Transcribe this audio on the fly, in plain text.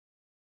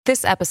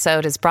This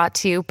episode is brought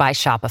to you by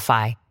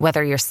Shopify.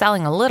 Whether you're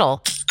selling a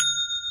little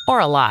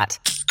or a lot,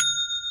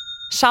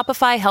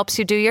 Shopify helps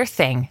you do your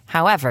thing,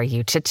 however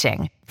you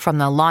cha-ching. From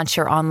the launch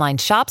your online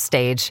shop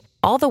stage,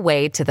 all the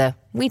way to the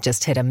we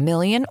just hit 1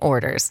 million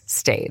orders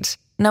stage.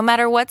 No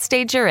matter what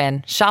stage you're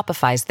in,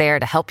 Shopify's there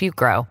to help you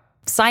grow.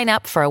 Sign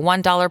up for a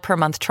 $1 per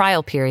month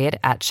trial period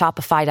at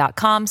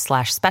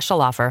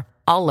shopify.com/special offer,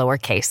 all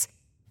lowercase.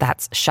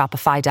 That's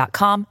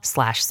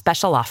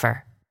shopify.com/special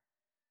offer.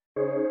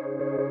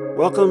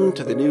 Welcome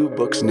to the New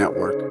Books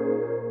Network.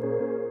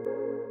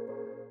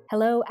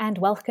 Hello and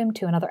welcome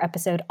to another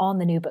episode on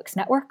the New Books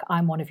Network.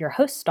 I'm one of your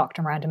hosts,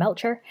 Dr. Miranda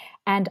Melcher,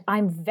 and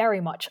I'm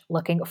very much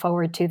looking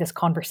forward to this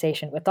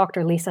conversation with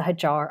Dr. Lisa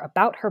Hajjar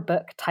about her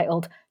book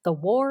titled The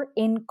War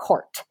in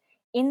Court: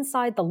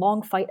 Inside the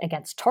Long Fight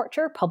Against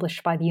Torture,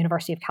 published by the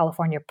University of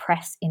California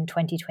Press in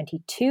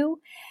 2022.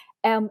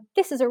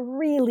 This is a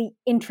really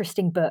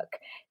interesting book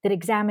that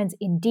examines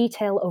in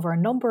detail over a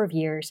number of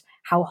years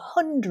how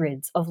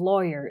hundreds of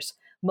lawyers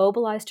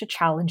mobilized to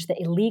challenge the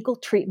illegal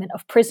treatment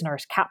of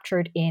prisoners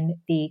captured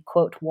in the,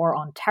 quote, war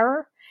on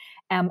terror.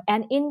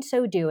 And in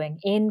so doing,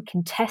 in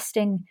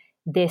contesting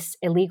this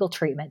illegal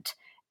treatment,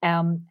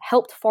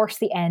 helped force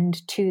the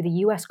end to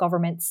the US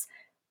government's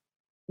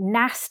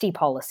nasty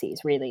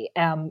policies, really,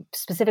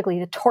 specifically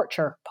the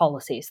torture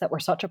policies that were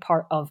such a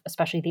part of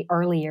especially the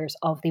early years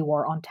of the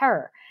war on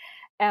terror.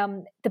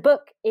 The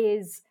book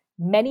is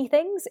many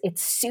things.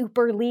 It's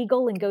super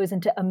legal and goes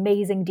into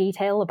amazing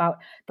detail about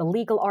the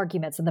legal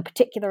arguments and the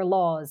particular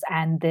laws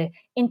and the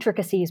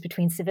intricacies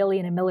between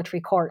civilian and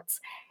military courts.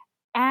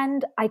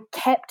 And I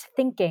kept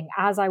thinking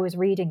as I was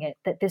reading it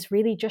that this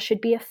really just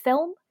should be a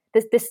film.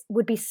 This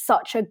would be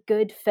such a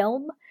good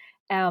film.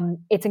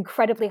 It's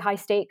incredibly high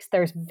stakes.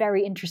 There's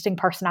very interesting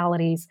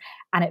personalities,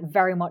 and it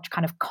very much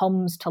kind of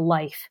comes to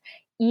life,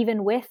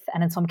 even with,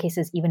 and in some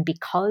cases, even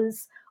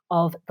because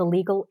of the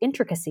legal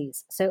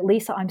intricacies. So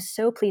Lisa, I'm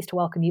so pleased to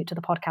welcome you to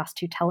the podcast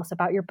to tell us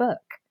about your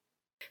book.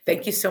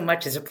 Thank you so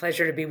much. It's a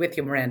pleasure to be with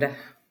you, Miranda.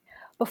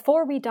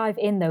 Before we dive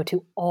in, though,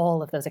 to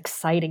all of those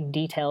exciting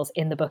details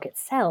in the book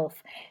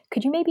itself,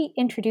 could you maybe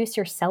introduce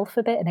yourself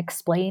a bit and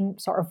explain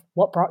sort of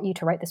what brought you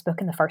to write this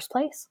book in the first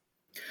place?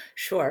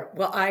 Sure.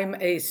 Well, I'm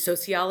a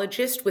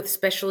sociologist with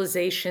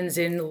specializations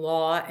in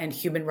law and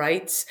human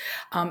rights,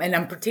 and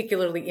I'm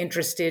particularly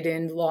interested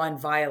in law and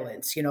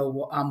violence,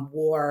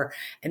 war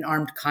and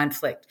armed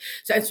conflict.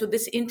 So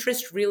this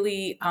interest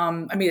really,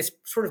 it's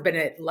sort of been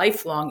a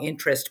lifelong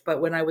interest,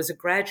 but when I was a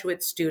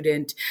graduate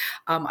student,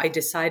 I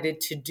decided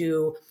to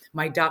do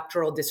my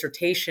doctoral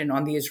dissertation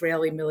on the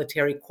Israeli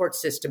military court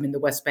system in the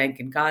West Bank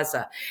and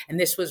Gaza. And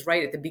this was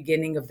right at the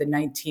beginning of the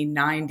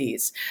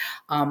 1990s.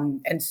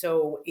 And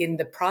so in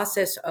the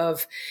process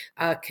of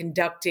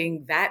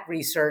conducting that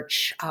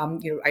research,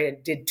 I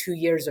did 2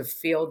 years of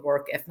field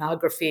work,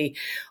 ethnography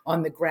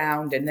on the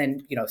ground, and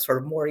then, sort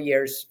of more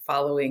years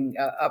following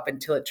up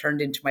until it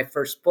turned into my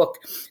first book,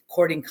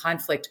 Courting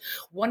Conflict.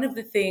 One of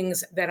the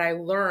things that I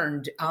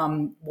learned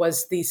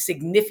was the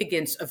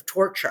significance of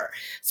torture,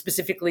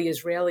 specifically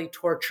Israeli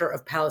torture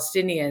of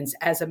Palestinians,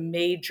 as a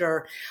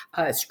major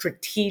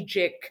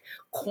strategic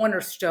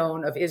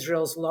cornerstone of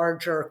Israel's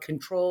larger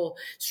control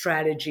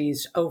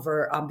strategies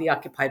over the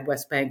occupied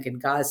West Bank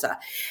and Gaza.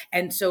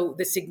 And so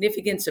the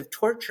significance of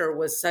torture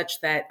was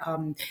such that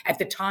at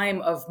the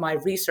time of my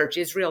research,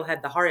 Israel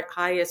had the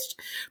highest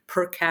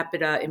per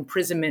capita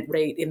imprisonment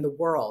rate in the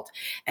world.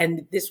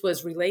 And this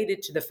was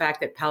related to the fact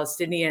that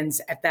Palestinians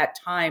at that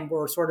time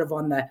were sort of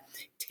on the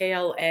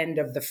tail end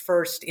of the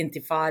first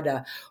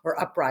intifada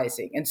or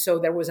uprising. And so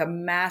there was a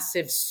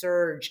massive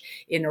surge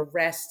in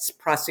arrests,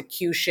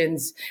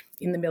 prosecutions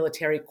in the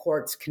military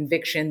courts,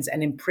 convictions,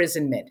 and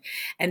imprisonment.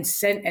 And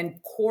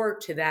core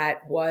to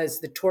that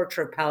was the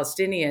torture of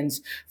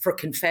Palestinians for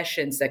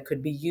confessions that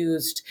could be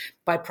used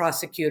by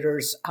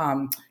prosecutors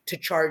to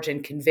charge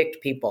and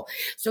convict people.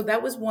 So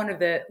that was one of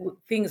the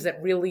things that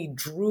really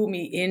drew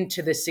me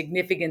into the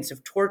significance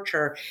of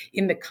torture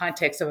in the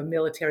context of a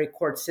military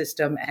court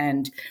system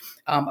and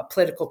a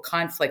political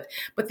conflict.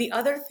 But the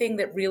other thing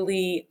that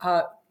really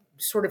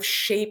sort of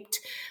shaped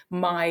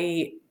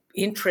my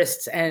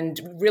interests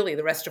and really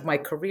the rest of my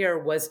career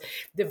was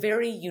the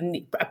very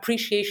unique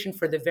appreciation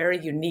for the very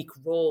unique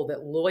role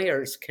that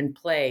lawyers can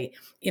play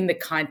in the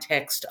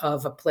context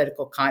of a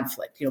political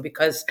conflict,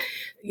 because,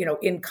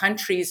 in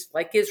countries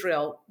like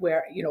Israel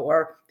where,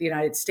 or the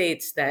United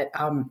States that,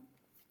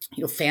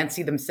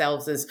 fancy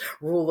themselves as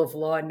rule of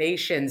law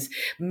nations.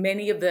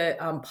 Many of the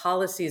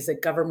policies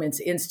that governments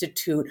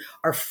institute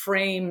are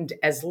framed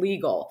as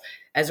legal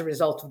as a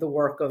result of the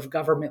work of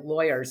government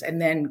lawyers,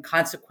 and then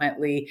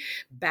consequently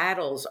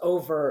battles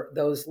over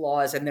those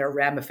laws and their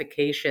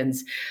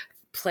ramifications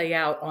play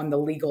out on the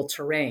legal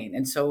terrain.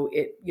 And so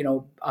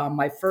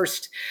my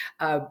first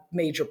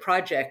major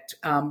project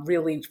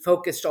really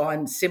focused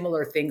on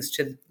similar things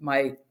to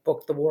my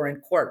book, The War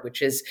in Court,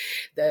 which is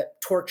the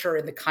torture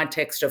in the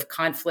context of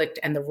conflict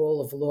and the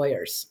role of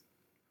lawyers.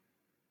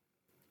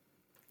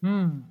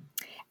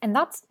 And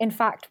that's, in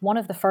fact, one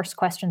of the first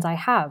questions I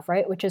have,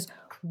 right? Which is,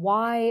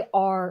 why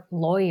are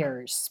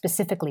lawyers,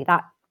 specifically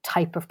that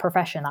type of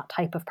profession, that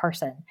type of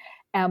person,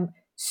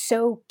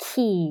 so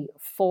key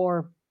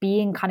for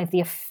being kind of the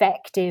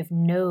effective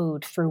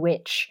node through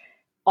which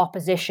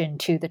opposition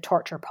to the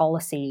torture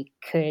policy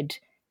could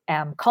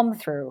come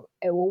through?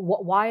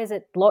 Why is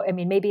it? I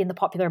mean, maybe in the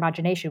popular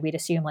imagination, we'd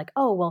assume like,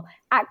 oh, well,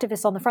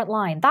 activists on the front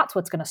line, that's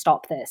what's going to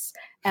stop this.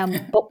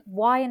 But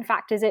why, in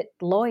fact, is it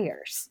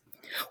lawyers?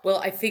 Well,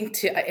 I think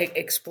to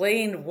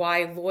explain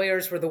why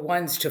lawyers were the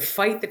ones to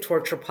fight the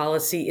torture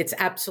policy, it's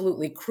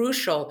absolutely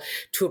crucial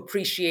to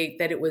appreciate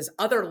that it was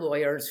other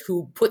lawyers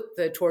who put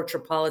the torture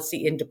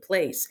policy into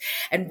place.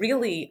 And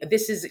really,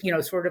 this is,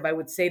 sort of, I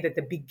would say that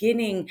the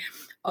beginning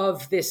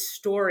of this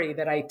story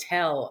that I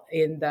tell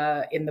in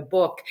the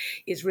book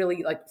is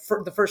really like,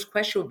 the first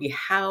question would be,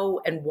 how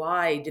and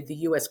why did the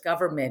U.S.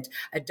 government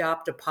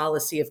adopt a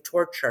policy of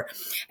torture?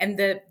 And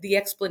the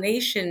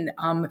explanation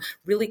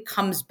really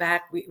comes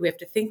back. We have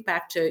to think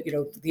back to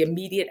the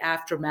immediate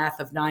aftermath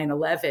of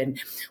 9/11,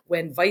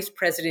 when Vice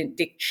President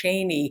Dick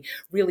Cheney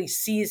really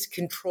seized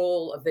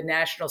control of the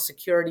national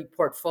security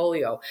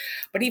portfolio.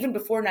 But even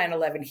before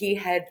 9/11, he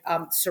had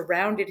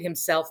surrounded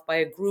himself by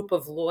a group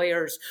of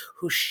lawyers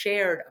who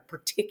shared a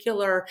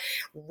particular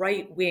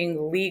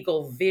right-wing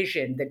legal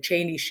vision that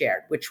Cheney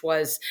shared, which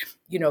was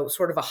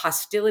sort of a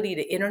hostility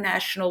to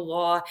international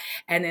law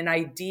and an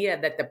idea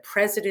that the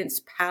president's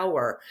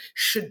power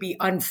should be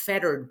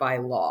unfettered by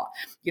law.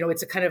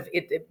 It's a kind of,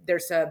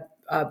 there's a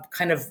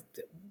kind of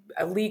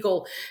a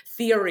legal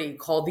theory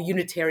called the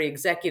unitary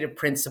executive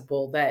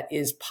principle that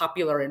is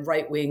popular in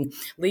right-wing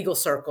legal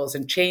circles,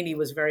 and Cheney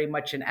was very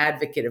much an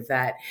advocate of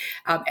that.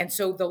 And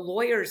so the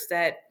lawyers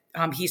that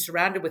he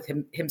surrounded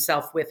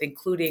himself with,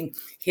 including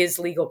his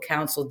legal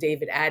counsel,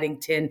 David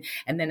Addington,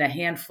 and then a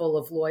handful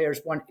of lawyers,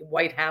 one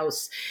White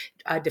House,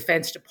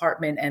 Defense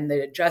Department, and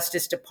the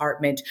Justice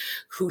Department,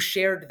 who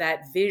shared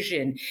that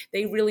vision.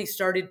 They really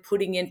started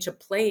putting into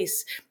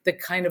place the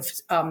kind of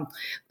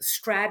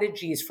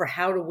strategies for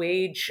how to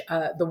wage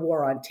the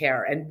war on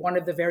terror. And one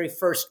of the very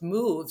first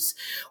moves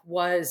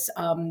was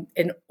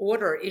an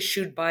order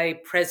issued by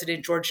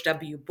President George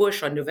W.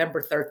 Bush on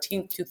November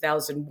 13th,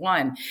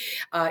 2001,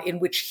 in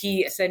which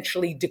he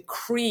essentially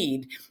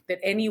decreed that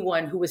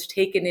anyone who was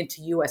taken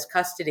into U.S.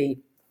 custody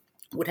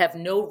would have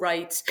no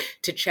rights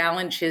to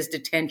challenge his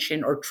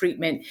detention or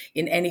treatment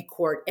in any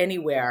court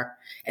anywhere.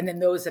 And then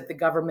those that the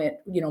government,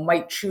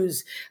 might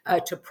choose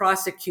to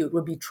prosecute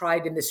would be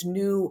tried in this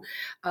new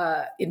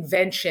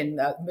invention,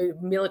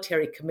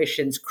 military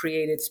commissions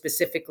created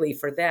specifically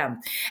for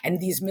them. And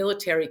these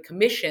military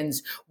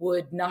commissions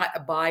would not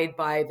abide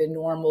by the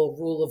normal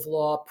rule of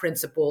law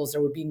principles.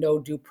 There would be no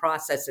due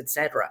process, et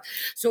cetera.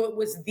 So it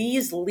was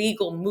these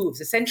legal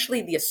moves,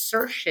 essentially the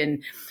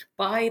assertion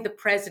by the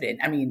president.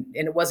 I mean,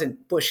 and it wasn't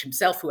Bush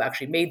himself who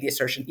actually made the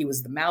assertion. He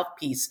was the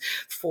mouthpiece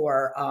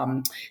for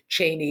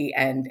Cheney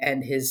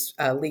and his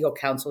legal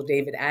counsel,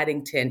 David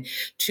Addington,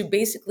 to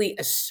basically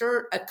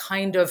assert a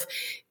kind of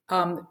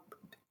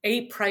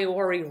a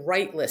priori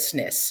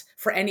rightlessness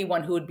for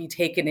anyone who would be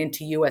taken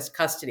into U.S.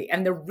 custody.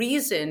 And the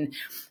reason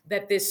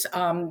that this,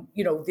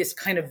 this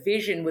kind of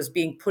vision was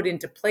being put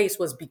into place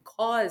was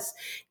because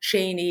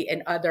Cheney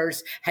and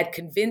others had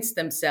convinced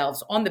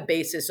themselves, on the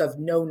basis of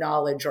no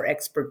knowledge or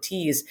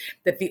expertise,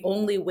 that the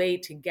only way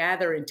to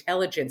gather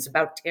intelligence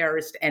about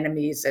terrorist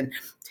enemies and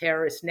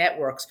terrorist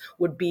networks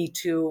would be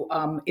to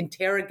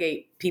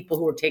interrogate people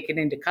who were taken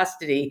into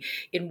custody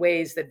in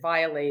ways that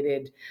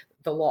violated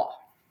the law.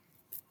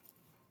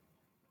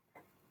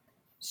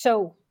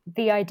 So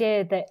the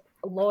idea that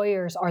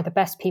lawyers are the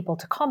best people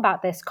to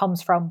combat this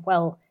comes from,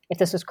 well, if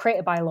this was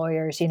created by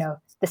lawyers,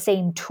 the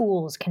same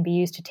tools can be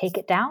used to take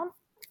it down?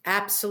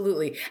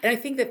 Absolutely. And I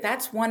think that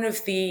that's one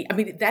of the,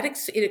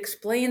 it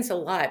explains a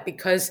lot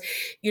because,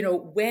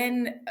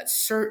 when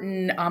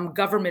certain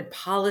government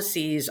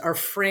policies are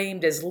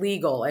framed as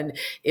legal, and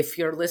if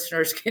your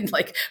listeners can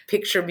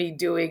picture me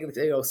doing,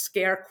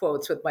 scare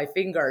quotes with my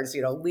fingers,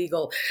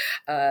 legal,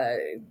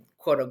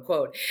 quote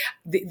unquote,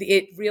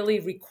 it really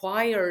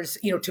requires,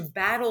 to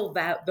battle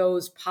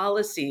those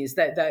policies,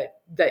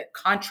 the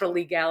contra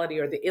legality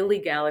or the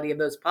illegality of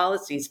those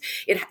policies.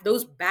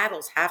 Those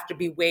battles have to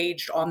be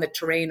waged on the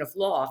terrain of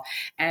law,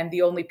 and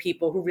the only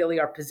people who really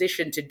are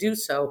positioned to do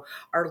so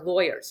are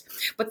lawyers.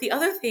 But the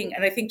other thing,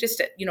 and I think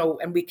just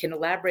and we can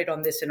elaborate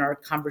on this in our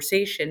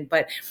conversation,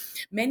 but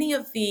many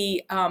of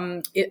the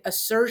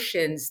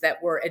assertions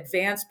that were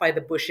advanced by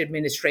the Bush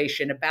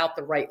administration about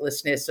the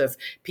rightlessness of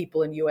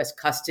people in U.S.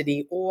 custody,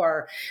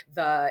 or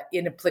the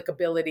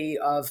inapplicability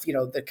of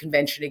the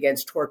Convention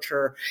Against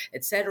Torture,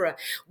 et cetera,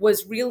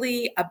 was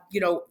really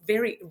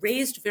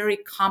very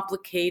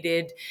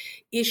complicated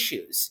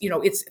issues.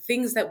 It's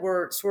things that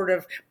were sort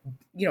of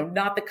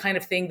not the kind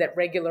of thing that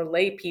regular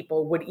lay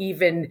people would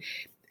even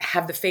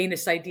have the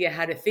faintest idea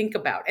how to think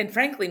about. And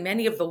frankly,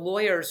 many of the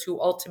lawyers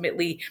who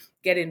ultimately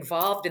get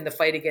involved in the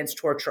fight against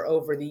torture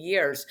over the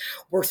years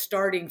were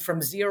starting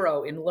from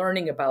zero in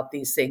learning about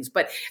these things.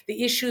 But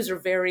the issues are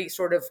very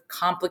sort of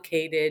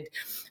complicated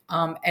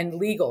and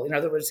legal. In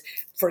other words,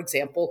 for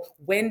example,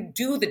 when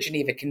do the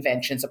Geneva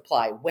Conventions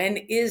apply? When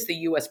is the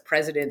U.S.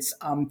 president's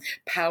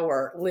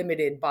power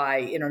limited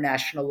by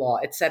international law,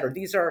 et cetera?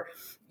 These are,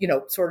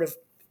 sort of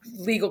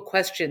legal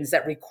questions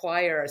that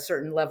require a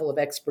certain level of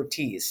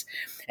expertise.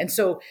 And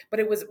so, but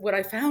it was what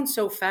I found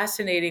so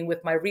fascinating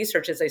with my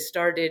research as I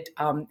started,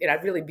 and I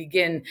really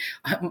begin,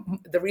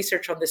 the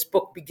research on this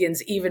book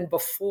begins even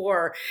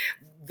before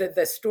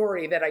the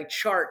story that I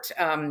chart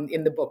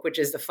in the book, which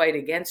is the fight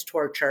against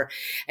torture.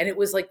 And it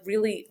was like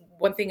really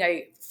one thing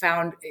I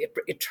found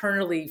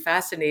eternally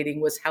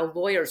fascinating was how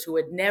lawyers who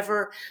had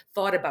never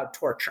thought about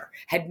torture,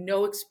 had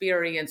no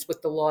experience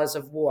with the laws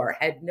of war,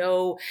 had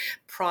no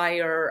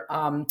prior,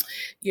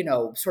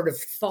 sort of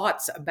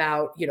thoughts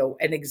about,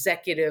 an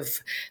executive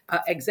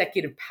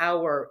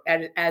power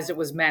as it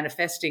was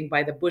manifesting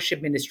by the Bush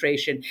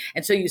administration.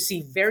 And so you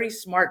see very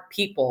smart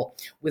people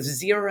with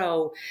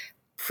zero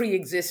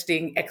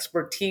pre-existing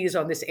expertise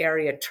on this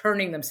area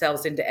turning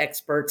themselves into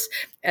experts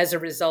as a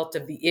result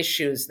of the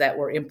issues that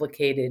were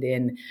implicated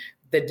in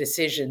the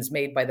decisions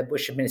made by the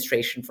Bush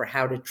administration for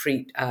how to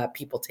treat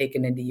people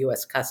taken into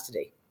U.S.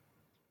 custody.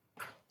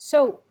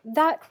 So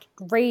that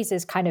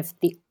raises kind of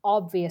the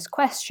obvious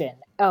question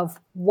of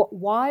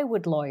why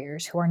would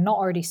lawyers who are not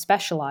already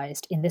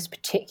specialized in this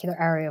particular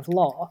area of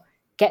law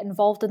get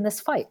involved in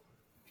this fight?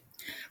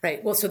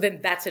 Right. Well, so then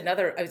that's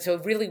another. So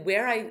really,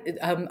 where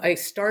I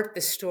start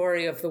the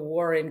story of the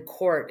war in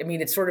court. I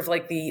mean, it's sort of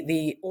like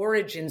the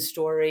origin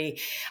story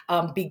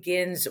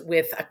begins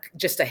with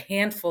just a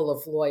handful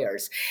of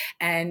lawyers,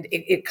 and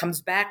it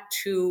comes back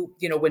to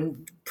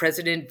when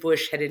President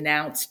Bush had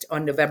announced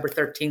on November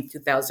 13th,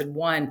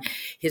 2001,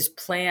 his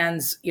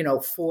plans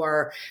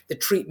for the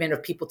treatment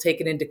of people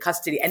taken into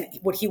custody, and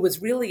what he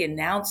was really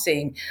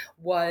announcing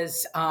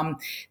was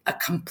a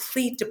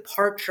complete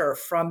departure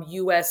from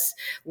U.S.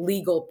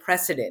 legal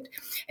precedent.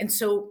 And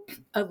so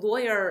a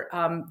lawyer,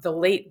 the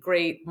late,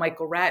 great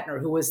Michael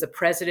Ratner, who was the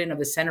president of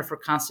the Center for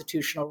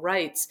Constitutional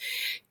Rights,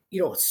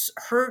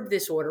 heard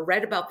this order,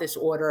 read about this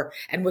order,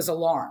 and was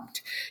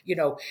alarmed,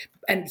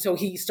 and so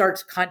he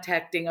starts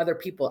contacting other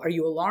people. Are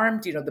you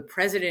alarmed? The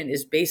president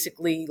is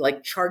basically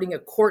like charting a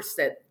course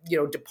that,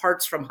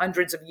 departs from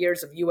hundreds of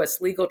years of U.S.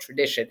 legal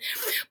tradition.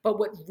 But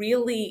what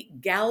really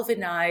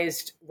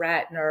galvanized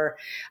Ratner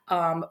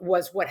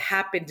was what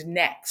happened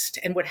next.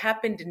 And what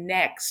happened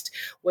next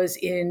was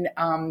in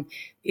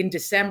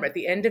December, at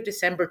the end of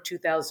December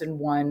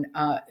 2001,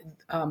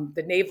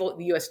 the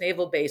U.S.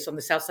 naval base on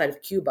the south side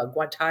of Cuba,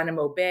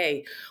 Guantanamo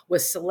Bay,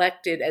 was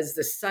selected as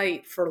the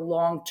site for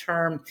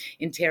long-term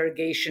interrogation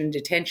and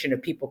detention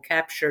of people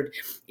captured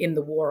in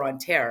the war on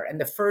terror.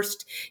 And the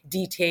first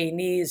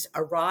detainees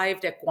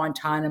arrived at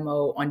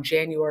Guantanamo on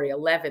January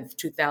 11th,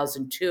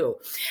 2002.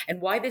 And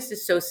why this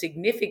is so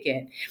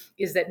significant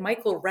is that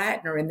Michael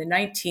Ratner in the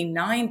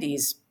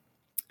 1990s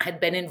had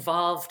been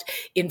involved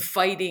in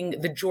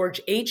fighting the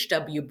George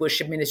H.W.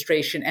 Bush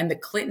administration and the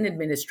Clinton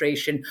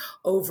administration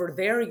over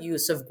their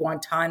use of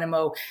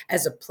Guantanamo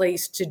as a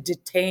place to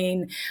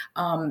detain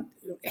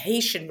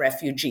Haitian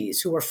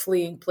refugees who were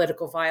fleeing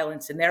political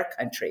violence in their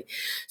country.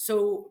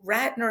 So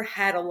Ratner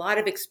had a lot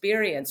of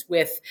experience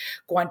with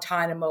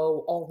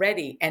Guantanamo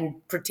already,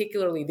 and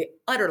particularly the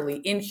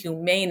utterly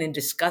inhumane and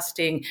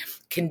disgusting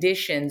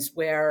conditions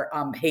where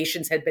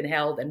Haitians had been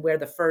held and where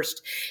the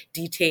first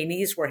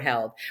detainees were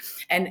held.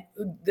 And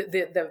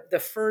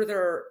the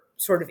further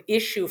sort of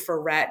issue for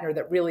Ratner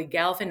that really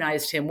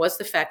galvanized him was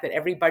the fact that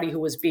everybody who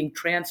was being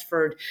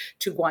transferred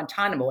to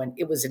Guantanamo, and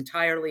it was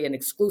entirely and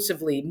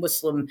exclusively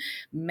Muslim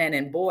men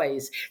and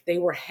boys, they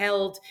were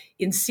held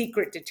in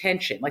secret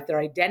detention. Like their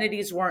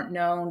identities weren't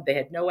known. They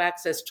had no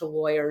access to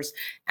lawyers,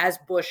 as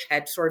Bush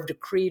had sort of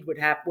decreed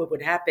what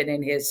would happen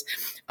in his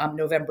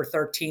November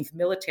 13th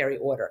military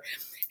order.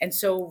 And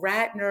so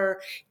Ratner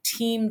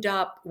teamed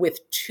up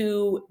with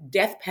two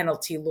death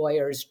penalty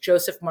lawyers,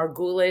 Joseph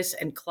Margulis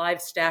and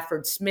Clive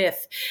Stafford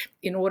Smith,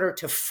 in order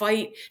to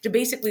fight.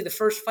 Basically, the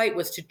first fight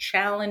was to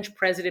challenge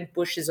President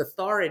Bush's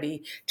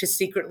authority to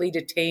secretly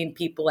detain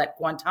people at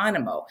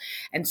Guantanamo.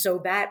 And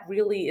so that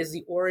really is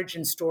the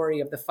origin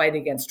story of the fight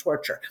against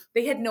torture.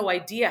 They had no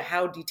idea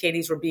how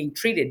detainees were being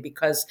treated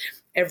because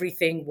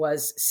everything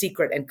was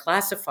secret and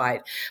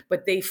classified.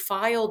 But they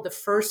filed the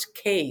first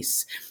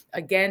case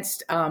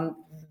against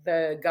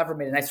the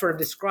government. And I sort of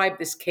describe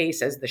this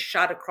case as the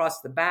shot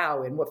across the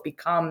bow in what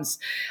becomes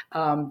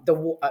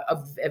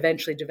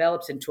eventually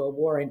develops into a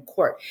war in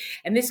Court.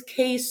 And this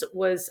case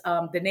was,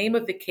 the name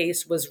of the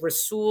case was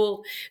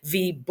Rasool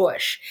v.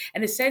 Bush.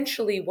 And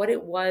essentially what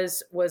it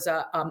was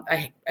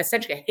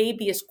essentially a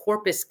habeas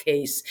corpus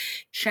case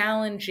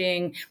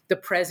challenging the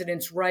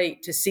president's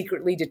right to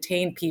secretly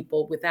detain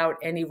people without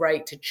any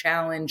right to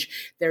challenge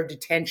their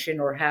detention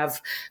or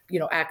have,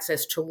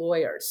 access to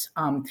lawyers.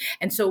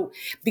 And so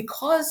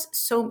because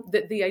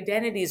the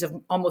identities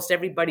of almost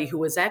everybody who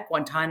was at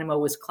Guantanamo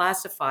was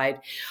classified,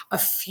 a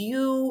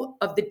few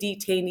of the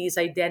detainees'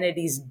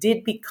 identities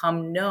did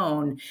become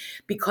known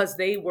because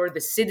they were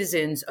the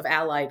citizens of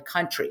allied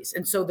countries.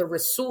 And so the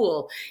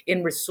Rasool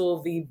in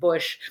Rasool v.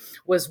 Bush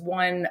was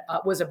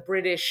a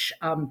British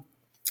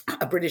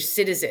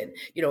citizen,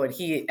 and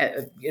he,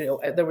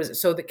 there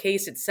was, so the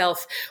case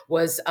itself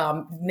was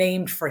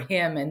named for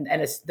him and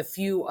the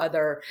few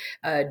other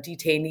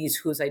detainees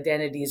whose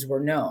identities were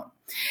known.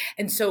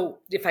 And so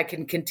if I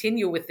can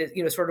continue with this,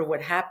 sort of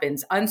what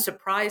happens,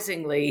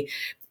 unsurprisingly,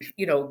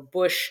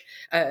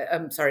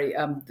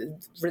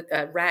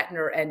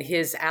 Ratner and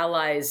his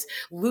allies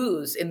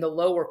lose in the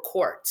lower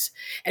courts.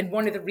 And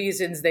one of the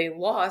reasons they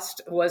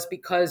lost was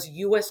because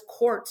U.S.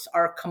 courts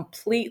are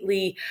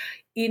completely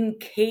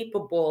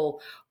incapable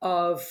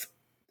of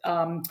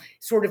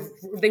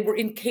they were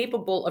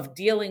incapable of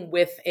dealing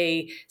with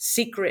a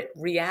secret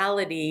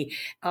reality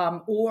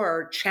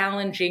or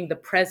challenging the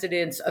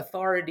president's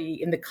authority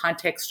in the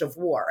context of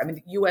war. I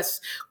mean,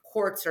 U.S.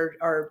 courts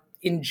are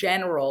in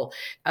general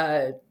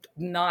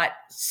not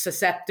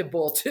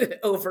susceptible to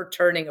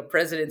overturning a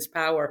president's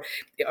power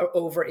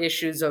over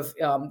issues of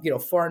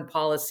foreign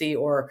policy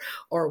or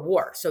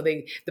war. So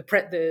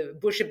the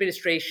Bush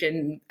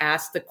administration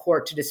asked the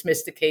court to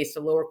dismiss the case. The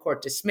lower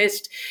court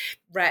dismissed.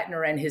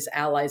 Ratner and his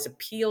allies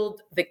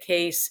appealed the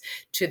case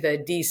to the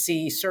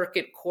D.C.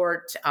 Circuit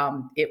Court.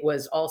 It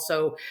was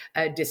also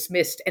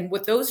dismissed. And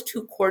what those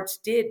two courts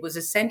did was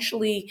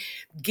essentially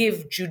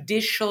give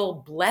judicial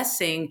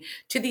blessing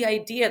to the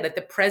idea that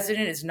the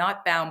president is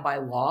not bound by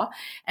law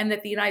and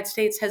that the United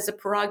States has the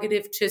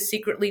prerogative to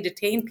secretly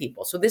detain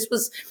people. So this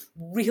was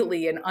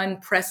really an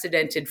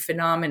unprecedented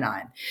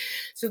phenomenon.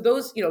 So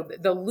those,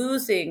 the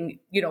losing,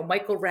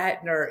 Michael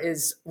Ratner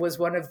was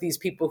one of these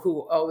people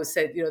who always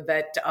said,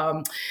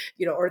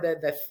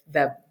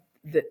 that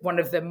one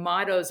of the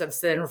mottos of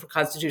Center for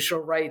Constitutional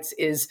Rights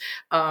is,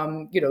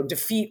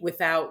 defeat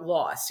without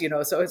loss.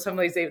 So in some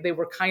ways they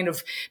were kind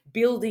of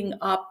building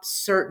up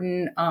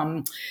certain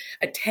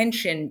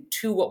attention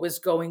to what was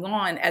going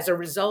on as a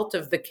result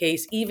of the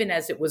case, even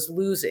as it was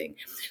losing.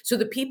 So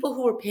the people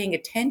who were paying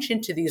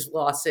attention to these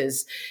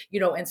losses,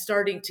 and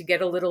starting to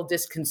get a little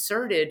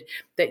disconcerted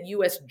that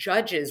U.S.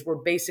 judges were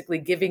basically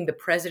giving the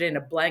president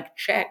a blank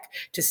check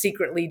to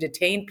secretly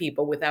detain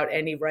people without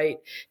any right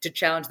to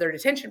challenge their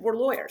detention were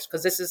lawyers,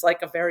 because this is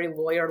like a very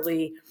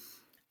lawyerly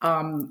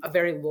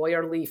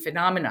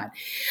phenomenon.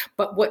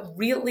 But what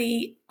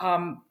really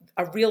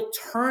a real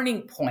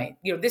turning point,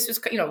 this was,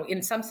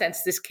 in some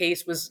sense, this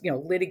case was,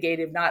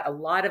 litigated, not a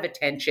lot of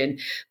attention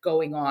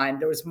going on.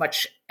 There was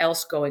much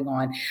else going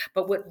on.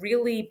 But what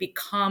really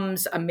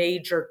becomes a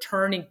major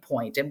turning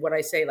point, and what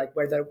I say, like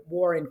where the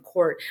war in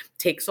court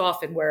takes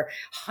off and where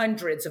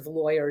hundreds of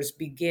lawyers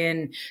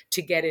begin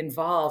to get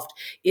involved,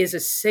 is a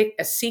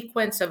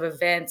sequence of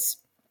events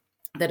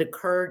that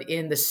occurred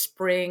in the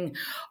spring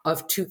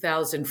of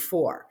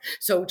 2004.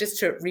 So just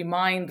to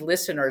remind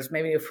listeners,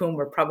 many of whom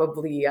were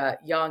probably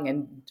young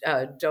and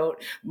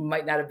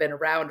might not have been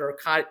around or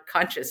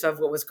conscious of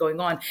what was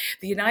going on,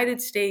 the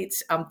United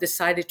States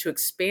decided to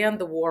expand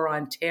the war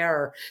on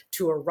terror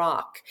to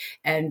Iraq,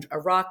 and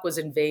Iraq was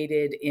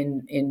invaded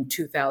in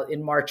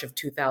March of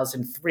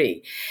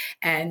 2003,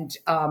 and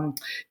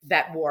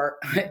that war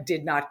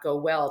did not go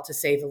well, to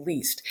say the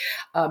least.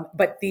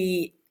 But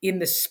in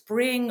the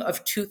spring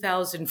of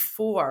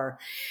 2004,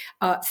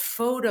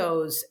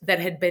 photos that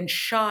had been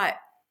shot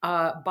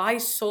by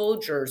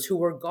soldiers who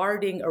were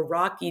guarding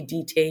Iraqi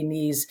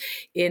detainees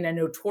in a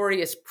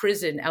notorious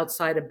prison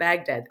outside of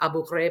Baghdad,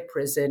 Abu Ghraib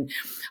prison.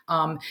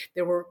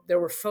 There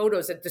were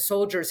photos that the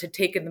soldiers had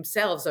taken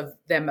themselves of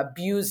them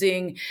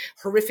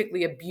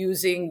horrifically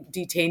abusing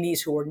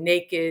detainees who were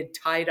naked,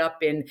 tied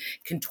up in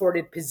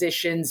contorted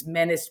positions,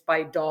 menaced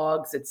by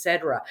dogs,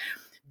 etc.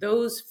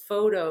 Those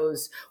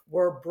photos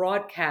were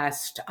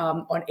broadcast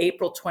on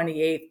April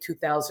 28th,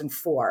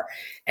 2004.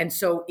 And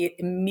so it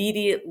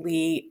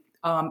immediately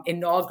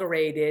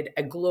inaugurated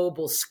a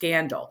global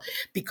scandal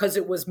because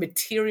it was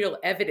material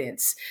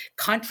evidence,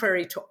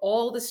 contrary to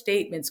all the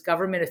statements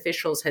government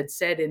officials had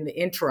said in the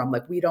interim,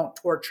 like, we don't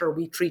torture,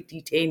 we treat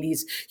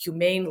detainees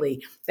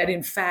humanely, that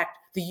in fact,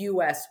 the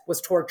U.S. was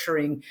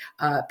torturing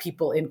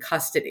people in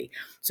custody.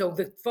 So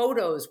the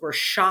photos were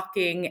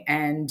shocking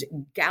and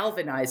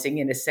galvanizing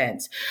in a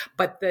sense.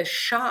 But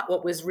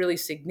what was really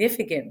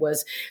significant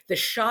was the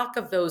shock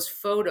of those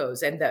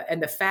photos and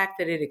the fact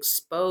that it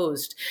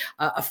exposed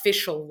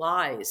official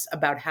lies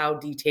about how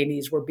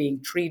detainees were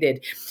being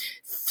treated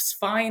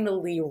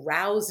finally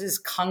rouses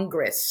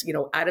Congress,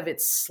 out of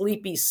its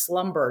sleepy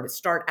slumber to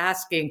start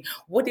asking,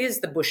 what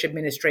is the Bush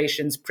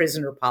administration's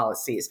prisoner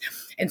policies?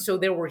 And so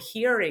there were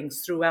hearings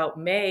meetings throughout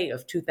May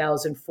of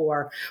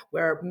 2004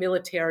 where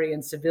military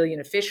and civilian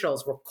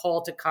officials were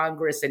called to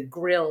Congress and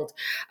grilled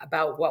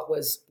about what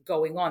was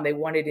going on. They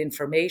wanted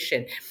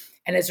information.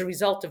 And as a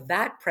result of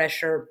that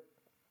pressure,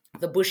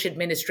 the Bush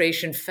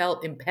administration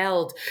felt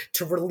impelled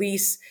to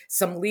release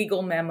some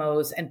legal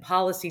memos and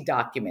policy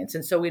documents.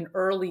 And so and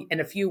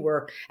a few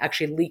were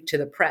actually leaked to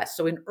the press.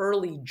 So in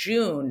early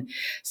June,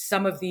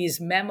 some of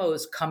these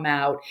memos come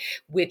out,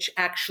 which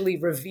actually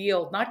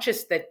revealed not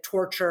just that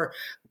torture,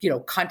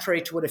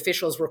 contrary to what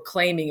officials were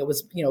claiming, it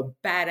was,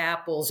 bad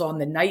apples on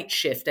the night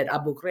shift at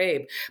Abu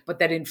Ghraib, but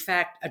that in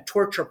fact a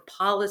torture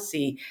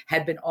policy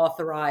had been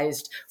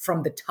authorized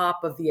from the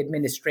top of the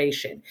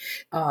administration.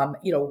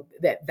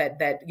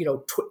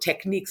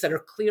 Techniques that are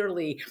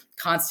clearly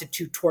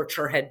constitute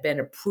torture had been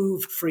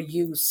approved for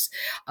use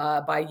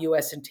by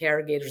U.S.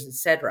 interrogators, et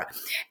cetera.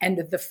 And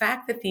the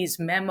fact that these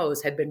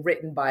memos had been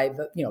written by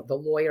the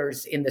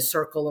lawyers in the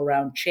circle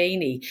around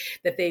Cheney,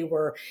 that they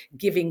were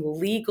giving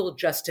legal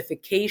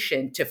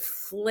justification to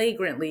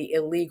flagrantly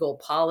illegal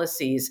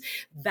policies,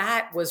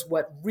 that was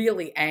what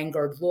really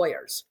angered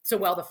lawyers. So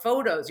while the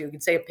photos, you can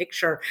say a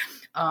picture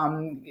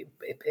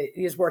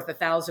is worth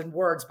 1,000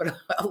 words, but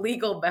a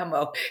legal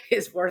memo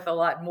is worth a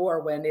lot more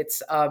when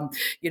it's,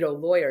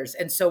 lawyers.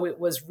 And so it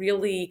was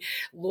really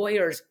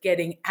lawyers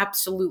getting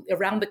absolute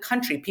around the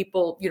country,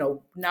 people,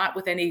 not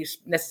with any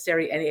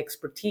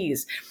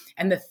expertise.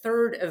 And the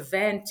third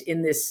event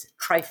in this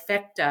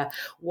trifecta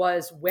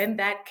was when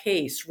that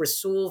case,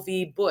 Rasool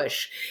v.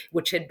 Bush,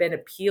 which had been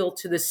appealed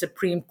to the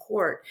Supreme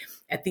Court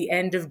at the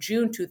end of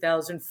June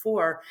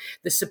 2004,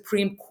 the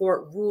Supreme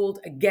Court ruled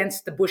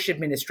against the Bush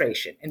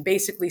administration and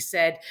basically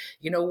said,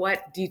 you know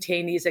what,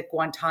 detainees at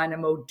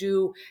Guantanamo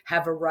do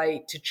have a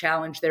right to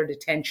challenge their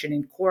detention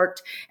in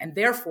court, and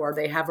therefore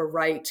they have a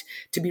right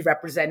to be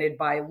represented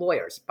by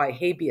lawyers, by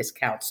habeas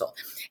counsel.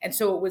 And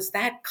so it was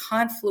that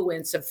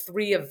confluence of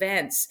three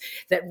events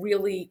that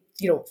really,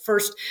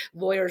 first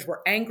lawyers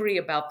were angry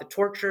about the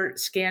torture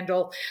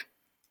scandal,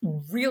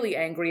 really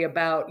angry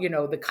about,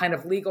 the kind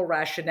of legal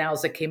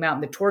rationales that came out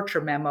in the torture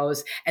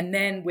memos. And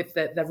then with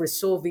the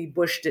Rasool v.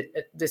 Bush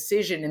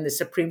decision in the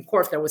Supreme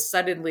Court, there was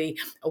suddenly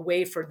a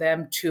way for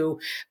them to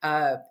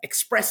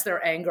express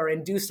their anger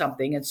and do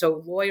something. And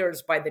so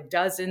lawyers by the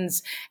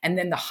dozens and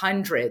then the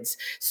hundreds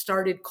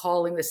started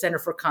calling the Center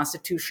for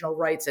Constitutional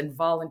Rights and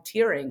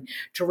volunteering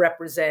to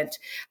represent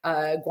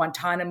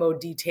Guantanamo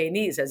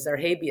detainees as their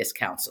habeas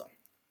counsel.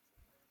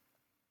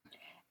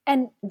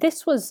 And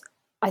this was,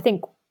 I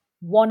think,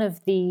 one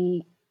of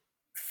the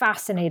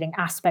fascinating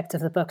aspects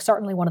of the book,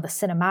 certainly one of the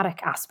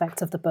cinematic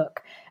aspects of the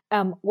book,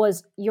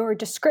 was your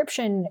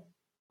description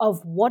of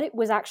what it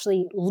was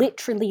actually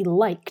literally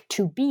like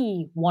to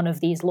be one of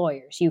these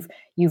lawyers. You've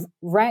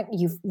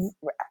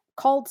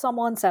called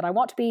someone, said, I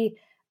want to be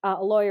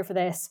a lawyer for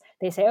this.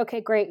 They say, okay,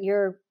 great,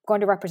 you're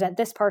going to represent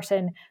this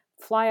person,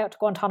 fly out to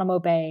Guantanamo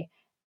Bay.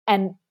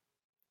 And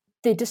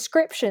the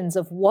descriptions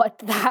of what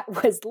that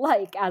was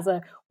like as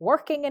a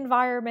working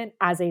environment,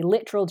 as a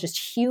literal just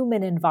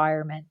human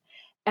environment.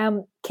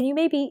 Can you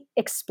maybe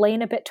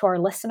explain a bit to our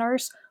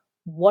listeners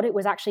what it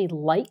was actually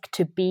like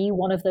to be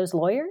one of those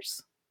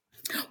lawyers?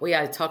 Well,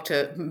 yeah, I talked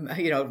to,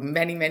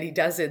 many, many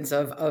dozens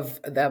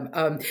of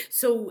them.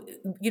 So,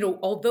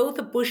 although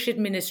the Bush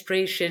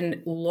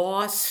administration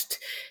lost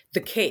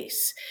the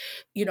case,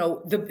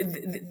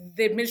 the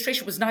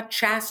administration was not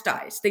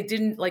chastised. They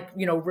didn't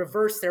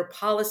reverse their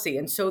policy.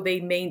 And so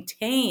they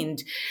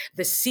maintained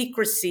the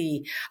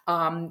secrecy.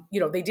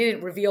 They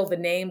didn't reveal the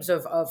names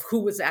of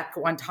who was at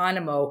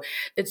Guantanamo.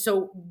 And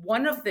so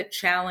one of the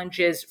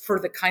challenges for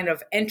the kind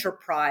of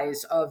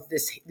enterprise of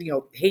this,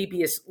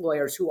 habeas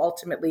lawyers who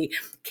ultimately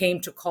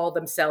came to call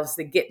themselves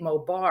the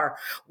Gitmo Bar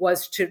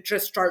was to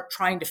just start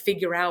trying to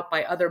figure out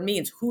by other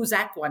means who's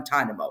at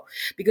Guantanamo,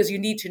 because you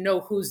need to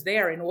know who's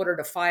there in order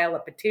to file a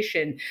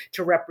petition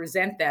to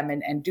represent them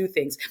and do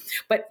things.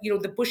 But,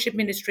 the Bush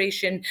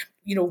administration,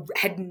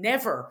 had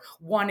never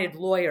wanted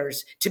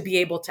lawyers to be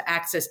able to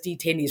access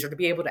detainees or to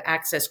be able to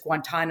access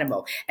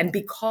Guantanamo. And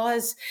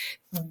because,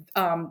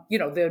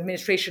 the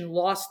administration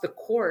lost the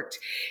court,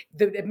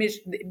 the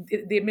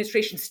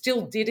administration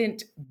still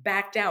didn't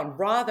back down.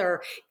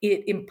 Rather,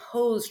 it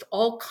imposed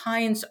all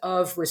kinds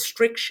of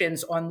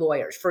restrictions on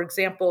lawyers. For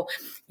example,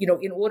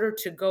 in order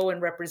to go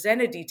and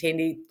represent a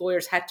detainee,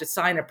 lawyers had to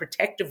sign a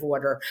protective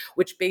order,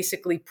 which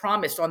basically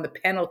promised on the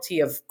penalty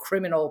of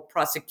criminal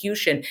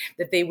prosecution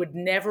that they would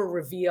never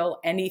reveal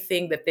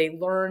anything that they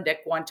learned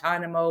at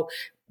Guantanamo,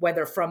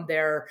 whether from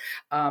their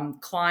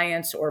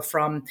clients or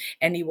from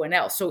anyone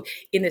else. So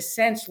in a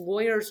sense,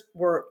 lawyers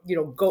were,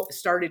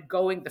 started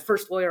going. The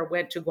first lawyer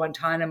went to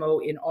Guantanamo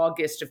in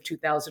August of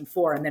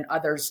 2004, and then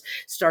others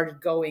started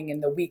going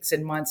in the weeks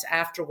and months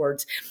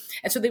afterwards.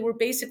 And so they were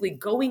basically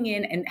going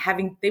in and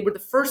they were the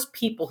first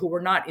people who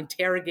were not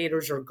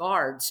interrogators or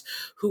guards,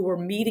 who were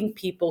meeting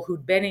people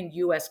who'd been in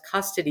U.S.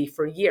 custody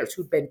for years,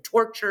 who'd been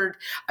tortured,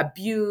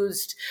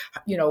 abused,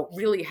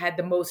 really had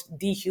the most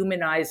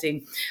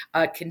dehumanizing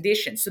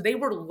conditions. So they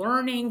were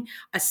learning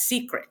a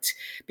secret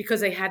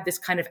because they had this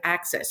kind of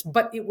access.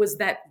 But it was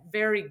that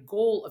very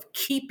goal of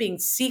keeping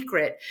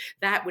secret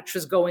that which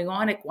was going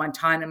on at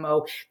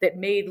Guantanamo that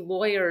made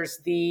lawyers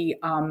the,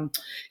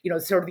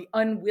 sort of the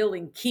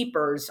unwilling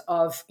keepers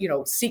of,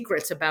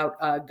 secrets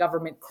about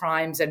government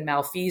crimes and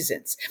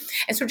malfeasance.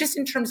 And so just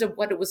in terms of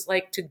what it was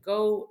like to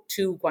go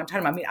to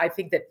Guantanamo, I mean, I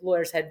think that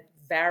lawyers had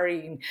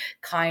varying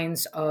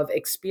kinds of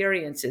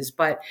experiences,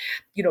 but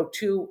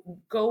to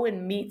go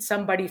and meet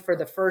somebody for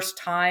the first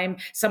time,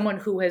 someone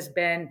who has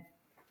been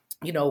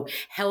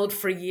held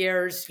for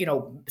years,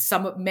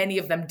 many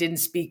of them didn't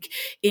speak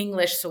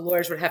English, so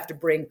lawyers would have to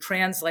bring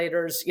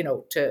translators,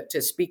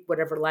 to speak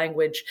whatever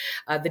language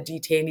the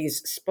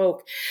detainees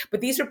spoke.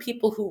 But these are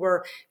people who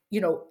were,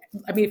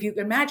 if you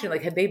imagine,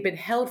 like, had they been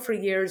held for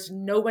years,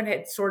 no one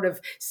had sort of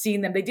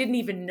seen them. They didn't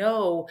even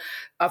know,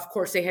 of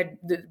course,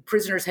 the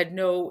prisoners had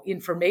no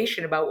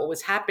information about what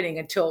was happening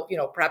until,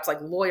 perhaps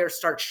like lawyers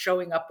start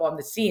showing up on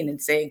the scene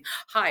and saying,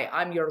 hi,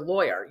 I'm your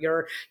lawyer.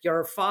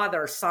 Your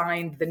father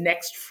signed the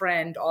next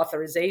friend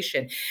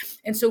authorization.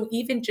 And so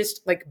even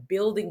just like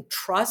building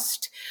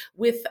trust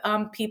with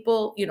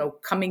people,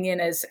 coming in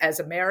as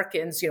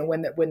Americans,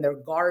 when their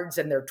guards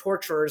and their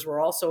torturers were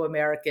also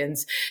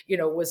Americans,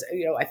 was,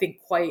 I think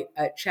quite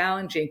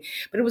challenging.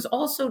 But it was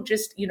also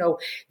just,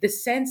 the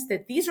sense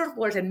that these are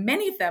lawyers, and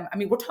many of them, I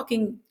mean, we're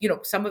talking,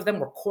 some of them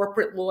were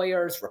corporate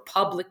lawyers,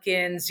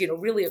 Republicans,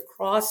 really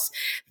across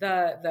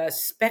the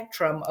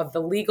spectrum of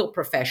the legal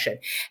profession.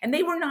 And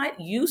they were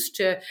not used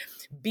to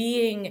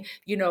being,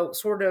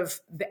 sort of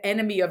the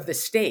enemy of the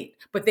state,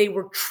 but they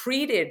were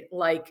treated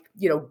like,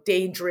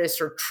 dangerous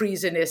or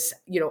treasonous,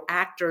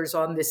 actors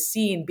on the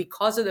scene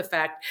because of the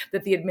fact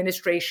that the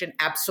administration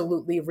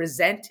absolutely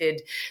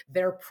resented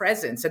their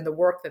presence and the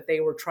work that they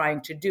were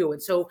trying to do.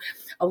 And so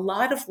a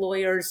lot of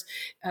lawyers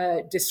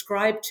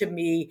described to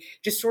me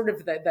just sort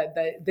of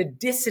the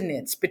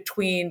dissonance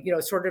between,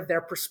 sort of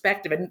their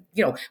perspective and,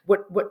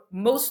 what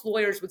most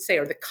lawyers would say,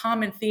 or the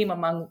common theme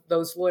among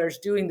those lawyers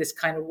doing this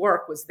kind of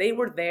work, was they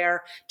were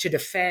there to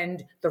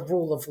defend the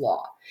rule of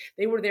law.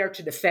 They were there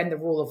to defend the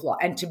rule of law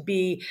and to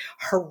be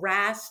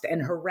harassed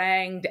and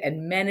harangued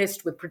and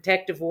menaced with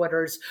protective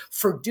orders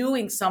for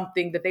doing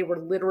something that they were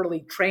literally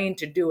trained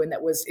to do. And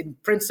that was in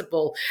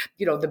principle,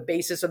 the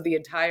basis of the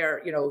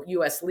entire,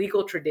 U.S.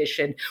 legal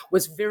tradition,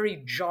 was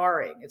very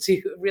jarring. It's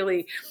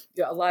really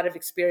a lot of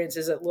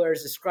experiences that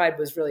lawyers described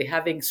was really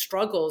having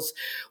struggles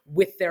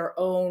with their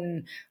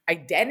own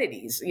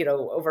identities,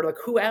 over like,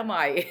 who am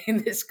I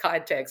in this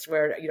context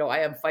where, I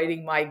am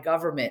fighting my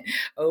government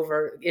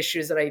over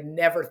issues that I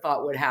never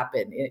thought would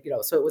happen.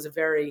 So it was a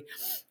very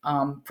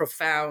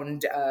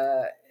profound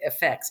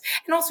effects.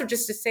 And also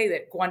just to say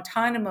that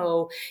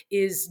Guantanamo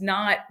is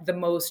not the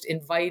most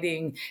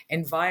inviting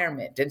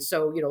environment. And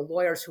so,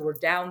 lawyers who were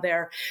down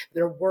there,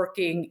 they're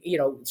working,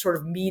 sort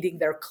of meeting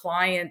their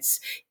clients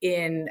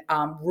in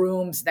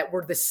rooms that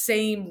were the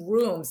same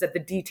rooms that the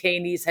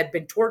detainees had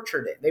been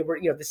tortured in. They were,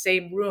 the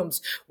same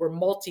rooms were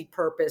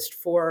multi-purposed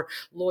for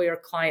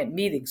lawyer-client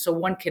meetings. So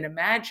one can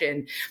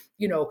imagine,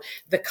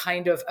 the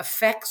kind of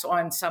effects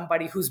on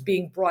somebody who's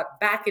being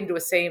brought back into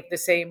the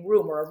same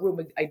room, or a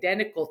room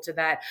identical to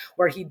that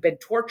where he'd been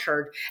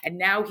tortured. And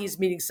now he's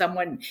meeting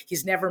someone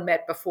he's never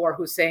met before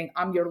who's saying,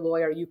 I'm your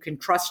lawyer, you can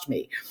trust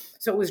me.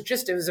 So it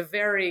was a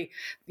very,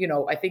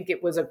 I think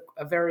it was a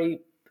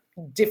very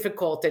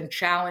difficult and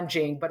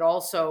challenging, but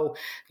also,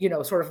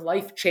 sort of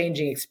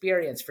life-changing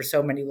experience for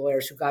so many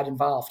lawyers who got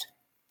involved.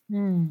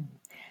 Mm.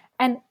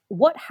 And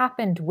what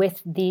happened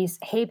with these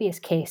habeas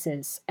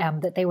cases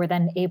that they were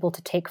then able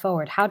to take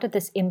forward? How did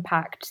this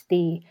impact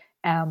the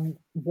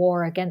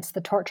war against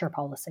the torture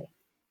policy?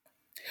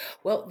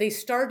 Well, they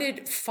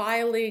started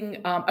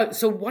filing.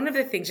 So one of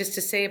the things, just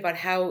to say about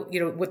how,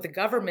 what the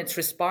government's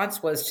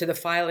response was to the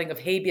filing of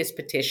habeas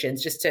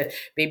petitions, just to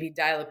maybe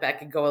dial it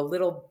back and go a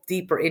little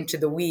deeper into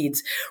the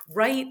weeds,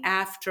 right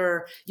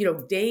after,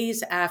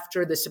 days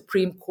after the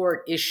Supreme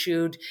Court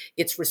issued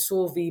its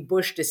Rasool v.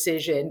 Bush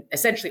decision,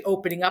 essentially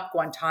opening up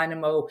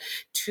Guantanamo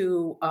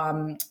to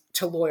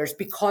lawyers,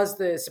 because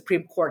the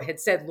Supreme Court had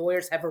said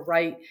lawyers have a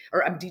right,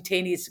 or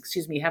detainees,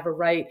 have a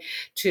right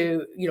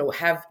to,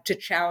 have to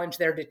challenge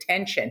their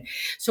detention.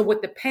 So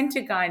what the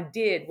Pentagon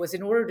did was,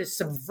 in order to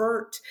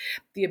subvert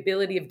the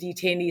ability of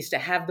detainees to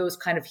have those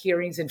kind of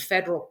hearings in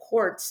federal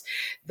courts,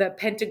 the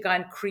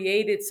Pentagon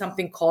created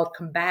something called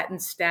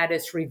combatant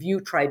status review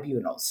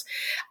tribunals.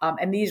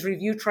 And these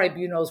review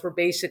tribunals were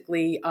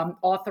basically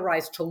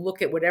authorized to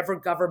look at whatever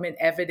government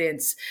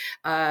evidence,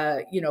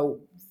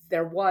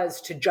 there was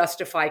to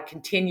justify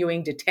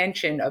continuing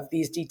detention of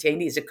these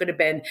detainees. It could have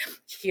been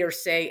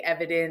hearsay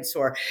evidence,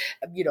 or,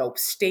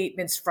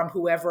 statements from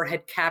whoever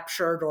had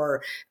captured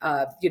or,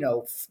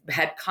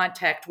 had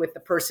contact with the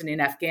person in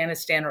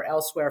Afghanistan or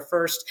elsewhere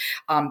first,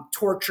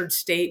 tortured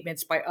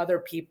statements by other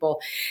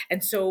people.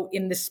 And so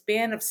in the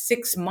span of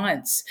 6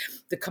 months,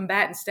 the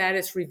combatant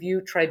status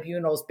review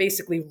tribunals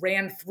basically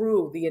ran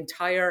through the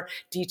entire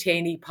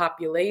detainee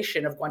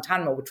population of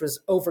Guantanamo, which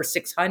was over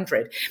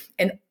 600.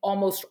 And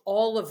almost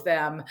all of of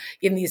them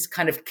in these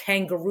kind of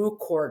kangaroo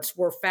courts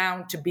were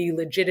found to be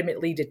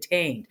legitimately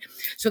detained.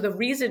 So the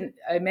reason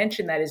I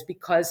mention that is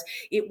because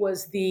it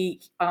was the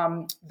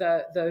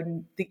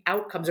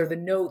outcomes or the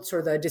notes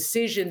or the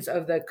decisions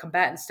of the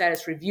combatant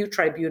status review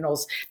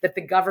tribunals that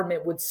the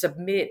government would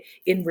submit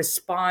in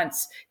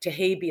response to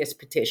habeas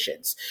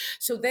petitions.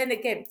 So then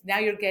again, now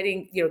you're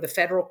getting, the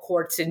federal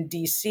courts in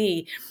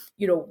DC,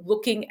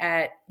 looking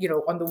at,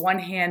 on the one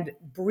hand,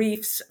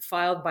 briefs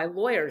filed by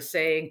lawyers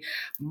saying,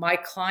 my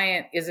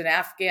client is an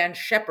Afghan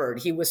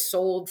shepherd. He was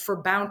sold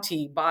for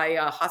bounty by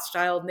a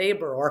hostile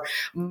neighbor. Or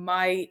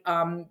my,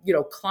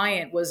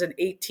 client was an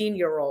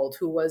 18-year-old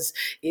who was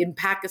in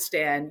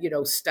Pakistan,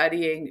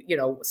 studying,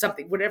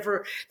 something,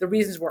 whatever the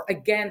reasons were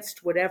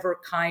against whatever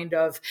kind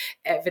of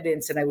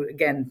evidence. And I would,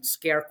 again,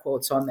 scare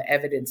quotes on the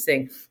evidence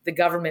thing, the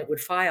government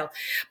would file.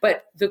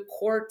 But the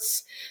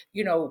courts,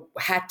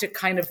 had to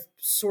kind of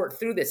sort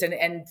through this.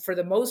 And for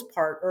the most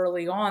part,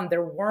 early on,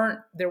 there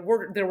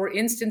were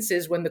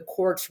instances when the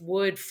courts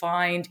would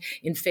find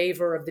in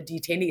favor of the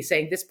detainee,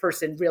 saying this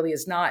person really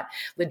is not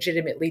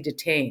legitimately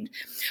detained.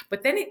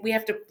 But then we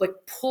have to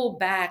pull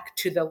back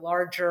to the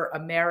larger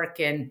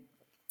American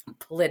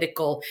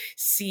political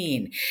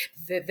scene.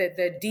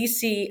 The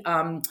DC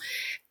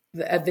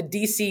the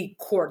DC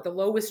court, the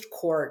lowest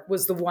court,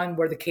 was the one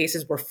where the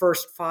cases were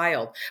first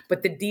filed.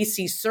 But the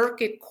DC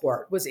Circuit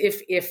Court was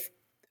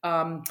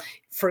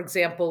for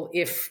example,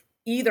 if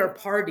either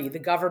party, the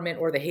government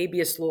or the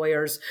habeas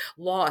lawyers,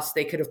 lost,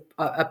 they could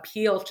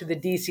appeal to the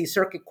DC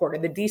Circuit Court.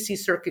 And the DC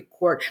Circuit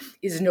Court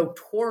is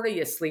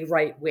notoriously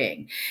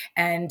right-wing.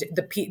 And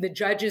the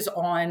judges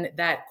on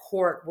that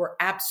court were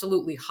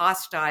absolutely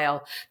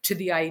hostile to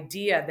the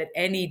idea that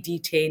any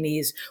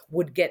detainees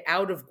would get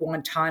out of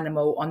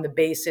Guantanamo on the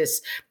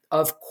basis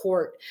of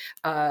court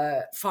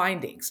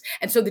findings.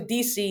 And so the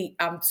DC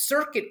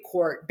Circuit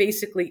Court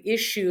basically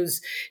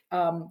issues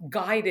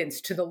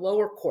guidance to the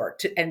lower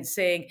court and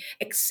saying,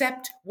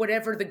 accept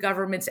whatever the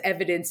government's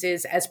evidence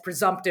is as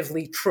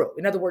presumptively true.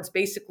 In other words,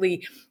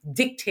 basically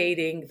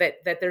dictating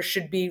that there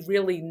should be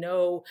really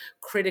no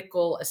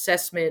critical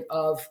assessment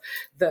of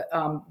the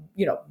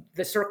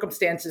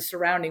circumstances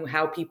surrounding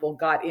how people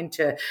got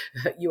into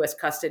U.S.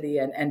 custody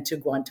and to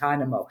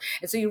Guantanamo.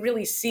 And so you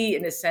really see,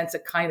 in a sense, a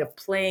kind of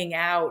playing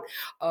out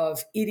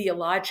of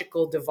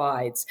ideological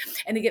divides.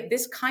 And again,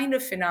 this kind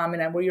of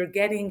phenomenon where you're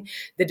getting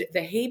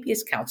the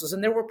habeas counsels,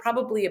 and there were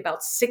probably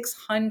about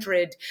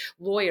 600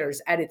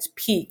 lawyers at its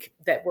peak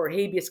that were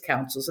habeas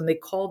counsels, and they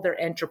called their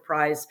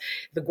enterprise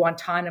the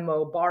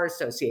Guantanamo Bar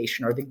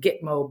Association or the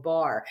Gitmo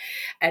Bar.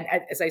 And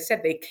as I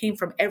said, they came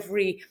from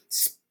every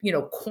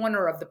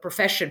corner of the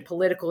profession,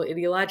 political,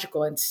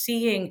 ideological, and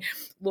seeing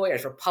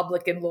lawyers,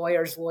 Republican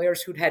lawyers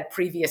who'd had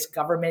previous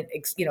government,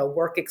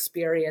 work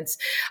experience,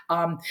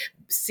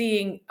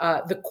 seeing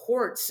the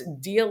courts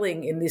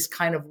dealing in these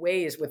kind of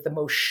ways with the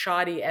most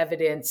shoddy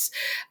evidence,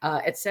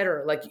 et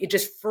cetera. Like, it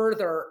just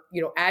further,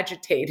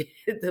 agitated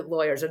the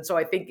lawyers. And so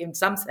I think in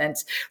some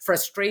sense,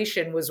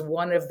 frustration was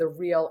one of the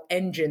real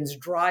engines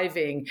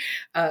driving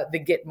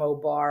the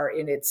Gitmo Bar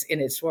in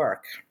its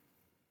work.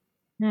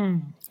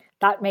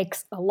 That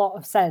makes a lot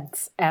of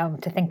sense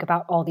to think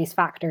about all these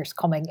factors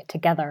coming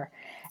together.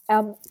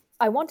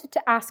 I wanted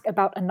to ask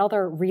about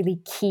another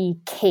really key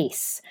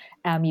case.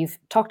 You've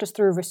talked us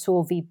through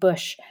Rasool v.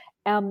 Bush.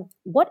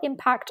 What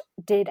impact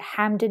did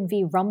Hamdan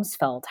v.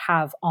 Rumsfeld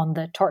have on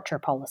the torture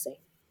policy?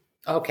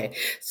 Okay,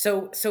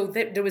 so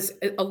there was,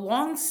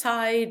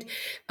 alongside,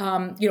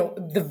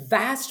 the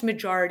vast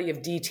majority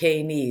of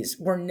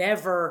detainees were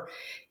never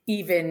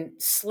even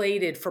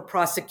slated for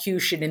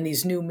prosecution in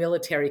these new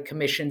military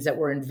commissions that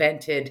were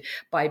invented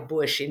by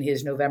Bush in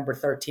his November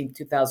 13th,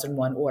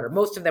 2001 order.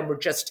 Most of them were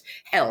just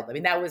held. I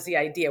mean, that was the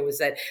idea, was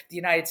that the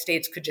United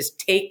States could just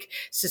take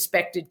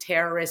suspected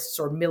terrorists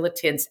or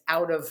militants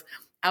out of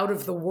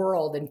the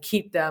world and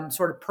keep them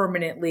sort of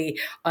permanently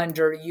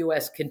under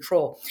U.S.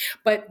 control.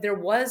 But there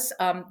was,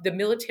 the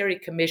military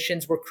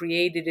commissions were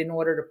created in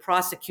order to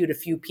prosecute a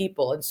few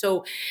people. And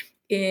so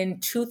in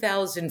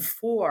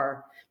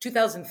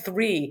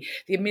 2003,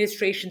 the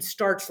administration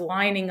starts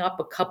lining up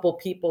a couple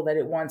people that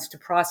it wants to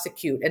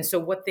prosecute. And so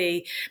what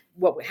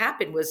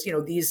happened was,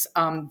 these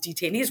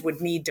detainees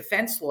would need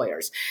defense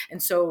lawyers.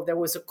 And so there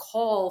was a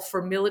call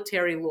for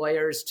military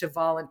lawyers to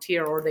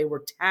volunteer, or they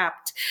were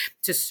tapped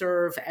to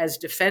serve as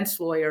defense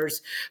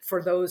lawyers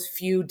for those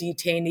few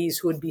detainees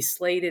who would be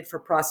slated for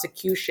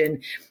prosecution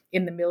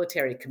in the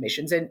military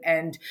commissions.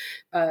 And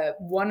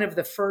one of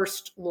the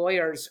first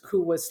lawyers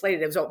who was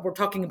slated, we're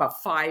talking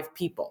about 5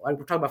 people.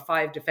 We're talking about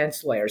 5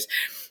 defense lawyers.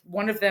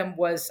 One of them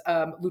was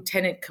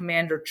Lieutenant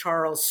Commander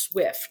Charles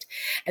Swift.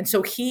 And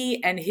so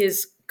he and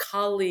his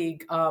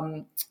colleague,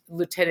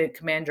 Lieutenant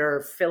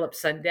Commander Philip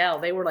Sundell,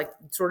 they were like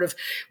sort of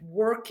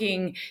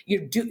working,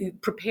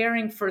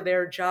 preparing for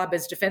their job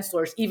as defense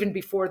lawyers even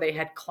before they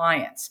had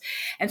clients.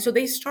 And so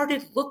they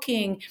started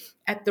looking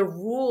at the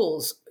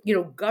rules,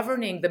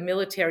 governing the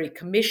military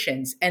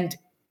commissions. And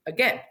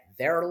again,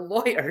 they're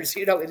lawyers,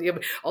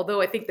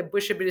 although I think the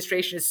Bush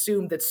administration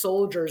assumed that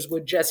soldiers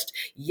would just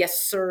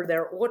yes, sir,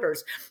 their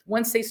orders.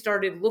 Once they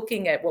started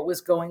looking at what was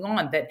going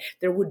on, that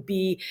there would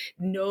be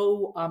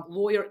no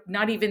lawyer,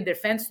 not even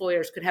defense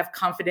lawyers could have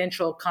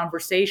confidential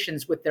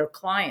conversations with their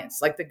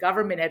clients. Like the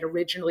government had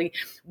originally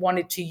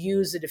wanted to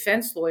use the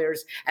defense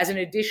lawyers as an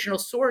additional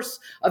source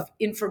of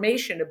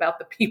information about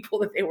the people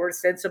that they were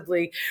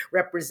ostensibly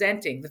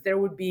representing, that there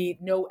would be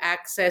no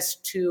access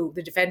to,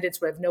 the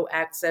defendants would have no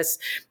access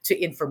to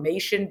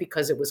information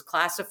because it was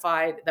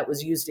classified, that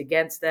was used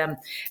against them,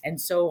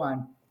 and so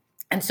on.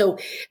 And so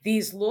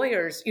these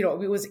lawyers,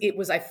 it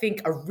was, I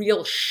think, a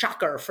real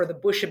shocker for the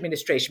Bush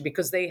administration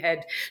because they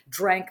had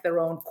drank their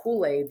own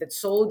Kool-Aid that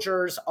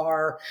soldiers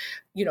are,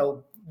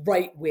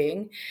 right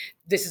wing.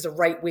 This is a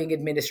right wing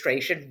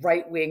administration.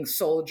 Right wing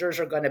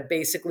soldiers are going to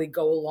basically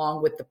go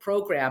along with the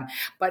program.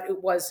 But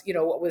it was,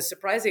 what was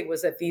surprising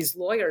was that these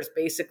lawyers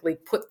basically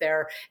put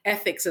their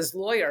ethics as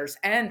lawyers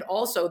and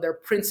also their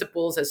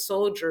principles as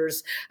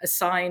soldiers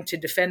assigned to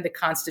defend the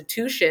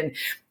Constitution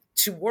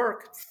to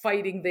work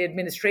fighting the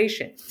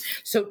administration.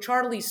 So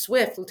Charlie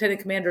Swift, Lieutenant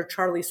Commander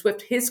Charlie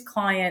Swift, his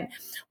client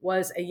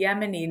was a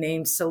Yemeni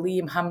named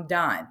Salim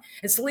Hamdan.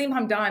 And Salim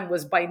Hamdan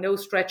was by no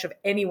stretch of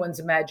anyone's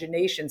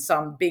imagination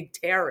some big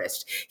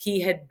terrorist. He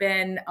had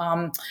been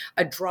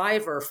a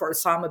driver for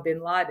Osama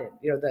bin Laden,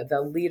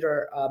 the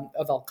leader of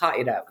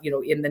Al-Qaeda,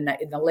 in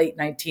the late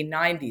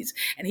 1990s.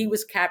 And he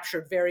was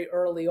captured very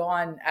early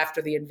on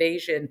after the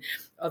invasion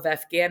of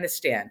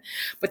Afghanistan.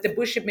 But the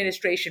Bush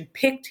administration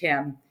picked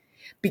him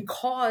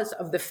because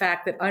of the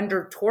fact that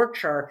under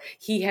torture,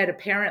 he had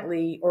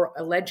apparently or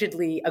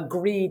allegedly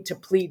agreed to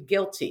plead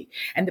guilty.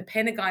 And the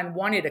Pentagon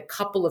wanted a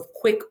couple of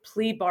quick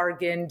plea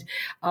bargained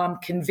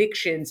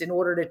convictions in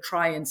order to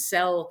try and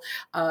sell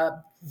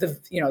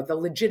the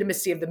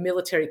legitimacy of the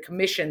military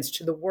commissions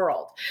to the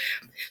world.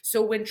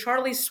 So when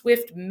Charlie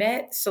Swift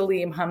met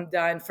Salim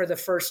Hamdan for the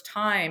first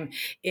time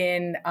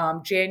in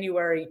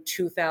January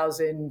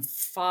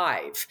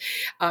 2005,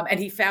 and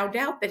he found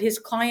out that his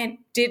client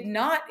did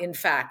not, in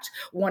fact,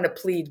 want to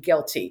plead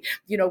guilty.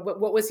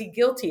 What was he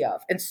guilty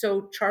of? And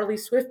so Charlie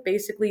Swift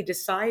basically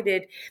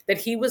decided that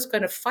he was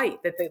going to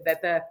fight, that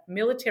the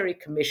military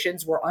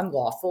commissions were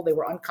unlawful, they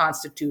were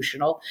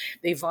unconstitutional,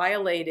 they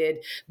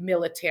violated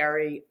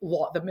military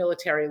law, the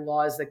military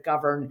laws that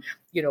govern,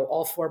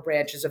 all four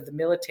branches of the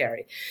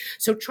military.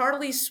 So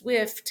Charlie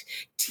Swift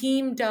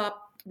teamed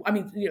up.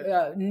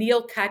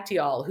 Neil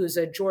Katyal, who's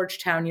a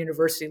Georgetown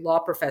University law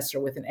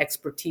professor with an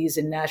expertise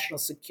in national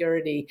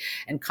security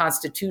and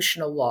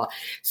constitutional law.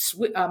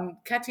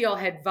 Katyal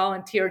had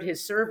volunteered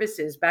his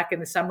services back in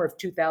the summer of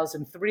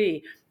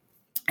 2003.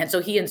 And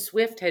so he and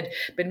Swift had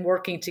been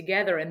working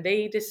together, and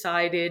they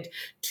decided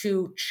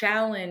to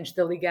challenge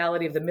the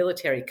legality of the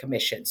military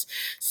commissions.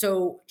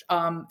 So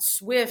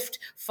Swift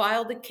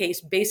filed a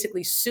case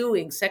basically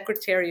suing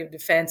Secretary of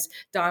Defense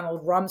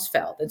Donald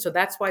Rumsfeld. And so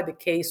that's why the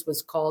case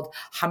was called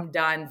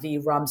Hamdan v.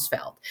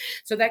 Rumsfeld.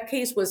 So that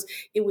case was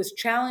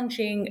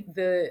challenging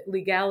the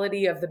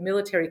legality of the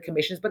military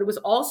commissions, but it was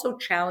also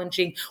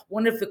challenging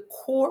one of the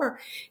core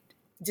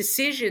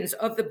decisions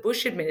of the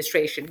Bush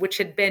administration, which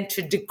had been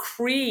to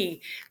decree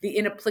the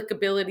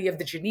inapplicability of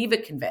the Geneva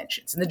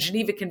Conventions. And the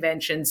Geneva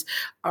Conventions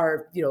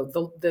are,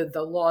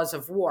 the laws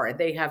of war, and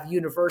they have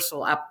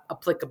universal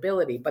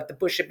applicability. But the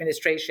Bush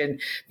administration,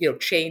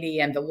 Cheney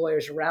and the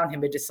lawyers around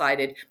him had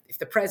decided if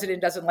the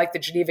president doesn't like the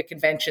Geneva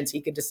Conventions,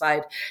 he could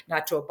decide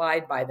not to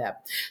abide by them.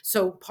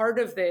 So part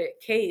of the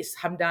case,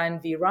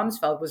 Hamdan v.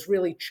 Rumsfeld, was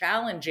really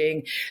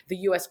challenging the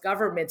U.S.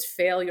 government's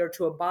failure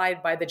to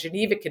abide by the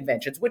Geneva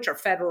Conventions, which are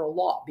federal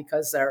law,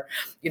 because they're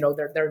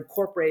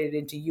incorporated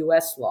into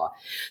U.S. law.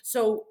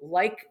 So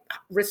like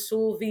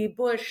Rasool v.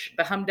 Bush,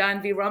 the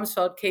Hamdan v.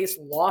 Rumsfeld case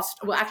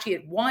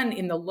it won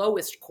in the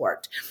lowest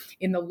court.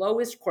 In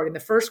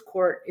the first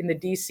court in the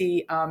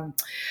D.C.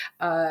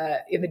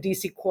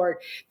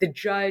 court, the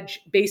judge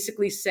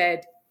basically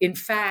said, in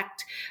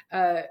fact,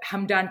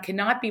 Hamdan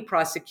cannot be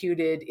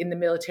prosecuted in the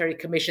military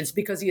commissions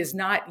because he has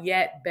not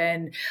yet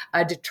been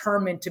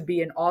determined to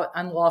be an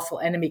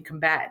unlawful enemy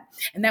combatant.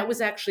 And that was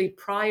actually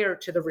prior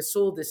to the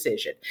Rasool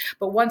decision.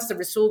 But once the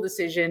Rasool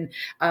decision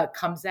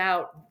comes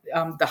out,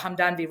 the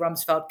Hamdan v.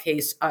 Rumsfeld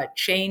case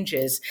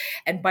changes.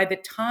 And by the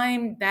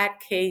time that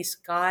case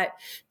got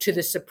to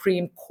the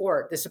Supreme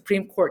Court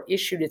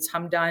issued its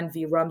Hamdan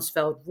v.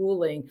 Rumsfeld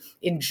ruling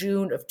in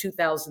June of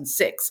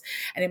 2006.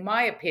 And in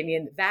my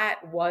opinion, that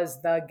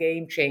was the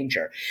game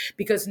changer,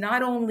 because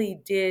not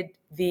only did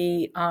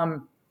the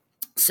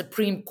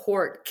Supreme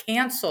Court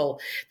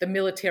cancel the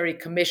military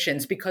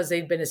commissions because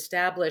they've been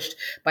established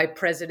by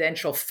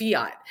presidential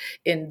fiat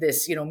in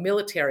this,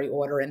 military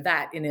order, and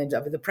that in and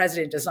of the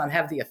president does not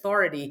have the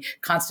authority,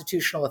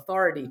 constitutional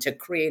authority, to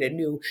create a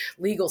new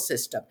legal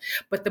system.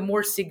 But the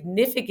more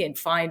significant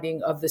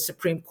finding of the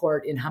Supreme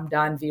Court in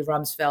Hamdan v.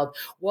 Rumsfeld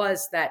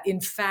was that,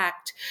 in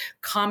fact,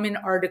 common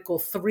Article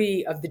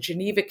 3 of the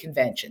Geneva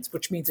Conventions,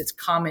 which means it's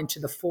common to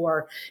the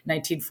four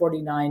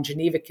 1949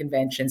 Geneva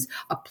Conventions,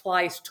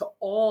 applies to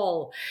all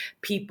all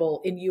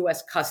people in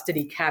U.S.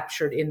 custody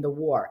captured in the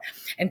war.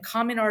 And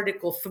Common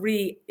Article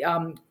 3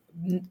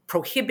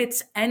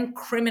 prohibits and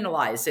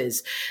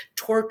criminalizes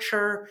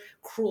torture,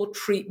 cruel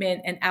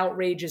treatment, and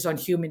outrages on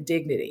human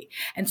dignity.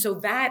 And so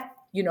that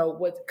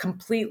what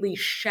completely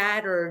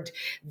shattered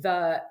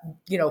the,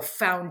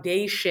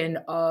 foundation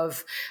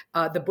of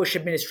the Bush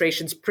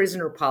administration's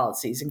prisoner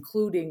policies,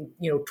 including,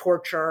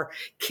 torture,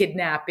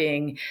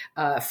 kidnapping,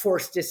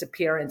 forced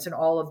disappearance, and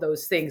all of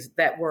those things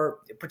that were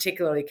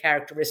particularly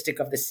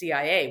characteristic of the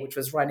CIA, which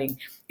was running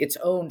its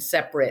own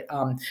separate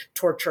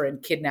torture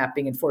and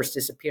kidnapping and forced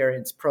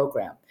disappearance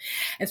program.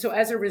 And so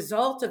as a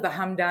result of the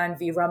Hamdan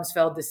v.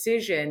 Rumsfeld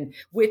decision,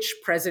 which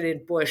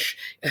President Bush,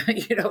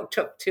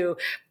 took to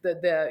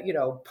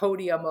the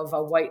podium of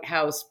a White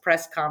House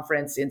press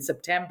conference in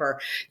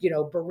September,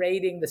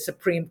 berating the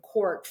Supreme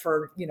Court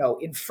for,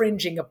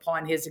 infringing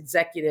upon his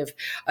executive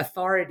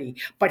authority,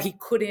 but he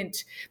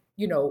couldn't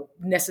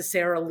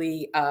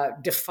necessarily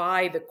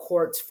defy the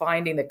court's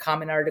finding that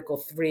Common Article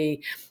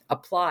 3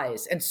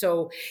 applies. And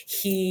so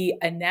he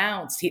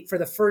announced, for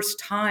the first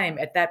time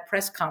at that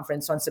press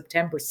conference on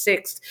September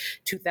 6th,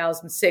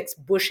 2006,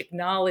 Bush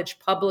acknowledged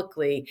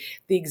publicly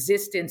the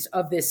existence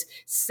of this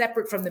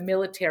separate from the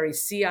military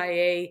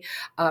CIA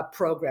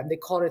program. They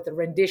called it the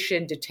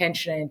Rendition,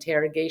 Detention, and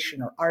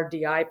Interrogation, or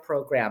RDI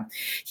program.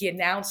 He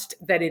announced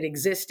that it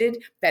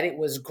existed, that it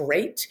was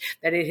great,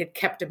 that it had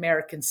kept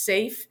Americans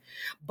safe,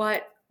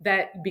 but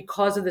that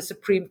because of the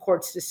Supreme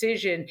Court's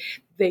decision,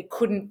 they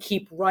couldn't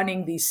keep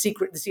running the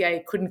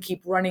CIA couldn't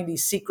keep running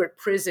these secret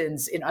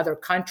prisons in other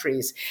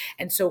countries.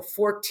 And so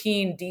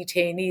 14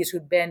 detainees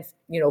who'd been,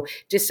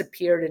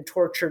 disappeared and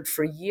tortured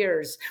for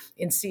years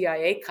in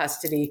CIA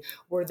custody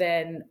were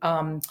then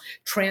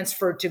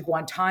transferred to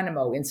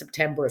Guantanamo in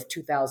September of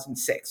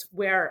 2006,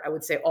 where I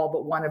would say all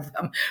but one of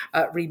them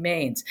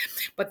remains.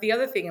 But the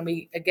other thing, and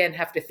we again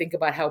have to think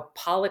about how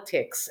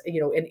politics,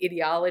 and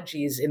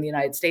ideologies in the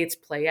United States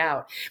play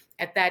out.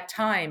 At that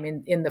time,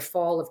 in the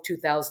fall of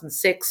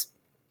 2006,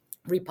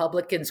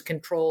 Republicans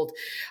controlled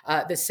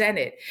the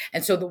Senate.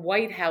 And so the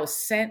White House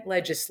sent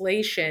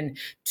legislation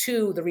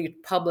to the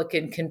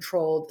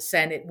Republican-controlled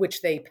Senate,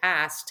 which they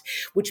passed,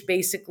 which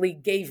basically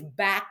gave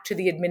back to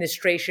the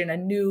administration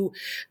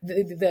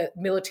the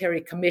military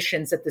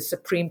commissions that the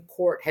Supreme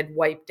Court had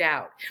wiped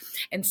out.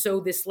 And so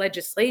this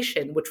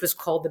legislation, which was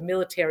called the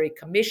Military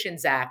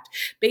Commissions Act,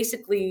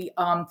 basically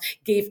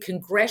gave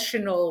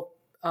congressional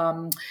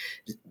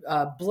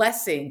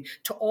blessing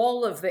to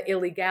all of the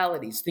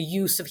illegalities, the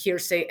use of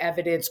hearsay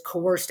evidence,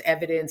 coerced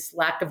evidence,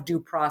 lack of due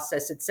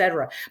process,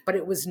 etc. But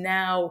it was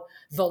now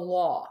the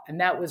law,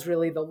 and that was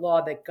really the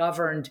law that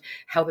governed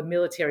how the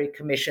military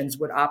commissions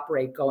would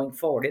operate going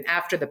forward. And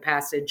after the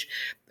passage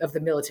of the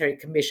Military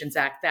Commissions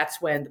Act,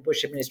 that's when the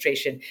Bush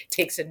administration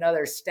takes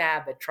another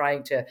stab at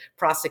trying to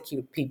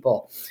prosecute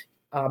people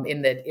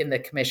in the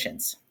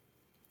commissions.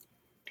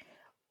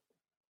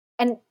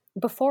 And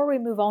before we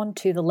move on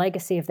to the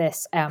legacy of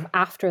this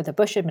after the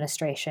Bush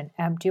administration,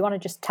 do you want to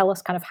just tell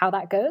us kind of how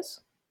that goes?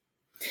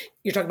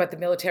 You're talking about the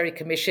military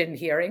commission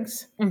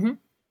hearings? Mm-hmm.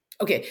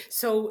 Okay,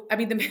 so I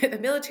mean, the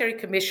military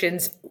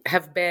commissions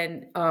have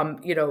been,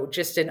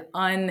 just an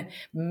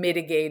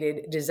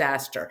unmitigated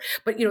disaster.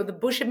 But the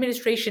Bush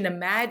administration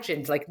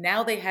imagined, like,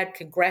 now they had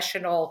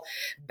congressional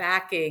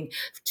backing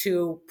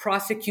to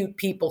prosecute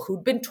people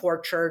who'd been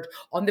tortured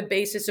on the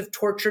basis of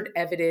tortured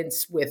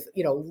evidence with,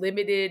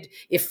 limited,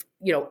 if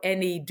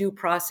any, due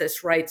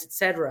process rights, et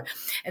cetera.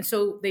 And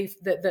so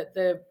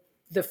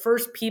the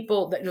first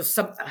people that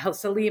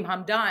Salim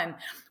Hamdan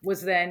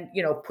was then,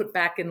 put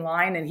back in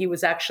line, and he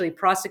was actually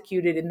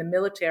prosecuted in the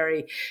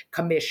military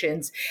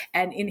commissions.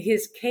 And in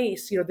his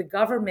case, the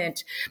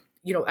government,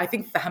 I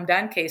think the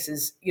Hamdan case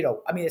is,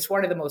 it's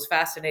one of the most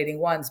fascinating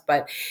ones,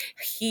 but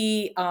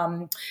the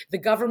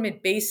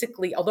government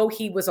basically, although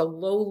he was a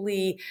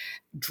lowly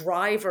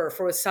driver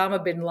for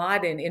Osama bin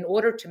Laden, in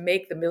order to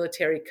make the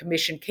military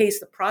commission case,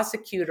 the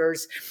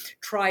prosecutors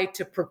tried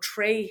to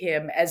portray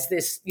him as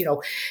this,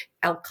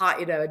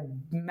 Al-Qaeda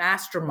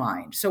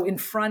mastermind. So in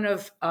front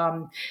of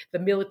the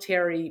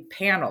military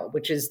panel,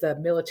 which is the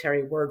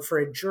military word for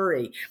a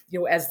jury,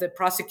 as the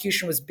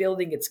prosecution was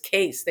building its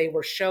case, they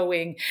were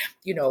showing,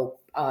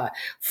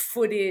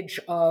 footage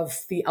of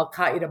the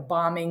Al-Qaeda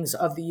bombings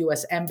of the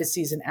U.S.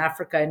 embassies in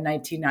Africa in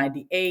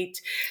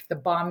 1998, the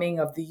bombing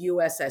of the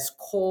USS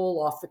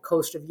Cole off the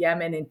coast of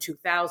Yemen in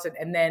 2000,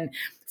 and then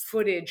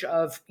footage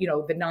of,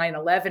 the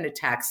 9/11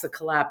 attacks, the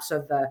collapse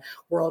of the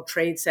World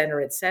Trade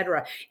Center, et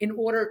cetera, in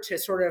order to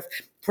sort of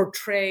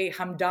portray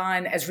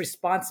Hamdan as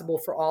responsible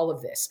for all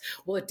of this.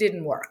 Well, it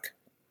didn't work.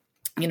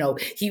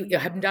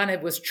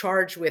 Hamdan was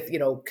charged with,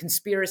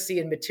 conspiracy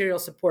and material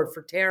support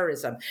for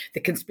terrorism. The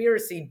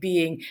conspiracy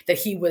being that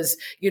he was,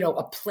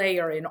 a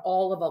player in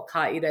all of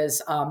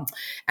Al-Qaeda's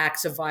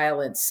acts of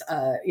violence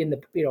in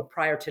the,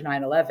 prior to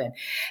 9/11,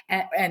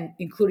 and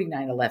including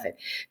 9/11.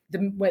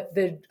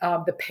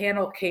 the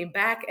panel came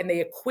back and they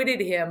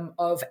acquitted him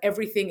of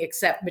everything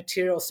except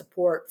material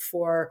support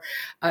for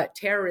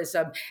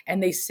terrorism,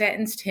 and they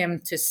sentenced him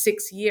to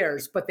 6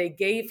 years, but they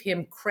gave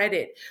him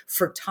credit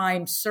for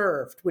time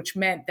served, which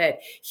meant that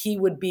he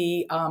would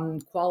be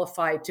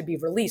qualified to be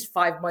released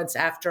 5 months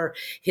after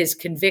his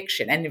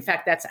conviction. And in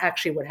fact, that's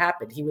actually what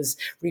happened. He was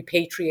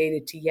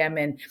repatriated to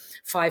Yemen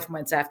 5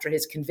 months after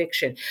his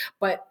conviction.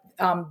 But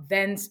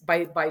then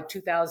by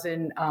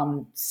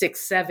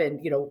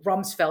 2006-07,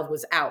 Rumsfeld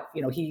was out.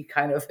 He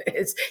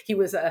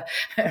was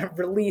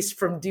released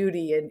from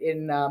duty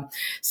in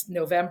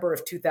November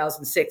of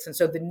 2006. And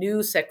so the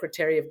new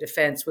Secretary of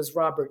Defense was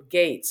Robert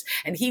Gates.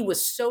 And he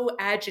was so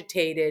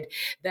agitated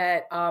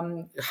that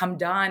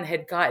Hamdan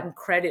had gotten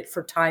credit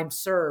for time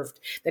served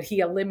that he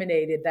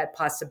eliminated that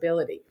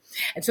possibility.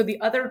 And so the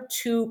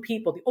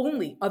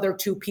only other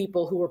two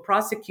people who were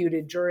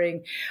prosecuted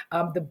during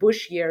the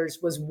Bush years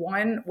was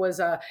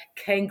a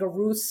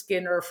kangaroo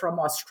skinner from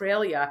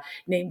Australia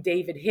named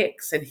David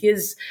Hicks. And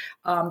his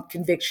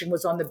conviction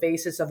was on the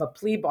basis of a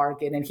plea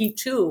bargain. And he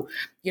too,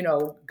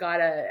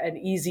 got an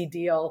easy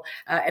deal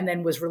and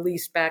then was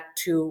released back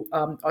to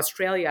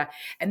Australia.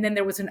 And then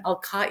there was an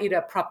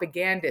Al-Qaeda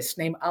propagandist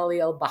named Ali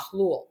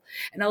al-Bahlul.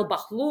 And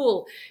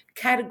al-Bahlul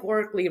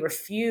categorically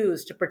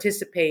refused to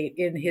participate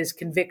in his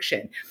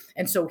conviction.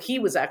 And so he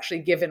was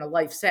actually given a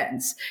life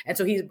sentence. And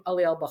so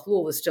Ali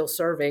al-Bahlul is still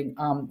serving,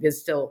 is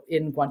still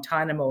in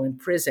Guantanamo in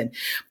prison.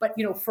 But,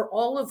 for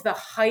all of the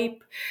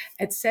hype,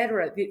 et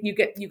cetera, you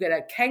get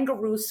a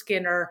kangaroo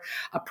skinner,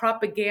 a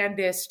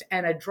propagandist,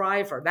 and a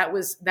driver. That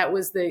was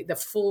the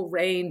full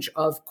range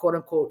of, quote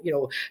unquote,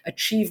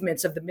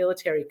 achievements of the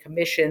military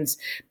commissions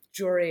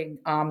during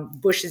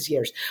Bush's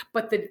years.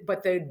 But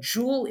the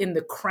jewel in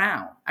the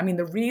crown,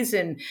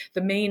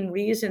 the main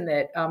reason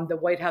that the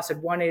White House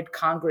had wanted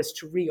Congress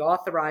to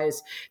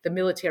reauthorize the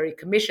military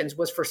commissions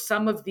was for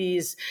some of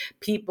these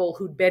people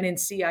who'd been in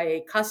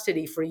CIA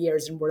custody for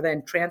years and were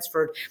then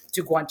transferred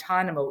to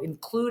Guantanamo,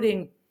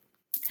 including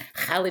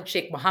Khalid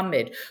Sheikh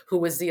Mohammed, who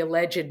was the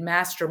alleged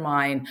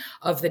mastermind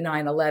of the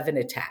 9/11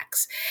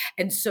 attacks.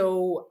 And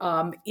so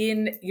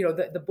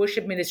the Bush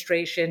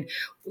administration,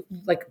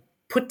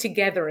 put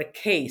together a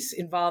case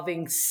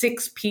involving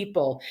 6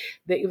 people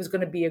that it was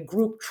going to be a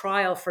group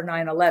trial for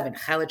 9/11.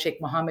 Khalid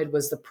Sheikh Mohammed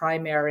was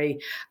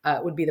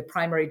would be the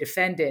primary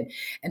defendant.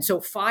 And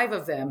so 5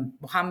 of them,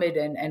 Mohammed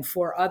and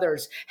 4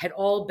 others, had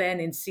all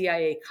been in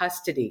CIA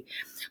custody.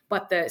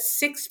 But the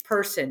 6th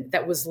person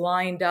that was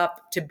lined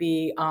up to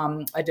be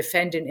a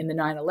defendant in the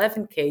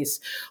 9/11 case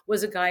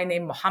was a guy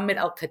named Mohammed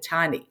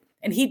al-Qahtani.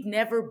 And he'd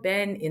never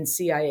been in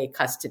CIA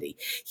custody.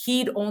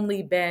 He'd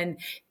only been,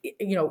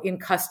 in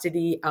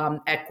custody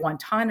at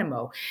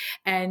Guantanamo.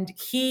 And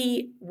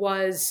he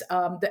was,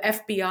 the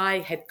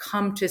FBI had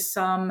come to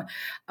some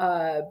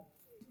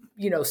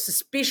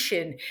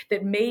suspicion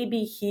that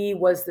maybe he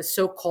was the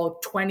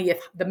so-called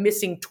the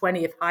missing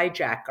 20th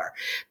hijacker,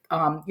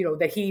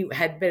 that he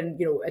had been,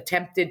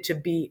 attempted to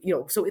be,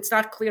 so it's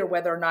not clear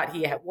whether or not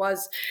he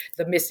was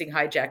the missing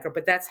hijacker,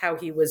 but that's how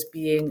he was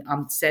being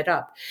set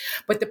up.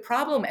 But the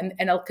problem,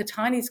 and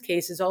al-Qahtani's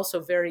case is also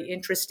very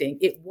interesting.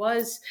 It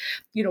was,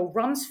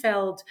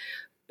 Rumsfeld,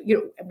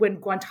 when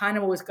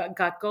Guantanamo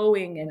got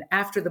going, and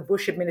after the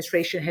Bush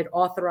administration had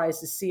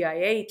authorized the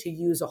CIA to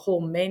use a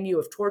whole menu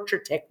of torture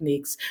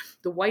techniques,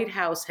 the White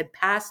House had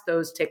passed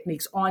those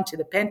techniques on to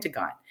the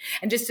Pentagon.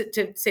 And just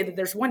to say that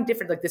there's one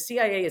difference, the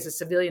CIA is a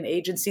civilian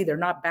agency. They're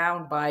not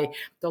bound by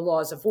the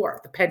laws of war.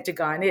 The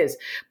Pentagon is.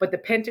 But the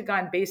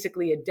Pentagon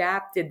basically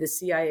adapted the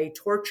CIA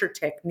torture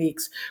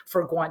techniques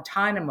for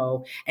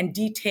Guantanamo, and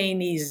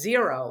detainee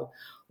 0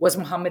 was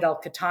Mohammed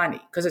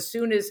al-Qahtani. Because as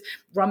soon as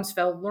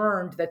Rumsfeld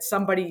learned that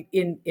somebody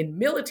in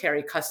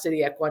military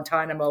custody at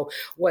Guantanamo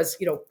was,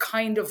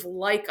 kind of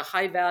like a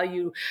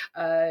high-value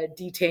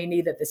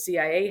detainee that the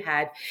CIA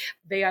had,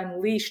 they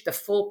unleashed the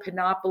full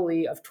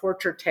panoply of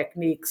torture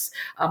techniques.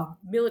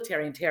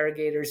 Military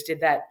interrogators did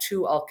that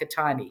to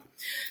al-Qahtani.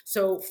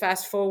 So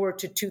fast forward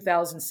to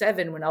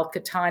 2007, when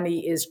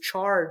al-Qahtani is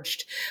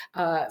charged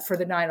for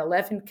the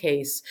 9/11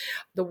 case,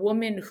 the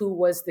woman who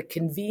was the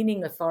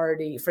convening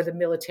authority for the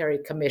military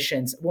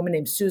commissions, a woman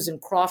named Susan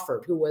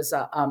Crawford, who was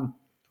an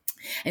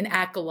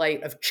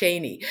acolyte of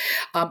Cheney.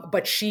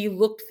 But she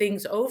looked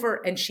things over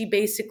and she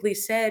basically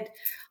said,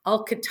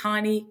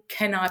 al-Qahtani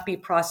cannot be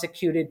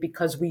prosecuted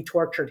because we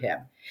tortured him.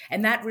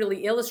 And that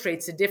really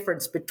illustrates the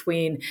difference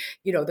between,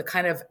 the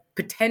kind of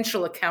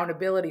potential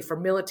accountability for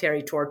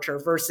military torture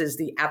versus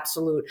the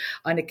absolute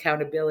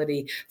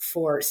unaccountability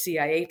for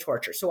CIA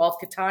torture. So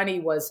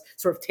al-Qahtani was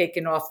sort of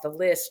taken off the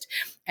list,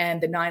 and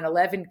the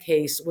 9/11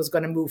 case was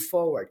going to move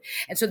forward.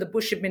 And so the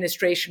Bush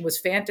administration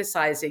was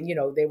fantasizing,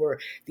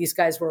 these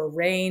guys were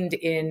arraigned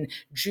in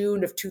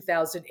June of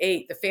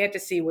 2008. The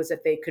fantasy was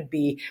that they could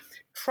be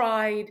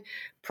tried,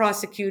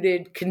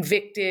 prosecuted,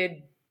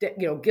 convicted,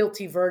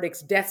 guilty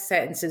verdicts, death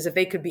sentences, if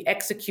they could be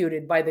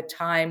executed by the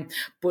time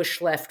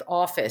Bush left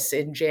office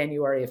in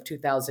January of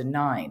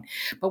 2009.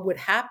 But what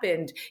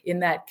happened in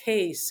that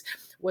case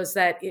was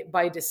that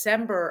by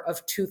December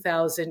of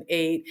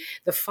 2008,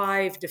 the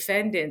 5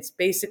 defendants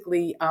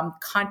basically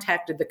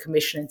contacted the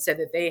commission and said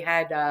that they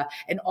had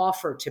an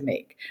offer to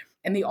make.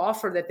 And the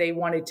offer that they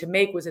wanted to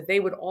make was that they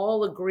would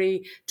all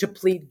agree to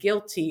plead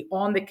guilty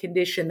on the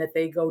condition that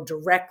they go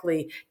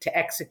directly to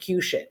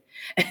execution.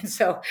 And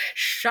so,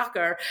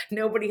 shocker,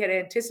 nobody had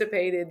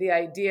anticipated the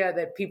idea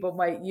that people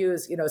might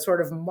use,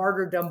 sort of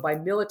martyrdom by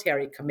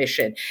military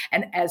commission.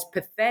 And as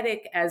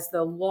pathetic as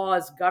the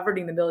laws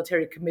governing the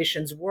military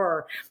commissions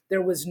were,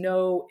 there was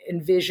no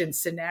envisioned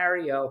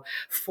scenario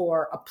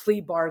for a plea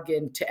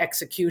bargain to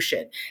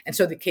execution. And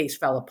so the case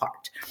fell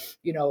apart,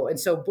 and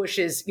so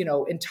Bush's,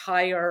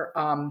 entire,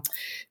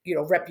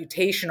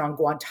 reputation on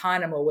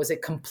Guantanamo was a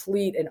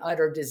complete and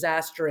utter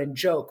disaster and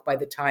joke by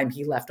the time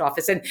he left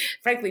office. And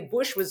frankly,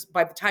 Bush was,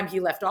 by the time he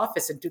left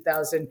office in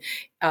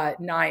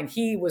 2009,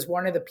 he was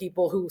one of the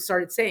people who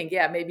started saying,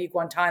 yeah, maybe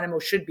Guantanamo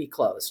should be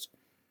closed.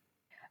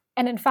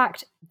 And in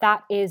fact,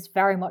 that is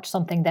very much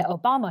something that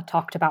Obama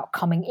talked about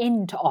coming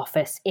into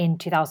office in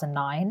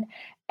 2009,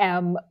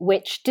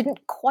 which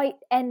didn't quite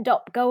end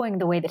up going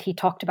the way that he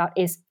talked about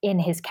is in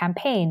his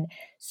campaign.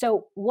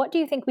 So what do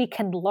you think we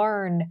can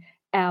learn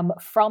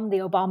from the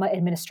Obama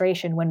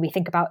administration when we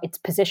think about its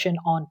position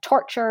on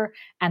torture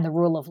and the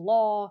rule of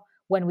law,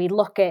 when we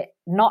look at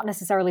not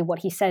necessarily what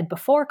he said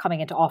before coming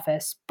into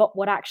office, but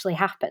what actually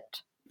happened?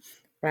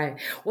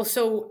 Right. Well,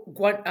 so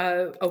what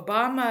Barack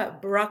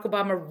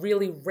Obama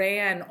really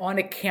ran on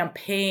a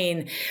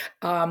campaign,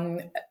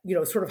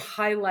 sort of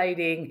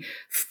highlighting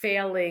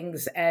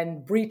failings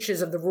and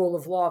breaches of the rule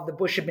of law of the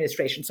Bush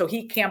administration. So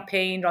he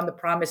campaigned on the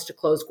promise to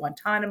close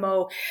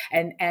Guantanamo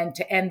and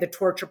to end the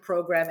torture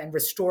program and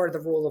restore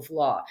the rule of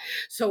law.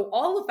 So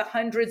all of the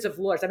hundreds of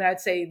lawyers, I'd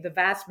say the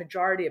vast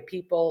majority of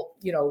people,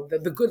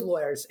 the good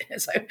lawyers,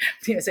 as I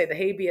say, the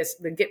habeas,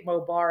 the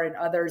Gitmo Bar and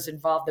others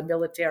involved, the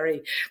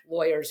military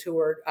lawyers who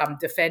were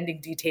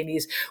defending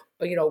detainees,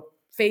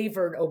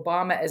 favored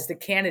Obama as the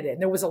candidate.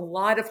 And there was a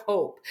lot of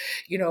hope,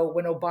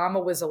 when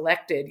Obama was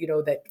elected,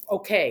 that,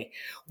 okay,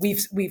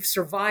 we've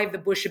survived the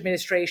Bush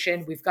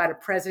administration. We've got a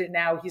president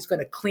now. He's going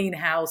to clean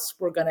house.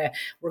 We're going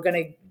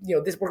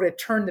to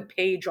turn the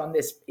page on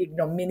this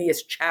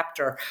ignominious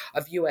chapter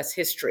of U.S.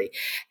 history.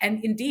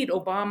 And indeed,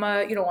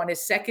 Obama, on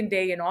his second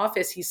day in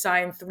office, he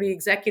signed 3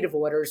 executive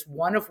orders,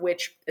 one of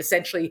which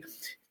essentially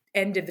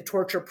ended the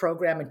torture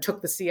program and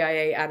took the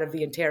CIA out of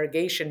the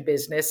interrogation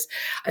business.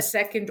 A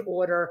second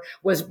order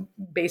was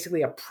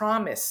basically a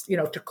promise,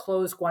 to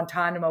close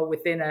Guantanamo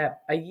within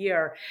a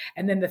year.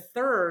 And then the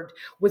third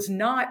was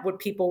not what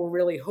people were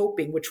really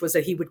hoping, which was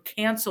that he would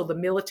cancel the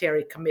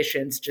military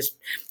commissions just,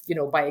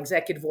 by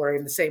executive order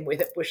in the same way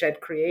that Bush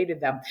had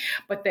created them.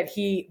 But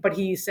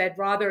he said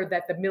rather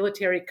that the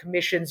military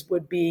commissions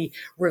would be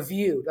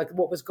reviewed, like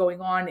what was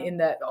going on in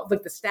the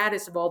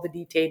status of all the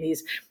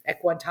detainees at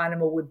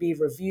Guantanamo would be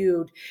reviewed,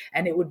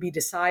 and it would be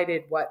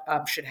decided what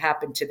should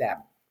happen to them.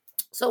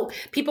 So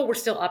people were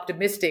still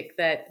optimistic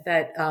that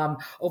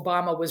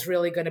Obama was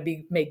really going to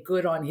be make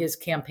good on his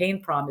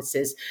campaign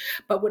promises.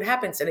 But what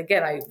happens, and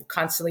again, I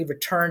constantly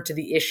return to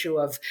the issue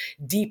of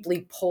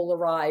deeply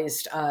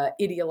polarized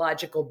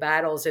ideological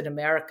battles in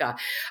America.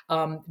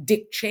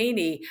 Dick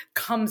Cheney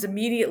comes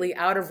immediately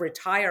out of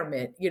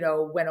retirement,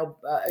 when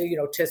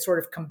to sort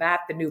of combat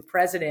the new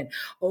president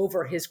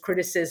over his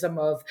criticism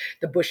of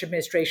the Bush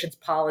administration's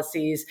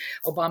policies,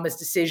 Obama's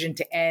decision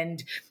to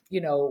end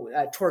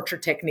torture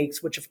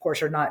techniques, which of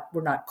course were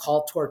not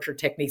called torture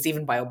techniques,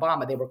 even by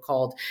Obama. They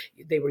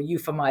were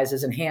euphemized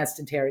as enhanced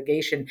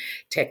interrogation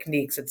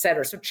techniques, et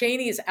cetera. So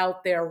Cheney is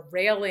out there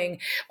railing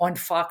on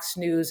Fox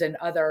News and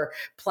other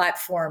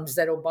platforms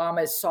that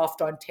Obama is soft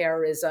on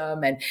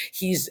terrorism and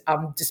he's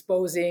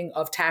disposing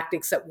of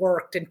tactics that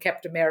worked and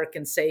kept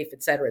Americans safe,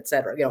 et cetera,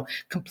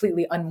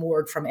 completely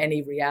unmoored from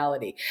any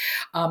reality.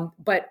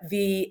 But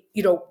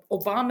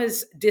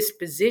Obama's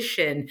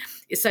disposition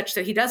is such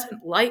that he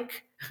doesn't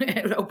like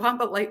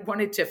Obama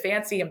wanted to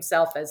fancy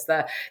himself as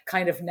the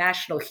kind of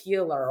national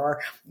healer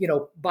or,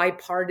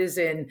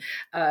 bipartisan,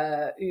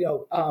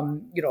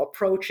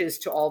 approaches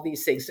to all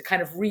these things to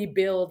kind of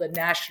rebuild a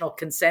national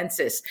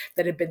consensus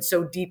that had been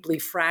so deeply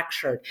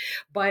fractured.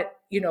 But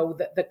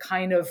the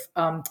kind of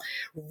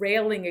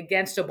railing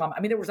against Obama. I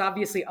mean, there was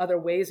obviously other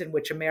ways in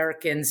which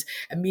Americans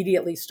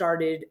immediately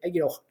started,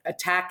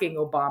 attacking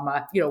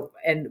Obama,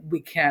 and we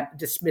can't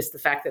dismiss the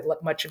fact that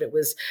much of it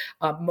was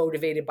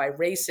motivated by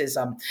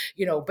racism,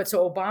 but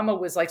so Obama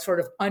was like sort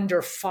of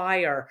under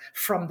fire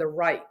from the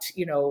right,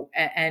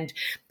 and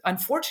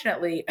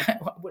unfortunately,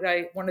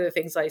 one of the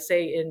things I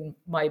say in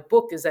my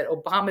book is that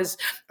Obama's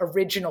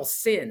original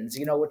sins,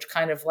 which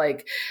kind of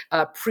like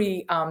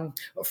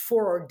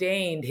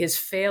foreordained his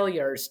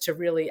failures to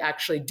really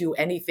actually do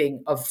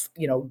anything of,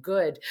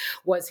 good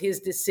was his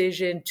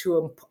decision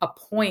to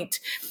appoint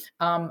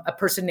a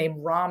person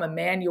named Rahm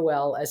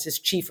Emanuel as his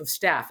chief of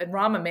staff. And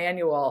Rahm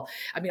Emanuel,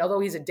 although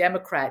he's a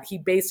Democrat, he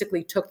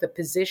basically took the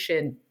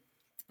position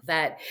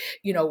that,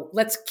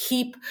 let's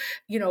keep,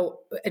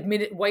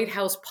 admitted White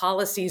House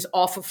policies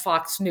off of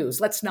Fox News.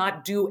 Let's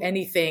not do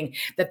anything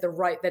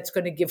that's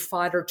going to give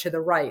fodder to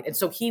the right. And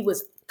so he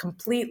was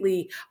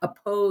completely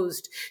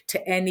opposed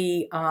to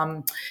any,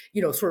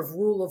 sort of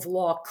rule of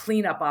law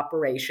cleanup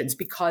operations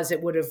because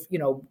it would have,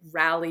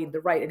 rallied the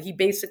right. And he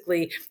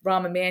basically,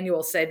 Rahm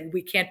Emanuel said,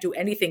 we can't do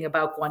anything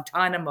about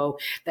Guantanamo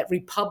that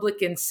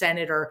Republican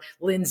Senator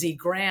Lindsey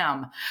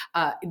Graham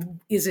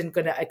isn't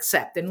going to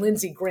accept. And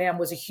Lindsey Graham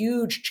was a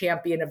huge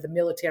champion of the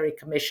military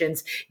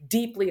commissions,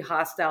 deeply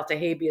hostile to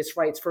habeas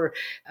rights for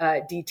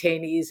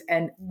detainees,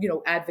 and,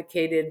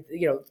 advocated,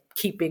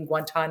 keeping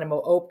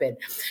Guantanamo open.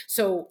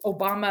 So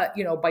Obama,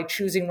 by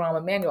choosing Rahm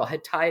Emanuel,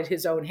 had tied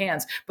his own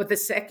hands. But the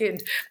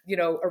second,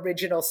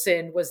 original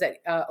sin was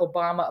that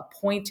Obama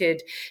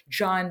appointed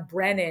John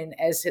Brennan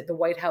as the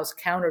White House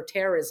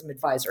counterterrorism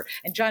advisor.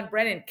 And John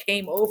Brennan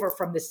came over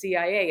from the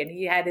CIA, and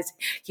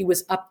he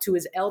was up to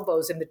his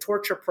elbows in the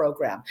torture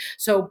program.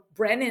 So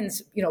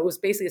Brennan's, it was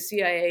basically the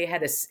CIA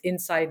had an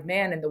inside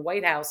man in the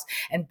White House,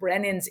 and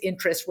Brennan's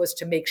interest was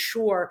to make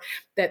sure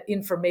that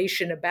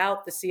information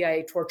about the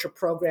CIA torture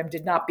program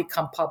did not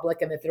become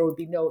public and that there would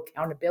be no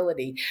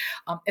accountability.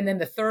 And then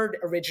the third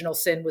original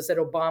sin was that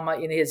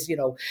Obama, in his,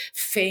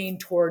 feign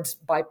towards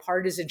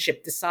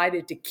bipartisanship,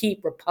 decided to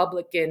keep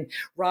Republican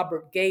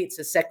Robert Gates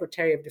as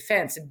Secretary of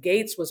Defense. And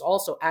Gates was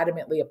also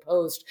adamantly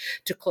opposed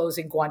to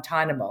closing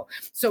Guantanamo.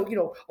 So,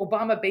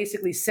 Obama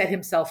basically set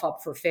himself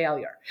up for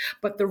failure.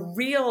 But the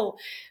real,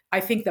 I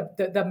think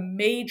the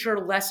major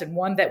lesson,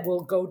 one that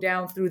will go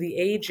down through the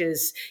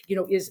ages,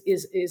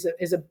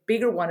 is a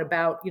bigger one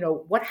about,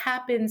 what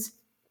happens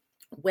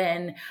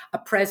when a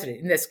president,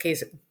 in this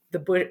case, the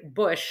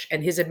Bush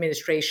and his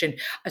administration,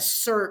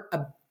 assert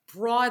a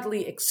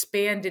broadly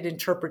expanded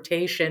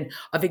interpretation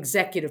of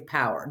executive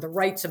power, the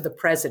rights of the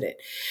president.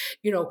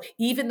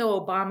 Even though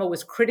Obama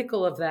was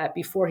critical of that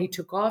before he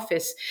took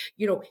office,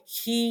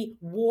 he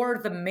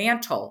wore the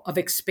mantle of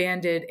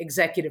expanded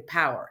executive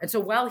power. And so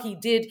while he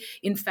did,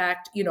 in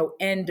fact,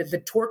 end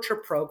the torture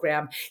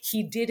program,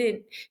 he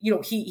didn't,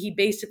 he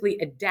basically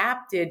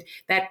adapted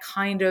that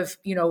kind of,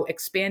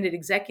 expanded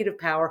executive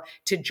power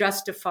to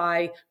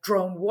justify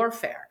drone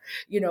warfare,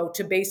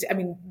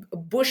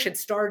 Bush had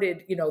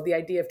started, the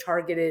idea of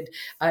targeted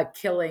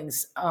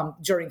killings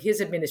during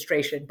his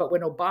administration. But when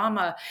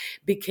Obama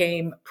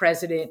became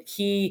president,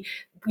 he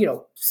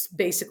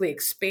basically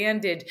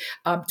expanded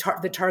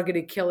the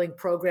targeted killing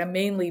program,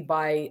 mainly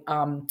by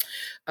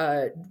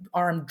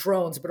armed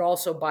drones, but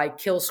also by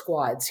kill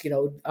squads,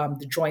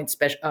 the Joint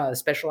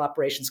Special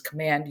Operations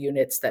Command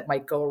units that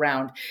might go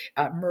around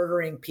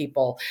murdering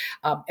people.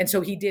 And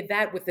so he did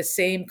that with the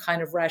same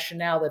kind of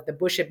rationale that the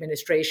Bush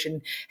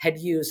administration had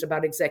used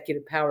about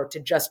executive power to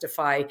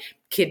justify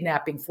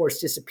kidnapping, forced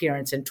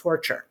disappearance, and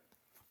torture.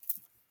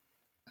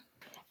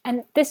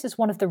 And this is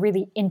one of the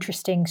really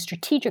interesting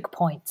strategic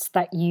points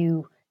that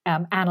you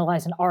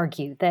analyze and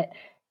argue, that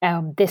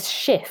this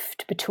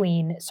shift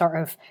between sort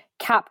of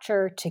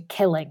capture to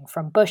killing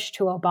from Bush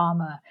to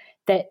Obama,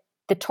 that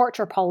the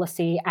torture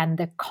policy and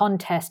the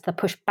contest, the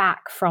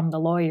pushback from the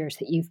lawyers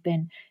that you've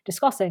been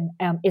discussing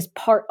is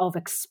part of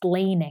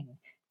explaining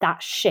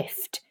that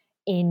shift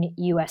in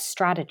US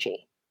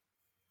strategy.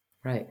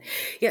 Right.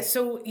 Yeah.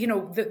 So,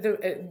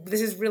 this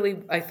is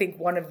really, I think,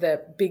 one of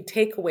the big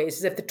takeaways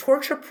is that the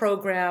torture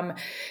program,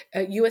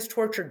 U.S.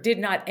 torture, did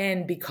not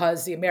end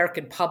because the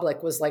American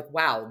public was like,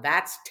 wow,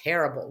 that's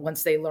terrible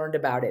once they learned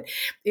about it.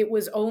 It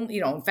was only,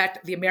 in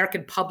fact, the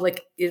American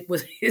public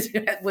was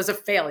a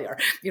failure.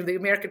 The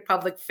American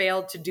public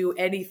failed to do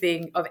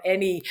anything of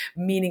any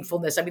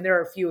meaningfulness. There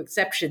are a few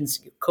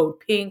exceptions,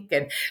 Code Pink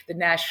and the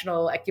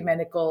National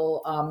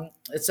Ecumenical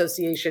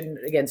Association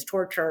Against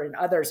Torture and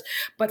others.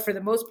 But for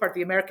the most part,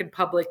 the American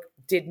public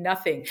did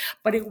nothing.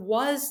 But it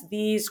was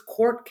these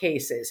court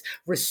cases,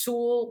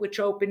 Rasool, which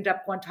opened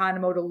up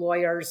Guantanamo to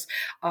lawyers,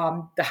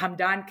 the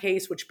Hamdan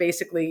case, which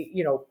basically,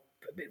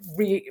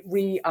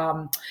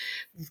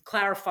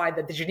 clarified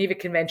that the Geneva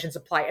Conventions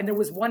apply. And there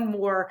was one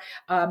more,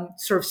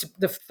 sort of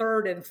the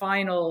third and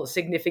final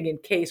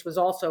significant case was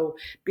also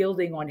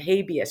building on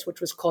habeas, which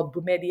was called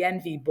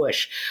Boumediene v.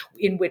 Bush,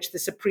 in which the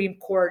Supreme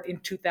Court in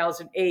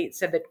 2008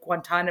 said that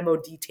Guantanamo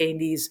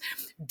detainees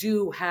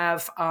do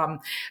have,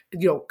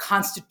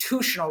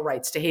 constitutional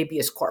rights to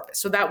habeas corpus.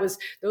 So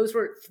those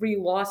were three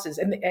losses.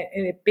 And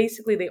it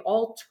basically, they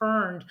all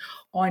turned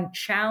on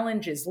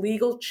challenges,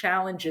 legal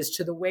challenges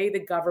to the way the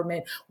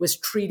government was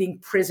treating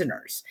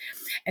prisoners.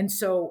 And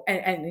so,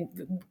 and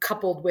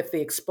coupled with the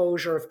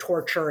exposure of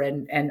torture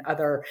and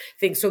other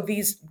things. So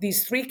these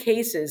three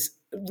cases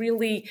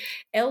really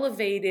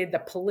elevated the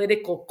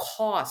political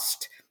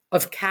cost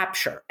of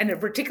capture. And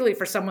particularly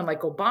for someone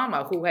like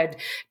Obama, who had,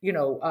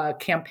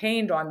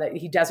 campaigned on that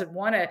he doesn't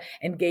want to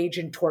engage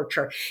in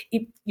torture,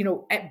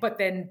 but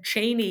then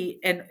Cheney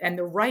and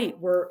the right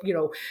were,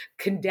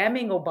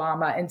 condemning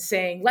Obama and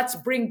saying, let's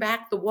bring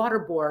back the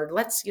waterboard.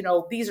 Let's,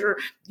 these are,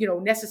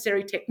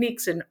 necessary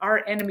techniques and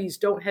our enemies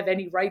don't have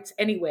any rights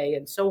anyway,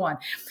 and so on.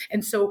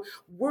 And so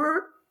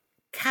were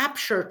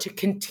capture to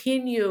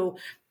continue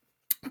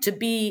to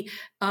be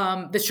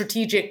the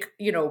strategic,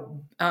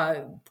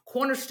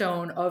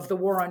 cornerstone of the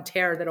war on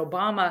terror that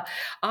Obama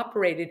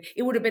operated,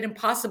 it would have been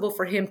impossible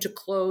for him to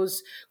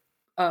close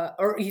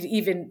or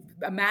even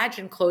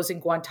imagine closing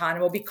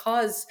Guantanamo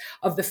because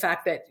of the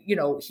fact that,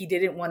 he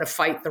didn't want to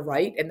fight the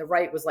right. And the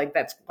right was like,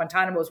 that's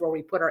Guantanamo is where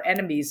we put our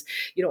enemies,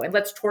 and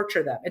let's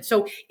torture them. And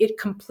so it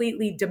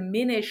completely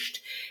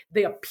diminished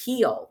the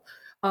appeal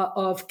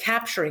of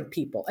capturing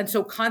people. And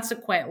so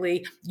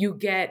consequently, you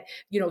get,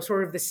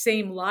 sort of the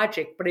same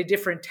logic, but a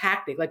different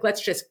tactic. Like,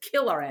 let's just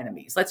kill our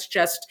enemies. Let's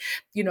just,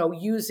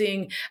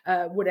 using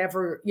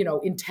whatever,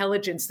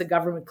 intelligence the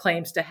government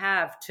claims to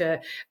have to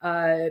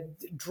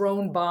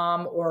drone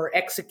bomb or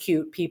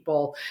execute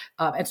people.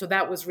 And so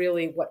that was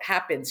really what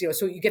happens,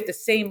 so you get the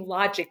same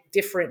logic,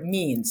 different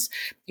means,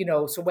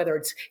 so whether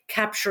it's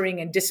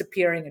capturing and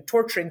disappearing and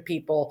torturing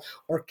people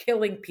or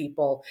killing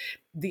people,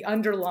 the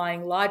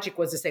underlying logic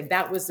was the same.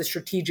 That was the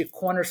strategic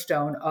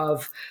cornerstone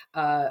of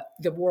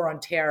the war on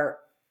terror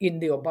in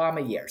the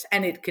Obama years.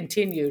 And it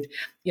continued,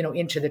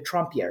 into the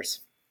Trump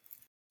years.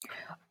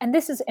 And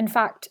this is, in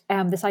fact,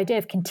 this idea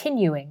of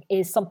continuing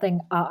is something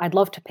I'd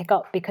love to pick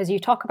up, because you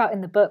talk about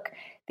in the book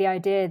the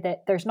idea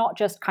that there's not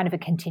just kind of a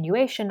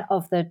continuation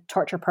of the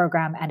torture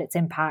program and its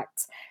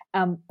impacts,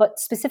 but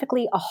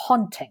specifically a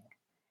haunting.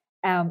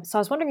 So I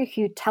was wondering if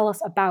you'd tell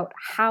us about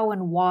how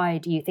and why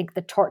do you think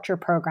the torture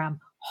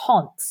program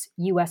haunts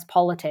US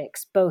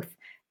politics, both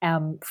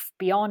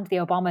beyond the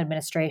Obama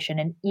administration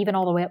and even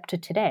all the way up to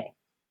today?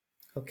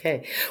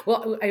 Okay.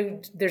 Well,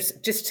 there's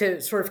just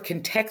to sort of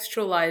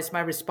contextualize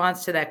my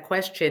response to that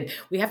question,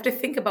 we have to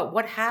think about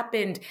what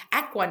happened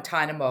at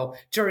Guantanamo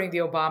during the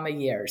Obama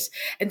years.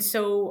 And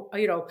so,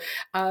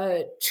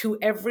 to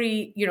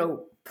every,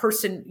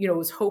 person,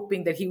 was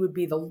hoping that he would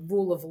be the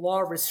rule of law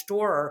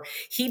restorer.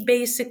 He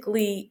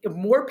basically,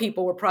 more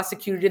people were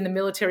prosecuted in the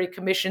military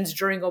commissions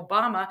during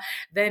Obama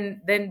than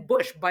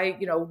Bush by,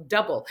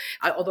 double,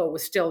 although it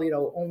was still,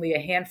 only a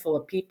handful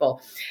of people.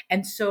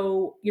 And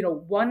so,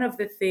 one of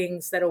the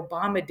things that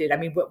Obama did,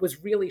 what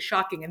was really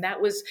shocking, and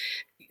that was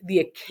the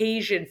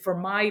occasion for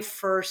my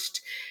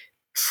first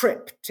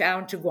trip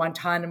down to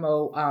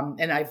Guantanamo,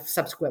 and I've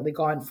subsequently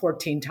gone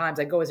 14 times.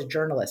 I go as a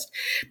journalist,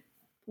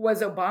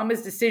 was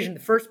Obama's decision. The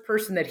first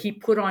person that he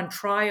put on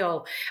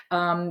trial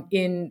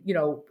in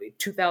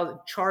 2000,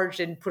 charged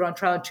and put on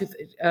trial in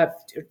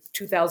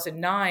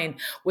 2009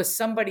 was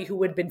somebody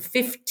who had been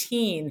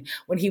 15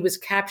 when he was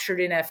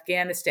captured in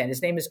Afghanistan.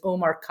 His name is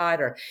Omar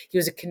Khadr. He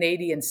was a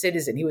Canadian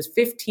citizen. He was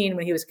 15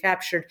 when he was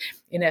captured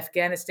in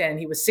Afghanistan, and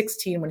he was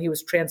 16 when he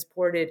was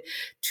transported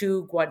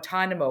to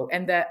Guantanamo.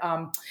 And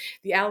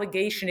the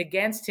allegation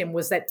against him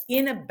was that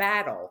in a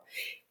battle,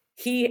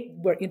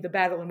 in the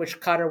battle in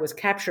which Khadr was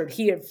captured,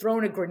 he had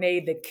thrown a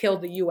grenade that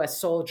killed a U.S.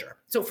 soldier.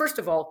 So first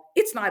of all,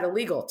 it's not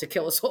illegal to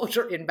kill a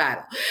soldier in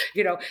battle,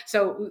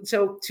 So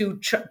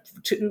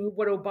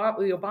what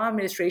the Obama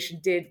administration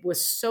did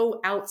was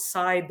so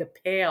outside the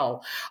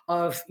pale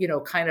of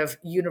kind of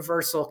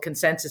universal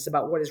consensus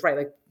about what is right.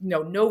 Like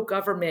no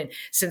government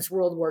since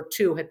World War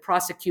II had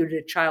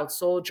prosecuted a child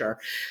soldier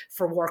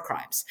for war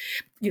crimes,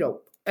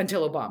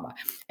 until Obama.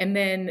 And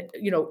then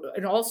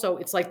and also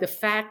it's like the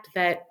fact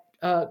that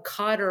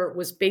Khadr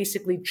was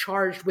basically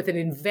charged with an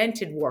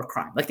invented war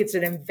crime. Like, it's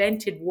an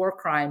invented war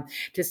crime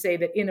to say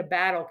that in a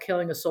battle,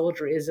 killing a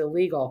soldier is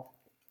illegal.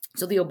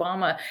 So the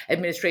Obama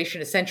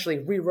administration essentially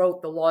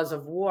rewrote the laws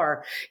of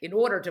war in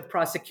order to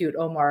prosecute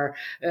Omar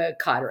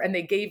Khadr. And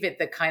they gave it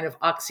the kind of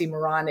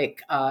oxymoronic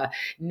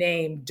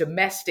name,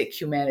 domestic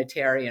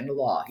humanitarian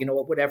law,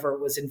 whatever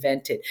was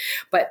invented.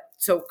 But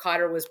so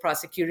Khadr was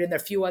prosecuted, and a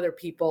few other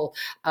people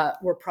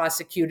were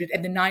prosecuted.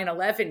 And the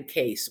 9/11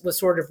 case was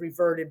sort of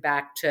reverted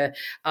back to,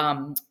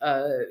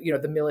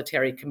 the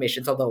military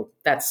commissions, although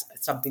that's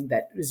something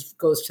that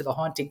goes to the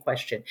haunting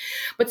question.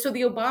 But so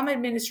the Obama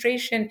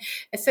administration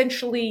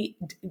essentially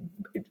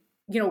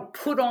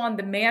put on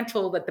the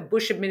mantle that the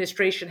Bush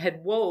administration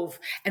had wove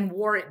and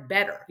wore it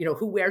better.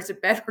 Who wears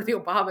it better? The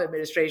Obama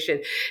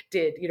administration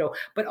did,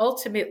 But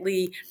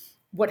ultimately,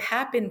 what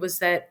happened was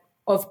that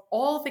of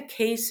all the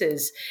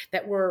cases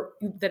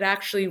that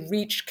actually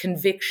reached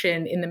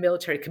conviction in the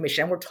military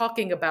commission, and we're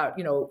talking about,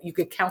 you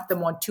could count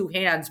them on two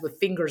hands with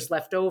fingers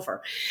left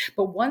over.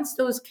 But once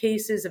those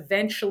cases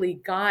eventually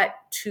got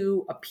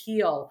to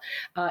appeal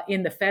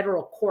in the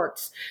federal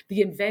courts,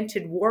 the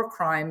invented war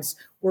crimes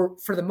were,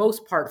 for the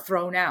most part,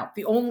 thrown out.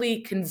 The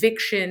only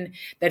conviction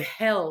that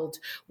held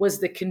was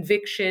the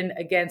conviction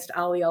against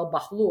Ali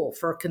al-Bahlul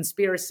for a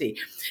conspiracy.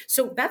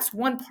 So that's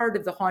one part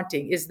of the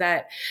haunting, is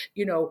that,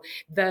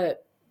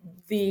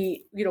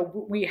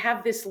 we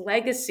have this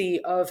legacy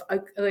of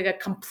a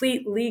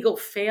complete legal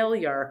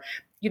failure,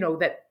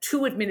 that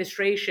two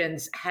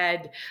administrations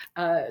had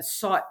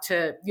sought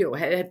to,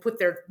 had put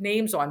their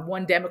names on,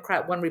 one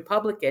Democrat, one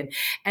Republican.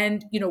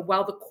 And,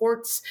 while the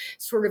courts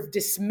sort of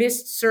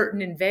dismissed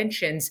certain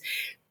inventions,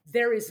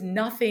 there is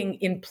nothing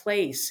in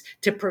place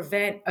to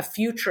prevent a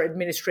future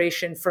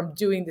administration from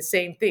doing the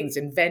same things,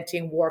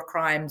 inventing war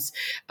crimes,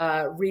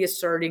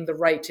 reasserting the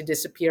right to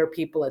disappear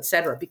people, et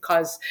cetera,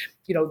 because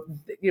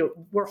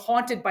we're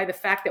haunted by the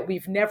fact that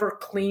we've never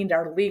cleaned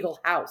our legal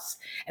house,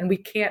 and we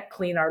can't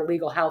clean our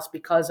legal house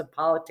because of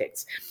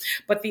politics.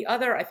 But the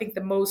other, I think the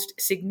most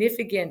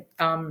significant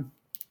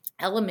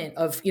element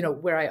of,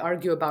 where I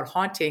argue about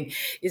haunting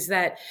is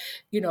that,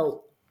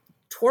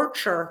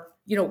 torture,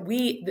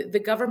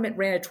 the government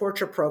ran a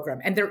torture program,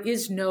 and there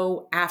is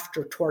no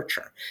after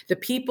torture. The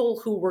people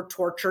who were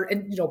tortured,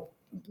 and,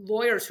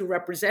 lawyers who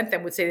represent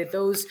them would say that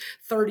those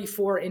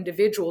 34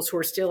 individuals who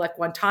are still at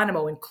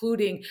Guantanamo,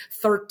 including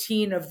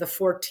 13 of the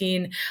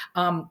 14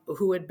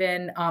 who had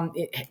been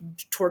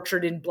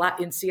tortured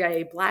in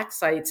CIA black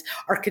sites,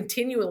 are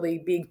continually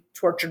being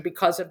tortured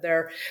because of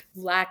their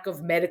lack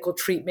of medical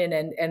treatment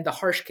and the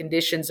harsh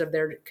conditions of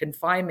their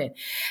confinement.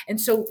 And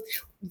so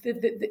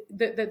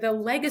the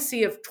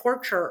legacy of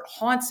torture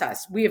haunts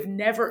us.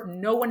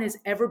 No one has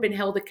ever been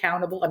held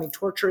accountable. I mean,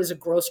 torture is a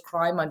gross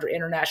crime under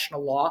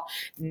international law.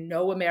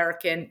 No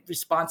American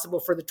responsible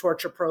for the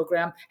torture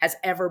program has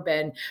ever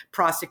been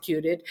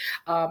prosecuted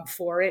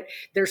for it.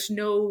 There's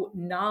no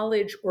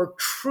knowledge or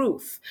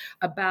truth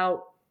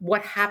about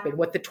what happened,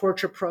 what the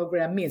torture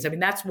program means. I mean,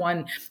 that's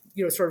one,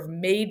 sort of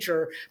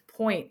major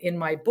point in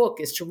my book,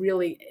 is to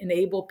really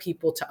enable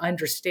people to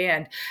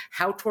understand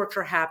how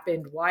torture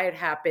happened, why it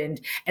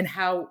happened, and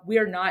how we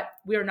are not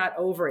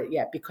over it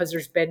yet, because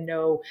there's been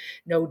no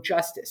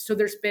justice. So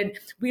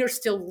we are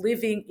still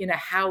living in a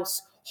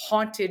house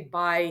haunted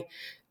by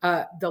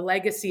the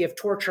legacy of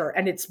torture,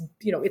 and it's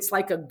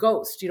like a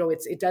ghost.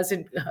 It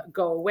doesn't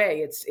go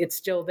away. It's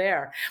still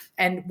there,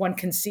 and one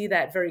can see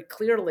that very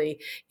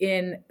clearly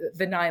in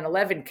the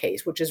 9/11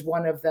 case, which is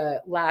one of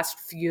the last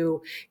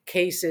few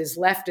cases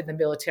left in the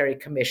military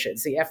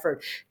commissions. The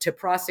effort to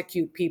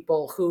prosecute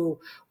people who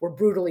were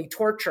brutally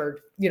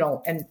tortured,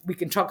 and we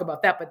can talk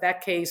about that. But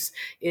that case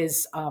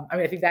is,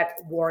 I think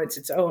that warrants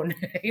its own,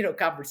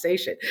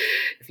 conversation.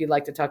 If you'd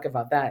like to talk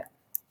about that.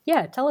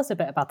 Yeah, tell us a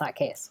bit about that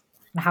case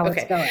and how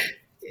it's going.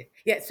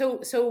 Yeah,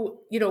 so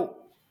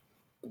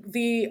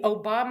the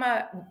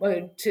Obama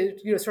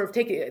to sort of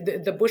take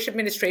the Bush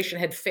administration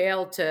had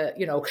failed to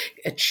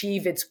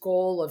achieve its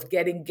goal of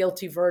getting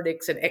guilty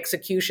verdicts and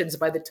executions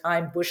by the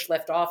time Bush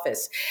left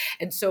office,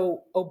 and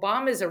so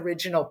Obama's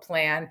original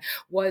plan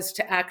was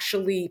to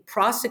actually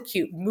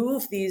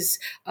move these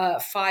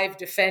 5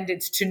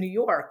 defendants to New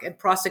York and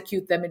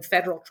prosecute them in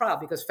federal trial,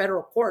 because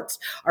federal courts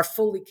are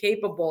fully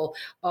capable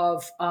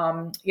of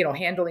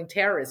handling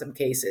terrorism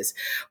cases.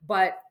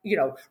 But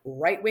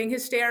right-wing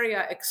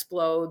hysteria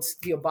explodes.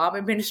 The Obama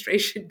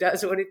administration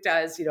does what it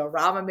does.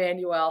 Rahm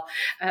Emanuel,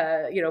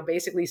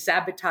 basically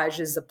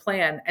sabotages the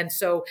plan. And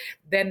so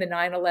then the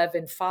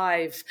 9/11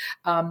 5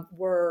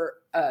 were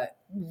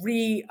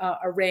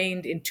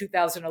rearranged in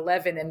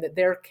 2011, and that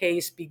their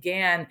case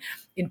began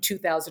in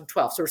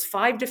 2012. So there's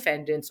 5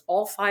 defendants.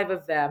 All 5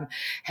 of them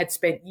had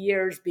spent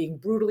years being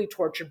brutally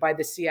tortured by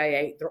the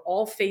CIA. They're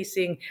all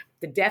facing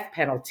the death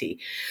penalty.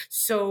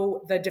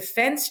 So the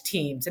defense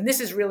teams, and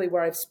this is really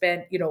where I've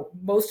spent,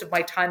 most of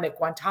my time at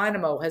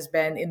Guantanamo has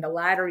been in the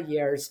latter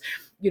years,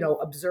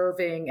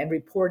 observing and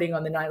reporting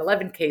on the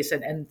 9/11 case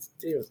and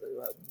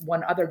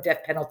one other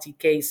death penalty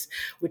case,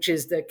 which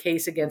is the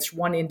case against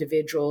one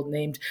individual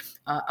named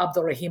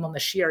Abdul Rahim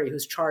al-Nashiri,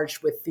 who's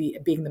charged with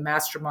being the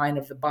mastermind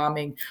of the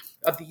bombing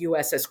of the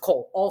USS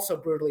Cole, also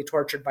brutally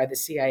tortured by the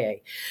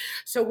CIA.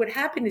 So what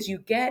happened is you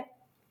get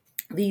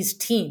these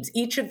teams.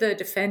 Each of the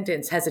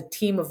defendants has a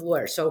team of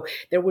lawyers. So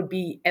there would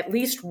be at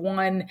least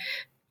one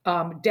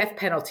death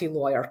penalty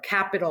lawyer,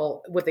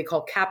 what they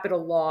call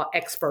capital law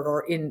expert,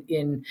 or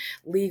in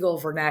legal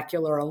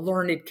vernacular, a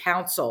learned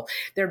counsel.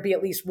 There'd be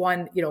at least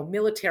one,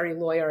 military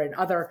lawyer and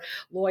other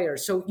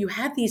lawyers. So you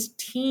had these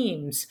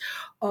teams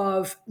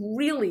of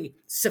really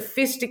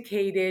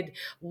sophisticated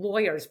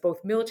lawyers,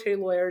 both military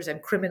lawyers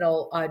and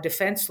criminal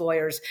defense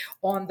lawyers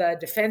on the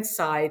defense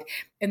side.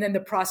 And then the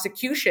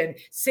prosecution,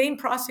 same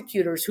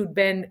prosecutors who'd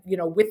been,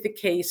 with the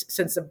case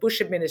since the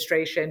Bush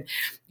administration,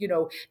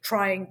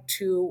 trying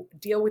to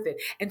deal with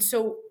it. And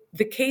so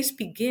the case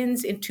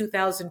begins in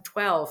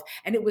 2012,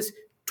 and it was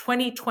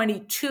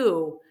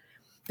 2022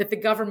 that the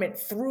government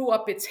threw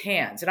up its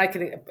hands. And I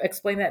can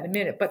explain that in a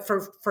minute. But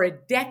for a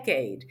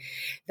decade,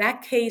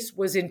 that case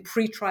was in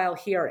pretrial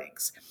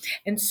hearings.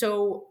 And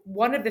so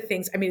one of the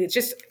things,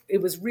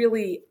 it was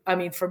really,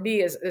 for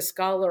me as a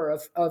scholar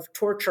of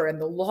torture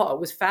and the law, it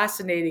was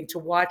fascinating to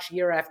watch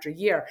year after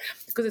year,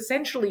 because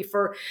essentially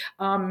for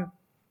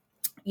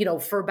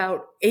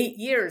about 8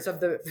 years of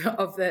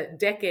the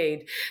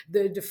decade,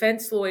 the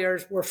defense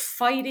lawyers were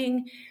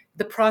fighting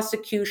the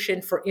prosecution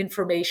for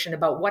information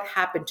about what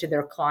happened to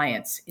their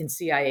clients in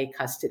CIA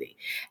custody.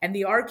 And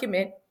the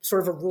argument,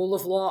 sort of a rule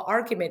of law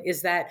argument,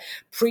 is that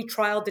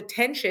pretrial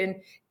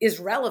detention is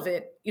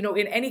relevant,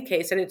 in any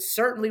case, and it's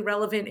certainly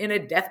relevant in a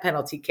death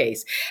penalty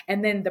case.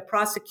 And then the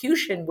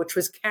prosecution, which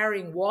was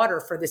carrying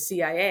water for the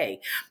CIA,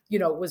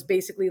 was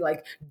basically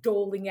like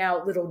doling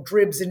out little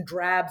dribs and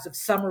drabs of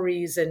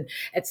summaries and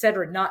et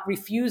cetera, not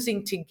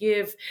refusing to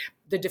give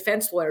the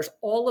defense lawyers,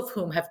 all of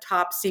whom have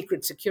top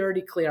secret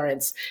security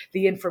clearance,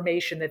 the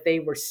information that they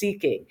were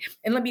seeking.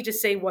 And let me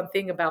just say one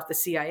thing about the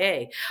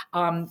CIA.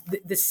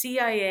 The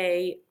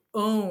CIA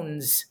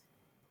owns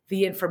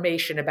the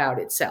information about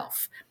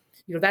itself.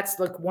 That's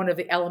like one of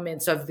the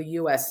elements of the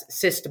U.S.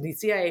 system. The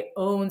CIA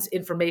owns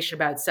information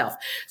about itself.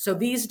 So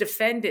these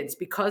defendants,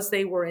 because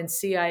they were in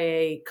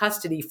CIA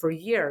custody for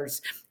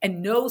years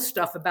and know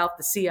stuff about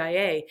the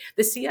CIA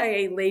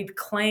laid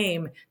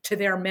claim to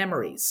their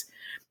memories.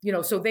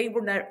 So they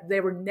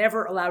were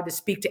never allowed to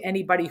speak to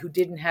anybody who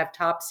didn't have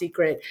top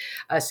secret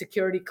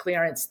security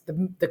clearance.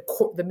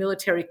 The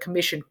military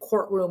commission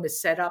courtroom is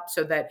set up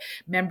so that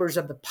members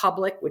of the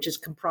public, which is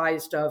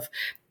comprised of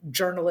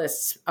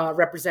journalists,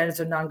 representatives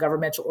of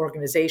non-governmental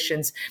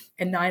organizations,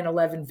 and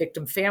 9/11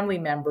 victim family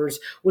members,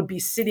 would be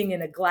sitting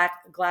in a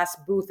glass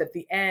booth at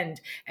the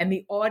end, and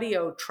the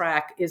audio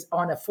track is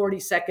on a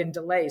 40-second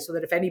delay, so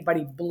that if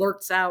anybody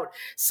blurts out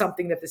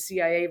something that the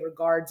CIA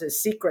regards as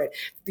secret,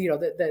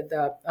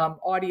 the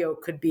audio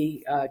could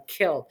be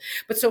killed.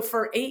 But so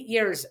for 8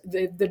 years,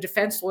 the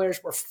defense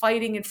lawyers were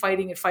fighting and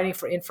fighting and fighting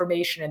for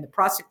information, and the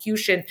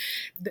prosecution,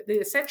 the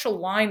essential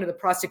line of the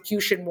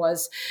prosecution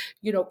was,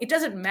 it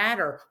doesn't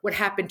matter what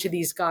happened to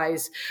these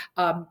guys,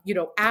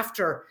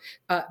 after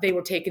they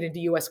were taken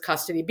into U.S.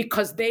 custody,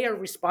 because they are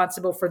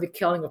responsible for the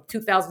killing of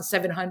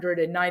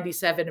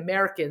 2,797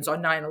 Americans on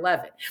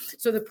 9/11.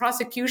 So the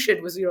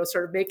prosecution was,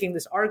 sort of making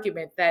this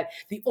argument that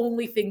the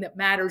only thing that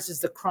matters is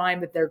the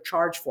crime that they're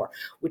charged for,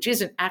 which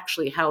isn't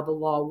actually how the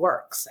law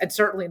works, and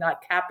certainly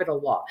not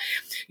capital law.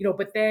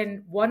 But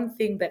then one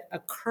thing that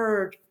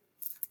occurred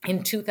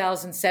in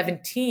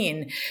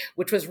 2017,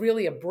 which was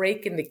really a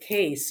break in the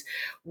case,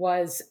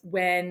 was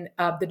when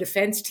the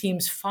defense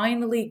teams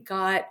finally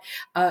got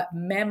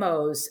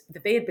memos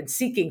that they had been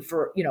seeking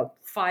for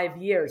 5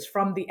 years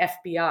from the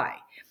FBI.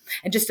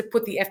 And just to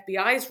put the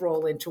FBI's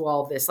role into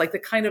all this, like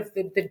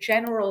the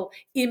general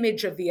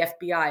image of the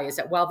FBI is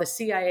that while the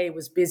CIA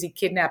was busy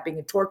kidnapping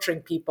and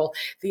torturing people,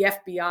 the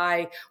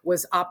FBI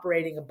was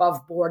operating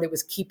above board. It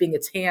was keeping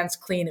its hands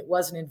clean. It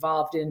wasn't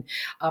involved in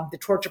the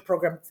torture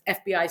program.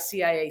 FBI,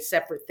 CIA,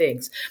 separate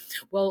things.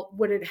 Well,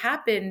 what had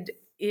happened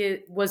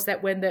was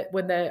that when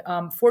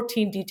the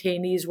 14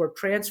 detainees were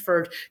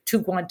transferred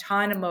to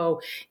Guantanamo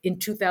in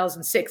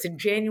 2006, in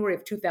January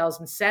of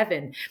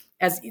 2007,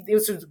 as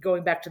this was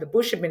going back to the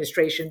Bush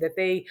administration, that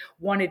they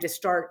wanted to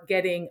start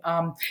getting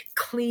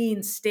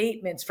clean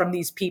statements from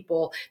these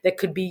people that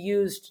could be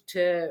used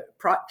to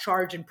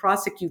charge and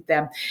prosecute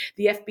them.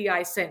 The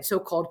FBI sent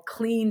so-called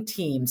clean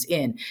teams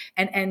in,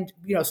 and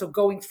so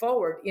going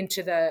forward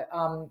into the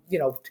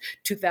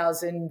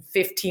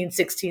 2015,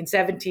 16,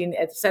 17,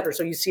 et cetera.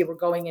 So you see, we're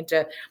going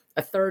into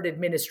a third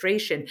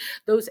administration.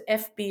 Those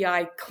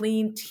FBI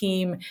clean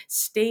team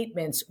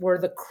statements were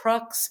the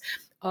crux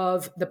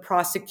of the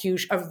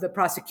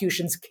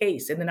prosecution's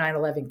case in the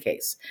 9/11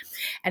 case.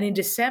 And in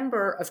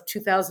December of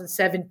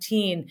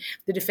 2017,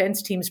 the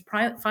defense teams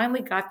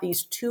finally got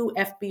these 2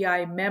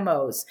 FBI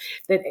memos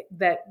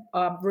that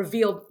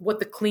revealed what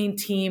the clean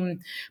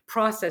team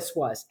process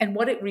was. And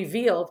what it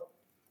revealed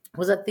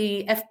was that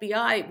the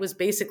FBI was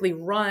basically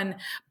run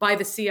by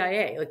the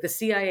CIA. Like the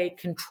CIA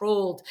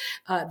controlled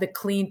the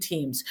clean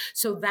teams.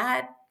 So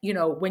that,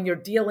 when you're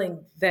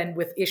dealing then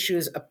with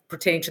issues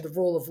pertaining to the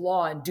rule of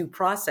law and due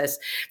process,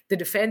 the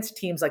defense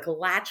teams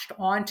latched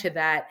onto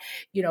that,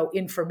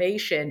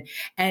 information.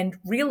 And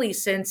really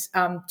since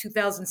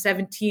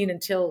 2017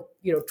 until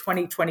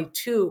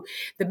 2022,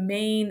 the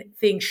main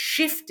thing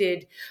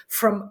shifted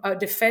from a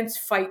defense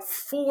fight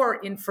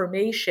for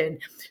information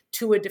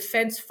to a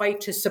defense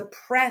fight to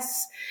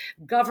suppress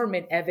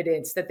government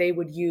evidence that they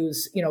would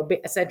use,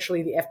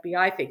 essentially the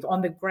FBI things,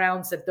 on the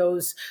grounds that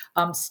those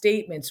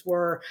statements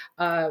were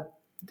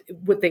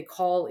what they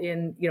call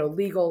in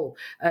legal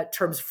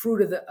terms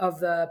fruit of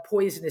the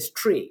poisonous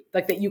tree,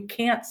 like that you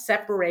can't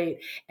separate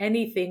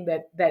anything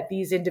that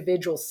these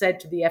individuals said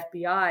to the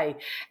FBI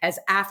as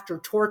after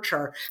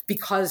torture,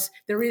 because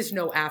there is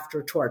no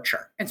after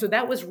torture. And so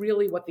that was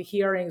really what the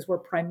hearings were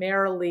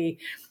primarily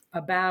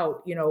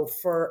about,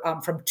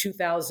 from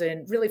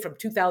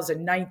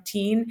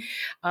 2019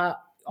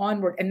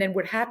 onward. And then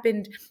what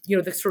happened,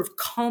 the sort of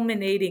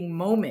culminating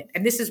moment.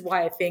 And this is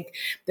why I think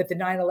that the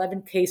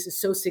 9/11 case is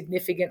so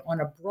significant on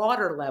a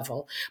broader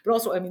level. But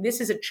also, this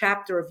is a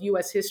chapter of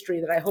U.S.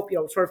 history that I hope,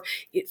 sort of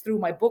through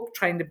my book,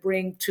 trying to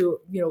bring to,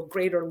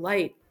 greater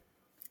light.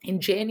 In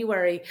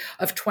January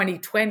of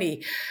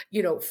 2020,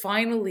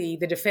 finally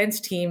the defense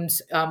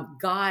teams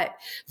got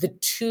the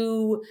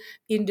 2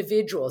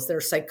 individuals, they're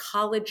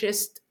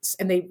psychologists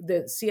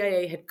the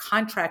CIA had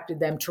contracted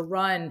them to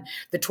run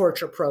the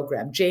torture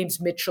program, James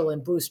Mitchell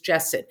and Bruce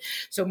Jessen.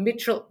 So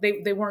Mitchell,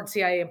 they weren't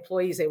CIA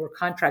employees, they were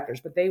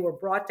contractors, but they were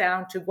brought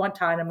down to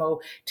Guantanamo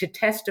to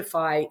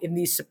testify in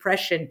these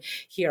suppression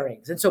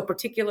hearings. And so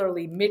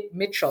particularly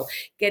Mitchell,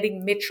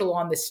 getting Mitchell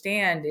on the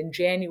stand in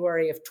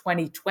January of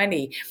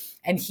 2020,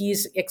 and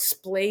he's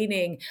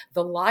explaining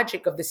the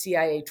logic of the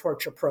CIA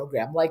torture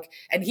program.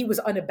 And he was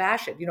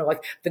unabashed,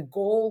 the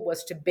goal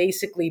was to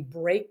basically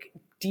break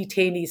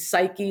detainees'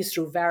 psyches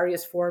through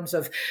various forms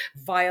of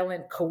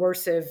violent,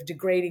 coercive,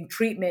 degrading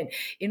treatment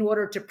in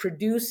order to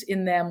produce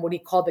in them what he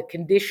called the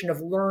condition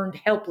of learned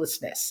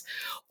helplessness,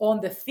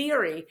 on the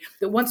theory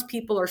that once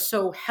people are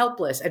so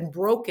helpless and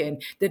broken,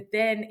 that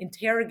then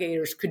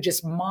interrogators could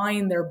just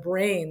mine their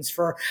brains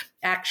for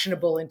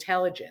actionable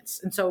intelligence.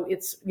 And so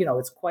it's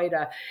quite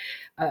a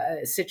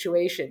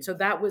situation. So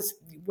that was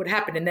what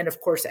happened. And then,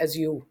 of course, as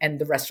you and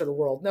the rest of the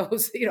world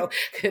knows,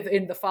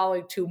 in the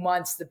following 2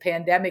 months, the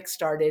pandemic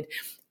started,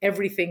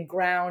 everything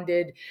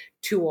grounded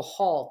to a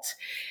halt.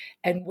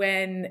 And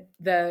when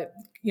the,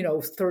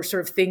 sort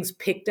of things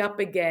picked up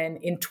again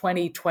in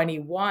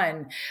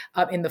 2021,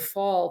 in the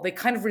fall, they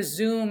kind of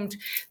resumed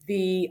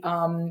the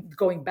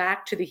going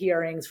back to the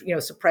hearings,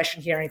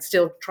 suppression hearings,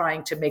 still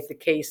trying to make the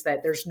case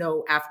that there's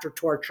no after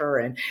torture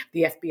and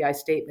the FBI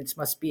statements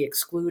must be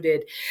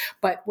excluded.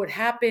 But what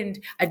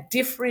happened, a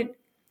different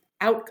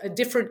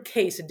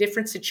case, a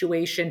different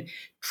situation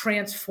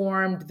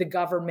transformed the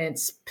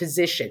government's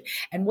position.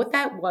 And what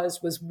that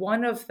was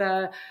one of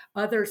the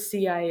other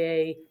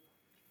CIA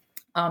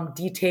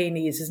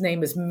detainees. His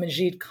name is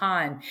Majid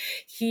Khan.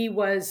 He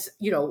was,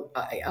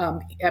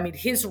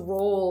 his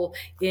role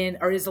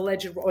his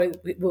alleged role,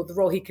 the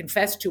role he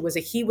confessed to was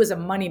he was a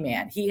money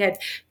man. He had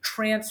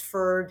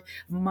transferred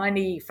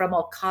money from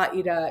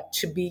Al-Qaeda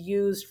to be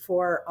used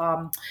for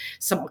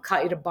some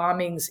Al-Qaeda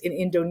bombings in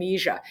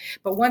Indonesia.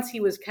 But once he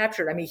was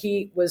captured,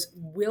 he was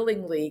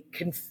willingly,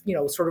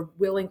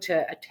 willing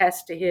to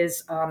attest to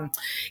his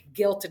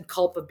guilt and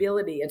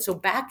culpability. And so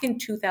back in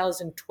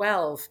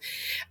 2012,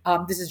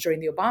 this is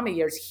during the Obama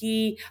years,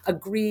 he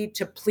agreed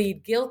to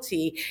plead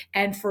guilty,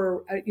 and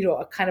for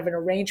a kind of an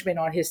arrangement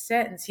on his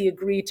sentence, he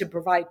agreed to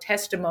provide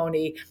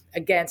testimony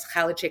against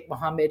Khalid Sheikh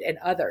Mohammed and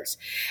others.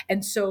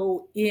 And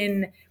so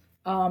in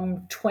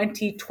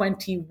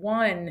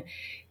 2021,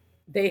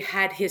 they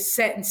had his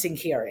sentencing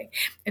hearing.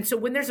 And so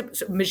when there's a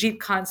Majid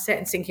Khan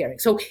sentencing hearing,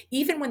 so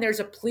even when there's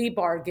a plea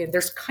bargain,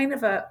 there's kind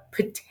of a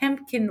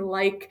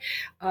Potemkin-like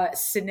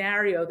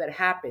scenario that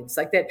happens,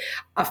 like that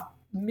a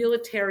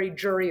military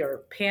jury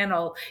or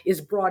panel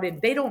is brought in.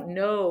 They don't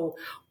know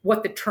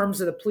what the terms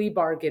of the plea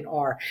bargain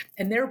are.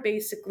 And they're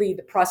basically,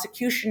 the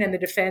prosecution and the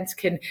defense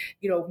can,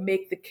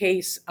 make the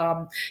case,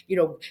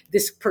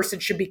 this person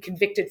should be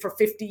convicted for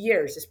 50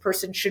 years. This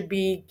person should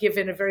be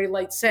given a very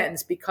light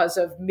sentence because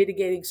of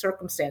mitigating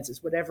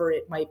circumstances, whatever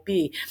it might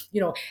be,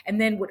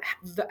 and then what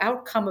the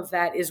outcome of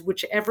that is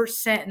whichever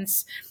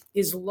sentence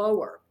is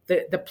lower,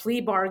 the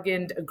plea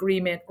bargained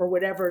agreement or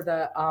whatever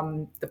the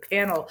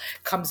panel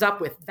comes up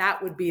with,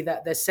 that would be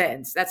the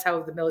sentence. That's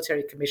how the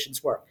military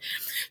commissions work.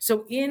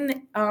 So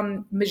in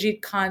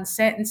Majid Khan's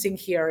sentencing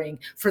hearing,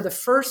 for the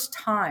first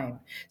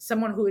time,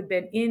 someone who had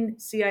been in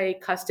CIA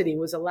custody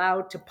was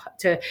allowed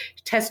to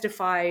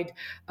testify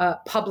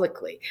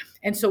publicly.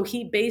 And so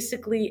he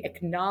basically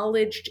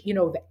acknowledged,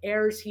 the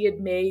errors he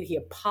had made. He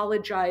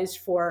apologized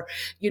for,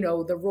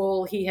 the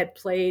role he had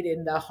played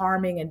in the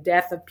harming and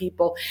death of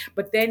people.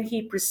 But then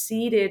he proceeded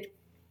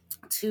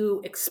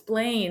to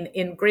explain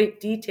in great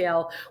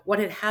detail what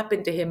had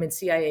happened to him in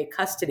CIA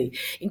custody,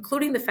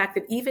 including the fact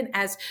that even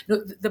as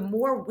the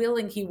more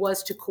willing he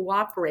was to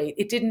cooperate,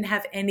 it didn't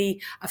have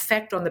any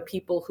effect on the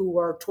people who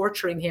were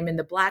torturing him in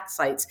the black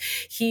sites.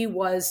 He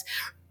was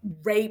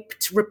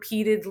raped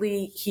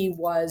repeatedly. He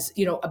was,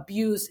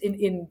 abused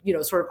in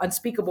sort of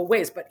unspeakable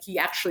ways, but he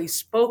actually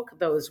spoke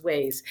those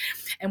ways.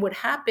 And what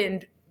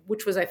happened,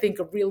 which was, I think,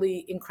 a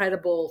really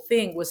incredible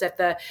thing, was that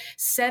the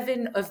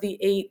 7 of the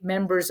 8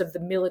 members of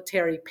the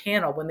military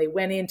panel, when they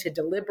went in to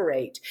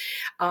deliberate,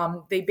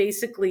 they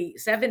basically,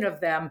 7 of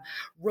them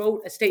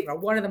wrote a statement, or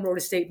one of them wrote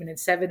a statement and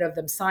 7 of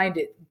them signed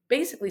it,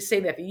 basically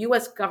saying that the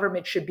U.S.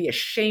 government should be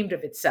ashamed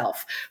of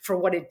itself for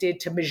what it did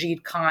to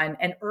Majid Khan,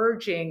 and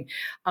urging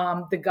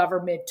the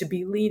government to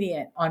be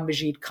lenient on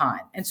Majid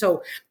Khan. And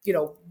so,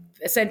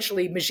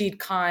 essentially Majid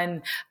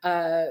Khan,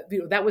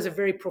 that was a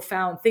very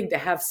profound thing, to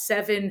have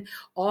 7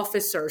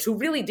 officers who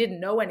really didn't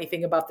know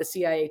anything about the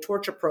CIA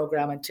torture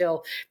program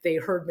until they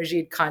heard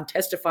Majid Khan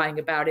testifying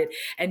about it.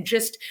 And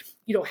just,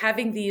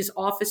 having these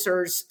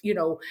officers,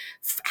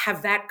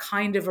 have that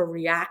kind of a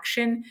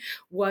reaction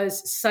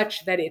was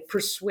such that it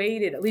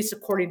persuaded, at least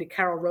according to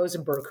Carol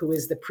Rosenberg, who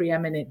is the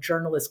preeminent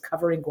journalist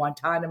covering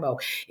Guantanamo,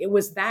 it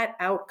was that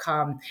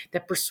outcome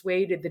that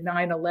persuaded the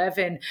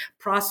 9/11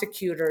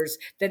 prosecutors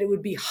that it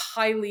would be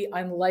highly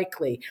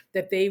unlikely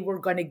that they were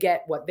going to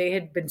get what they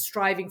had been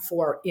striving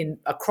for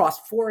across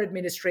 4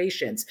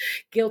 administrations: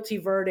 guilty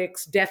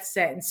verdicts, death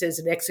sentences,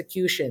 and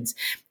executions.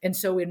 And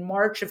so in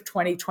March of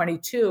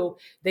 2022,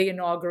 they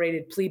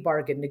inaugurated plea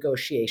bargain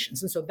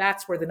negotiations. And so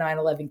that's where the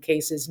 9/11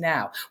 case is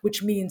now,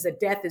 which means that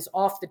death is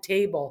off the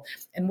table.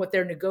 And what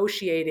they're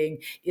negotiating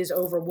is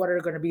over what are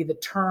going to be the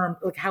term,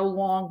 like how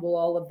long will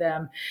all of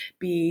them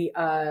be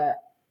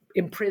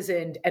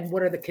imprisoned and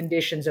what are the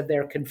conditions of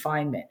their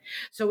confinement.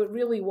 So it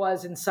really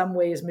was in some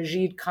ways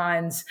Majid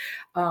Khan's,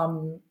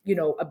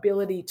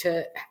 ability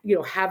to,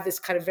 have this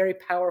kind of very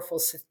powerful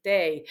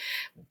stay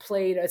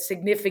played a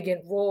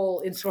significant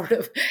role in sort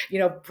of,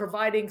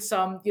 providing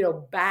some,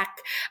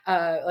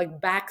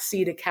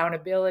 backseat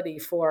accountability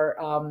for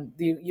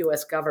the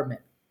U.S.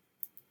 government.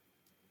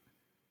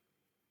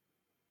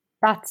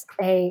 That's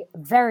a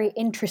very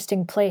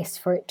interesting place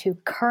for it to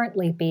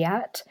currently be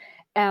at.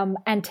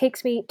 And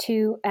takes me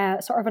to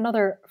sort of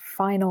another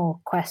final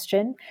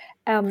question.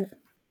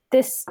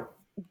 This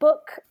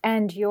book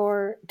and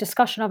your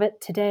discussion of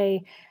it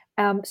today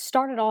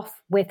started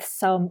off with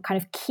some kind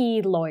of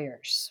key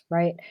lawyers,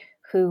 right,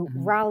 who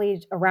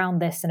rallied around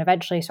this and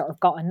eventually sort of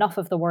got enough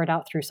of the word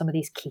out through some of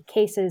these key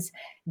cases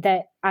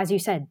that, as you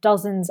said,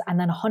 dozens and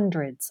then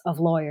hundreds of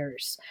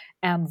lawyers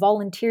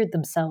volunteered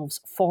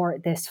themselves for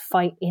this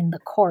fight in the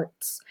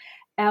courts.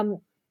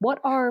 What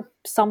are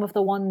some of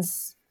the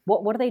ones...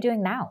 What are they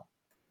doing now?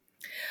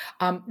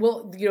 The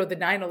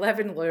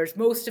 9/11 lawyers,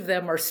 most of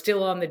them are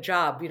still on the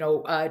job.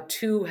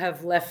 2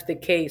 have left the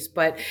case,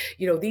 but,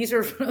 these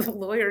are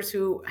lawyers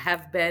who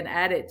have been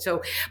at it.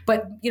 So,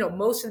 but,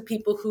 most of the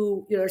people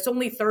who, there's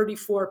only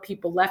 34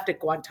 people left at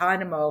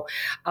Guantanamo.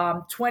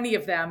 20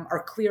 of them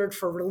are cleared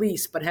for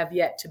release, but have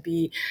yet to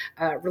be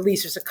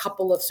released. There's a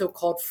couple of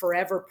so-called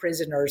forever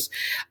prisoners,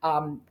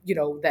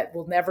 that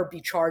will never be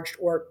charged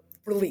or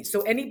released. So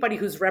anybody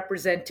who's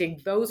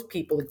representing those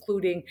people,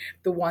 including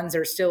the ones that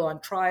are still on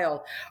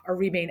trial,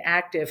 remain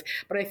active.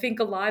 But I think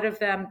a lot of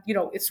them,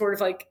 it's sort of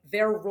like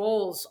their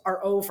roles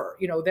are over.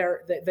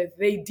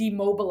 They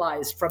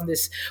demobilized from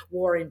this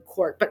war in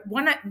court. But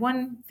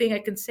one thing I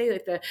can say,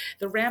 like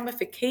the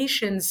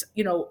ramifications,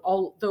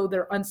 although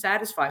they're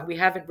unsatisfying, we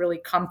haven't really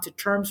come to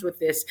terms with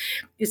this,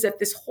 is that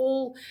this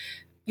whole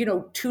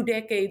 2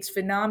 decades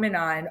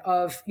phenomenon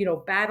of,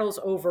 battles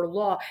over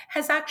law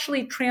has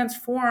actually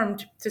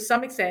transformed to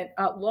some extent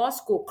law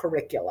school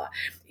curricula.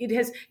 It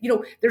has,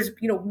 there's,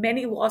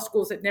 many law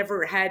schools that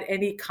never had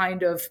any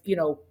kind of,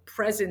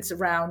 presence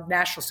around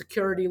national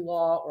security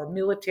law or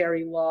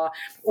military law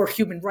or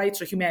human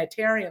rights or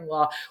humanitarian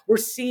law. We're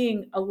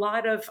seeing a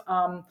lot of,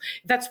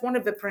 that's one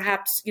of the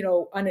perhaps,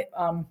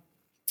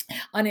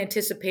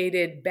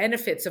 unanticipated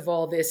benefits of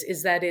all this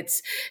is that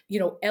it's,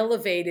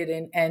 elevated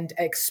and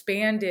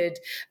expanded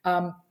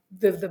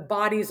the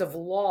bodies of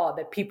law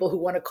that people who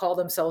want to call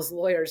themselves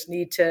lawyers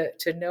need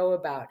to know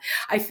about.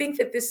 I think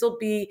that this will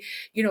be,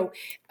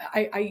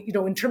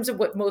 in terms of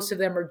what most of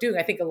them are doing,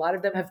 I think a lot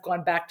of them have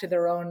gone back to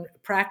their own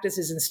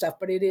practices and stuff,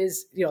 but it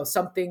is,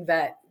 something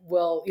that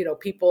will,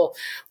 people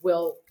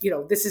will,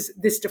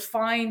 this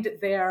defined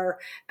their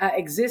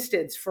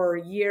existence for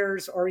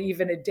years or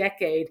even a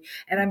decade.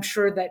 And I'm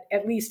sure that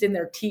at least in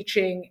their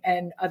teaching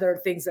and other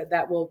things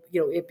that will,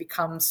 it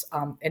becomes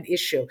an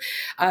issue.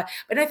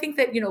 But I think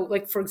that,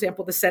 like, for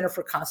example, the Center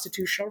for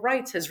Constitutional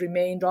Rights has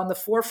remained on the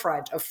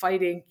forefront of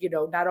fighting,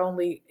 not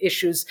only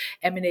issues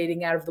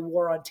emanating out of the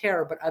war on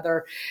terror, but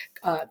other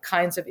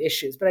kinds of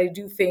issues. But I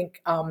do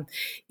think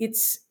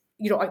it's,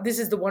 this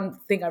is the one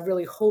thing I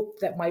really hope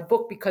that my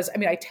book, because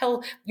I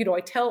tell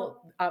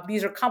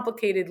these are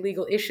complicated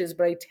legal issues,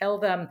 but I tell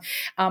them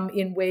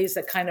in ways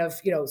that kind of,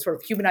 sort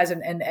of humanize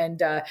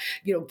and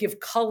give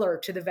color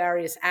to the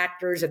various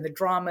actors and the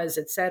dramas,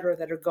 et cetera,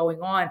 that are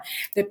going on,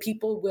 that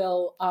people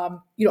will,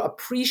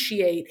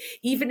 appreciate,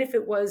 even if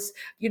it was,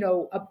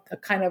 a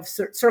kind of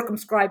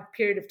circumscribed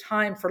period of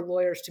time for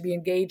lawyers to be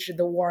engaged in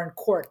the war in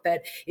court,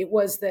 that it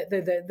was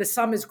the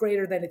sum is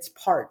greater than its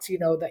parts,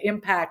 the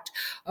impact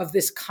of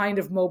this kind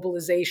of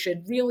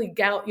mobilization really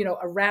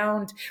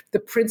around the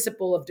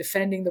principle of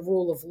defending the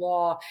rule of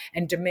law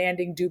and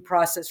demanding due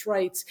process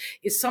rights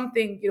is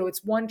something,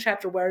 it's one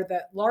chapter where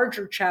the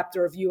larger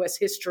chapter of U.S.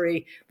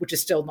 history, which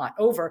is still not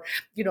over,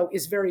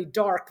 is very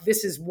dark.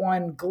 This is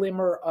one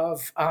glimmer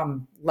of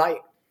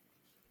light.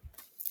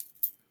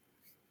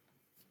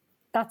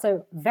 That's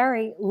a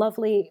very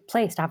lovely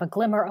place to have a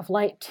glimmer of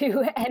light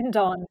to end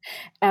on.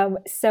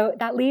 So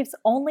that leaves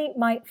only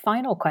my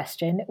final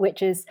question,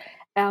 which is,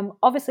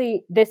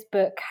 obviously, this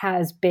book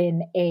has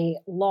been a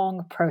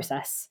long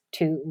process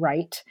to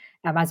write.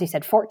 As you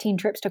said, 14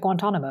 trips to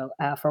Guantanamo,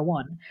 for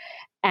one,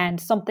 and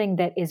something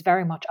that is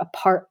very much a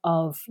part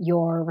of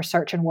your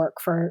research and work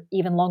for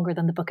even longer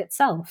than the book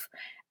itself.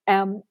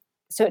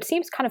 So it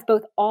seems kind of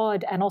both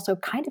odd and also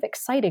kind of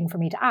exciting for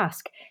me to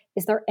ask,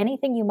 is there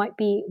anything you might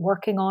be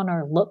working on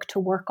or look to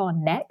work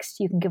on next?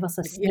 You can give us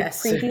a sneak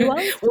preview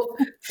of? Well,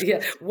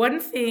 yeah. One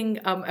thing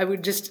I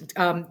would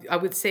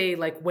say,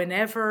 like,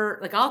 whenever,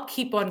 like, I'll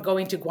keep on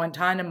going to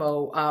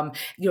Guantanamo,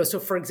 so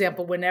for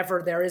example,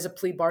 whenever there is a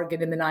plea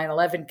bargain in the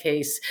 9/11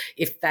 case,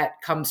 if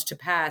that comes to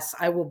pass,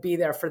 I will be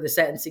there for the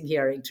sentencing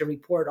hearing to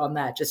report on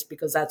that, just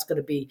because that's going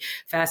to be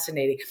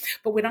fascinating.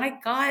 But when I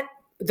got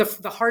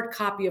the hard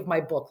copy of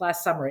my book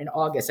last summer in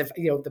August. If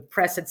the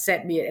press had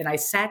sent me it, and I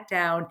sat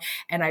down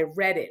and I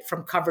read it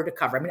from cover to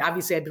cover. I mean,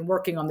 obviously I've been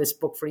working on this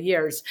book for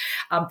years,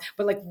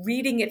 but like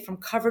reading it from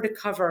cover to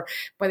cover,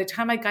 by the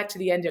time I got to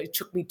the end, it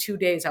took me 2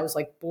 days. I was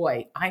like,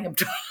 boy, I am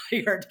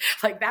tired.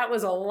 Like that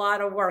was a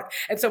lot of work.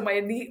 And so my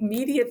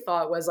immediate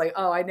thought was like,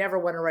 oh, I never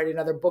want to write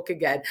another book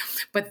again.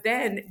 But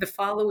then the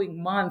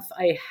following month,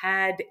 I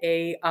had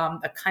a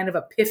kind of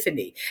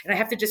epiphany, and I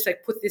have to just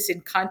like put this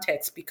in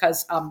context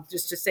because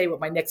just to say what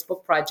my next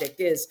book project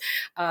is.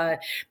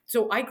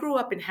 So I grew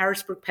up in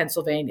Harrisburg,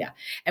 Pennsylvania.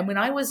 And when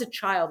I was a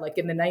child, like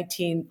in the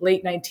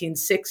late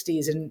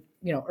 1960s and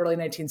early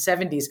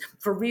 1970s,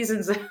 for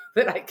reasons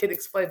that I can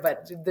explain,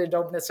 but they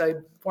don't necessarily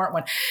warrant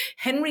one,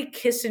 Henry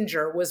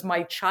Kissinger was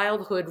my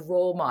childhood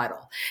role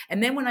model.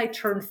 And then when I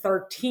turned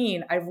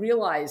 13, I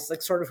realized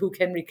like sort of who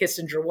Henry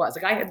Kissinger was.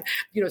 Like I had,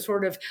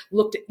 sort of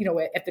looked at,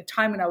 at the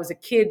time when I was a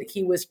kid,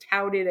 he was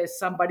touted as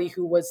somebody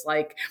who was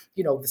like,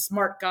 the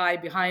smart guy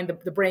behind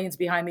the brains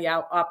behind the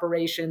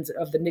operations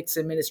of the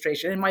Nixon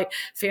administration. And my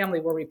family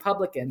were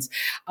Republicans.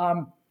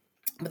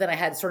 But then I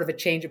had sort of a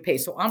change of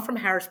pace. So I'm from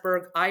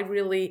Harrisburg. I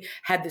really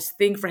had this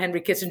thing for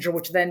Henry Kissinger,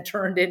 which then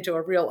turned into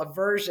a real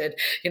aversion.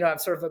 I'm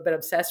sort of been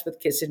obsessed with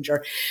Kissinger.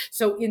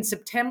 So in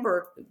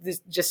September,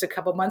 just a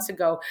couple months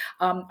ago,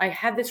 I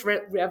had this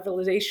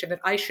revelation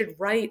that I should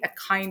write a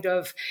kind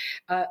of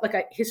like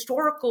a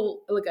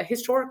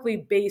historically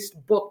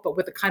based book, but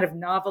with a kind of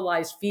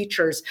novelized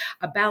features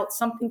about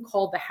something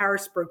called the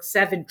Harrisburg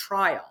 7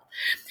 trial.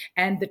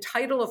 And the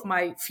title of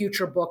my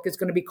future book is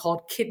going to be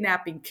called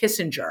Kidnapping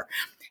Kissinger.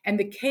 And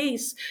the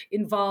case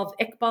involved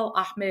Iqbal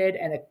Ahmed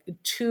and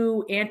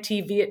two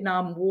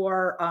anti-Vietnam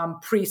War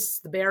priests,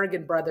 the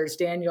Berrigan brothers,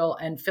 Daniel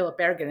and Philip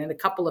Berrigan, and a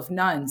couple of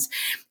nuns.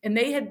 And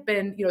they had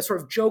been,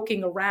 sort of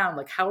joking around,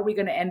 like, how are we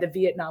going to end the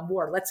Vietnam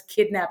War? Let's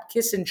kidnap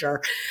Kissinger,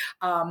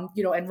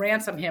 and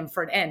ransom him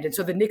for an end. And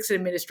so the Nixon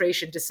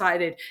administration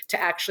decided to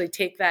actually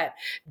take that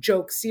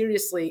joke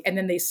seriously. And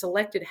then they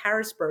selected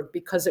Harrisburg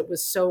because it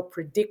was so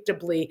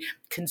predictably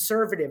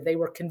conservative. They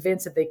were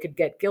convinced that they could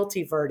get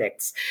guilty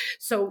verdicts.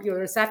 So,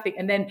 there's that thing.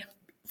 And then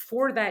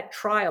for that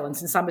trial, and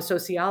since I'm a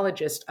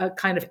sociologist, a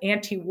kind of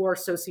anti-war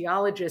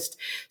sociologist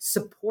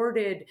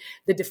supported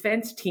the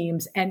defense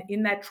teams. And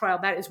in that trial,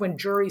 that is when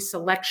jury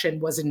selection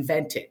was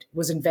invented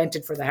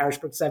for the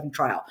Harrisburg 7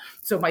 trial.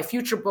 So my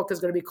future book is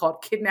going to be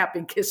called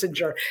Kidnapping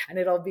Kissinger, and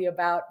it'll be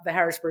about the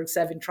Harrisburg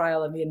 7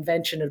 trial and the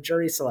invention of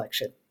jury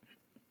selection.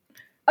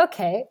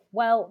 Okay,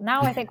 well,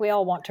 now I think we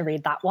all want to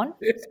read that one.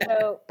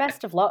 So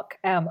best of luck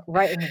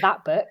writing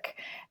that book.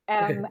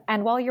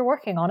 And while you're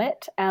working on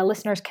it,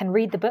 listeners can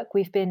read the book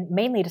we've been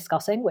mainly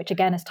discussing, which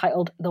again is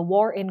titled The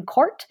War in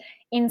Court,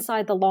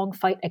 Inside the Long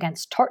Fight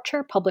Against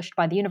Torture, published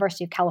by the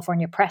University of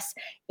California Press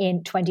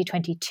in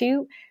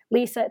 2022.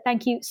 Lisa,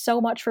 thank you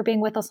so much for being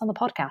with us on the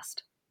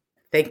podcast.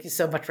 Thank you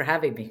so much for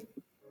having me.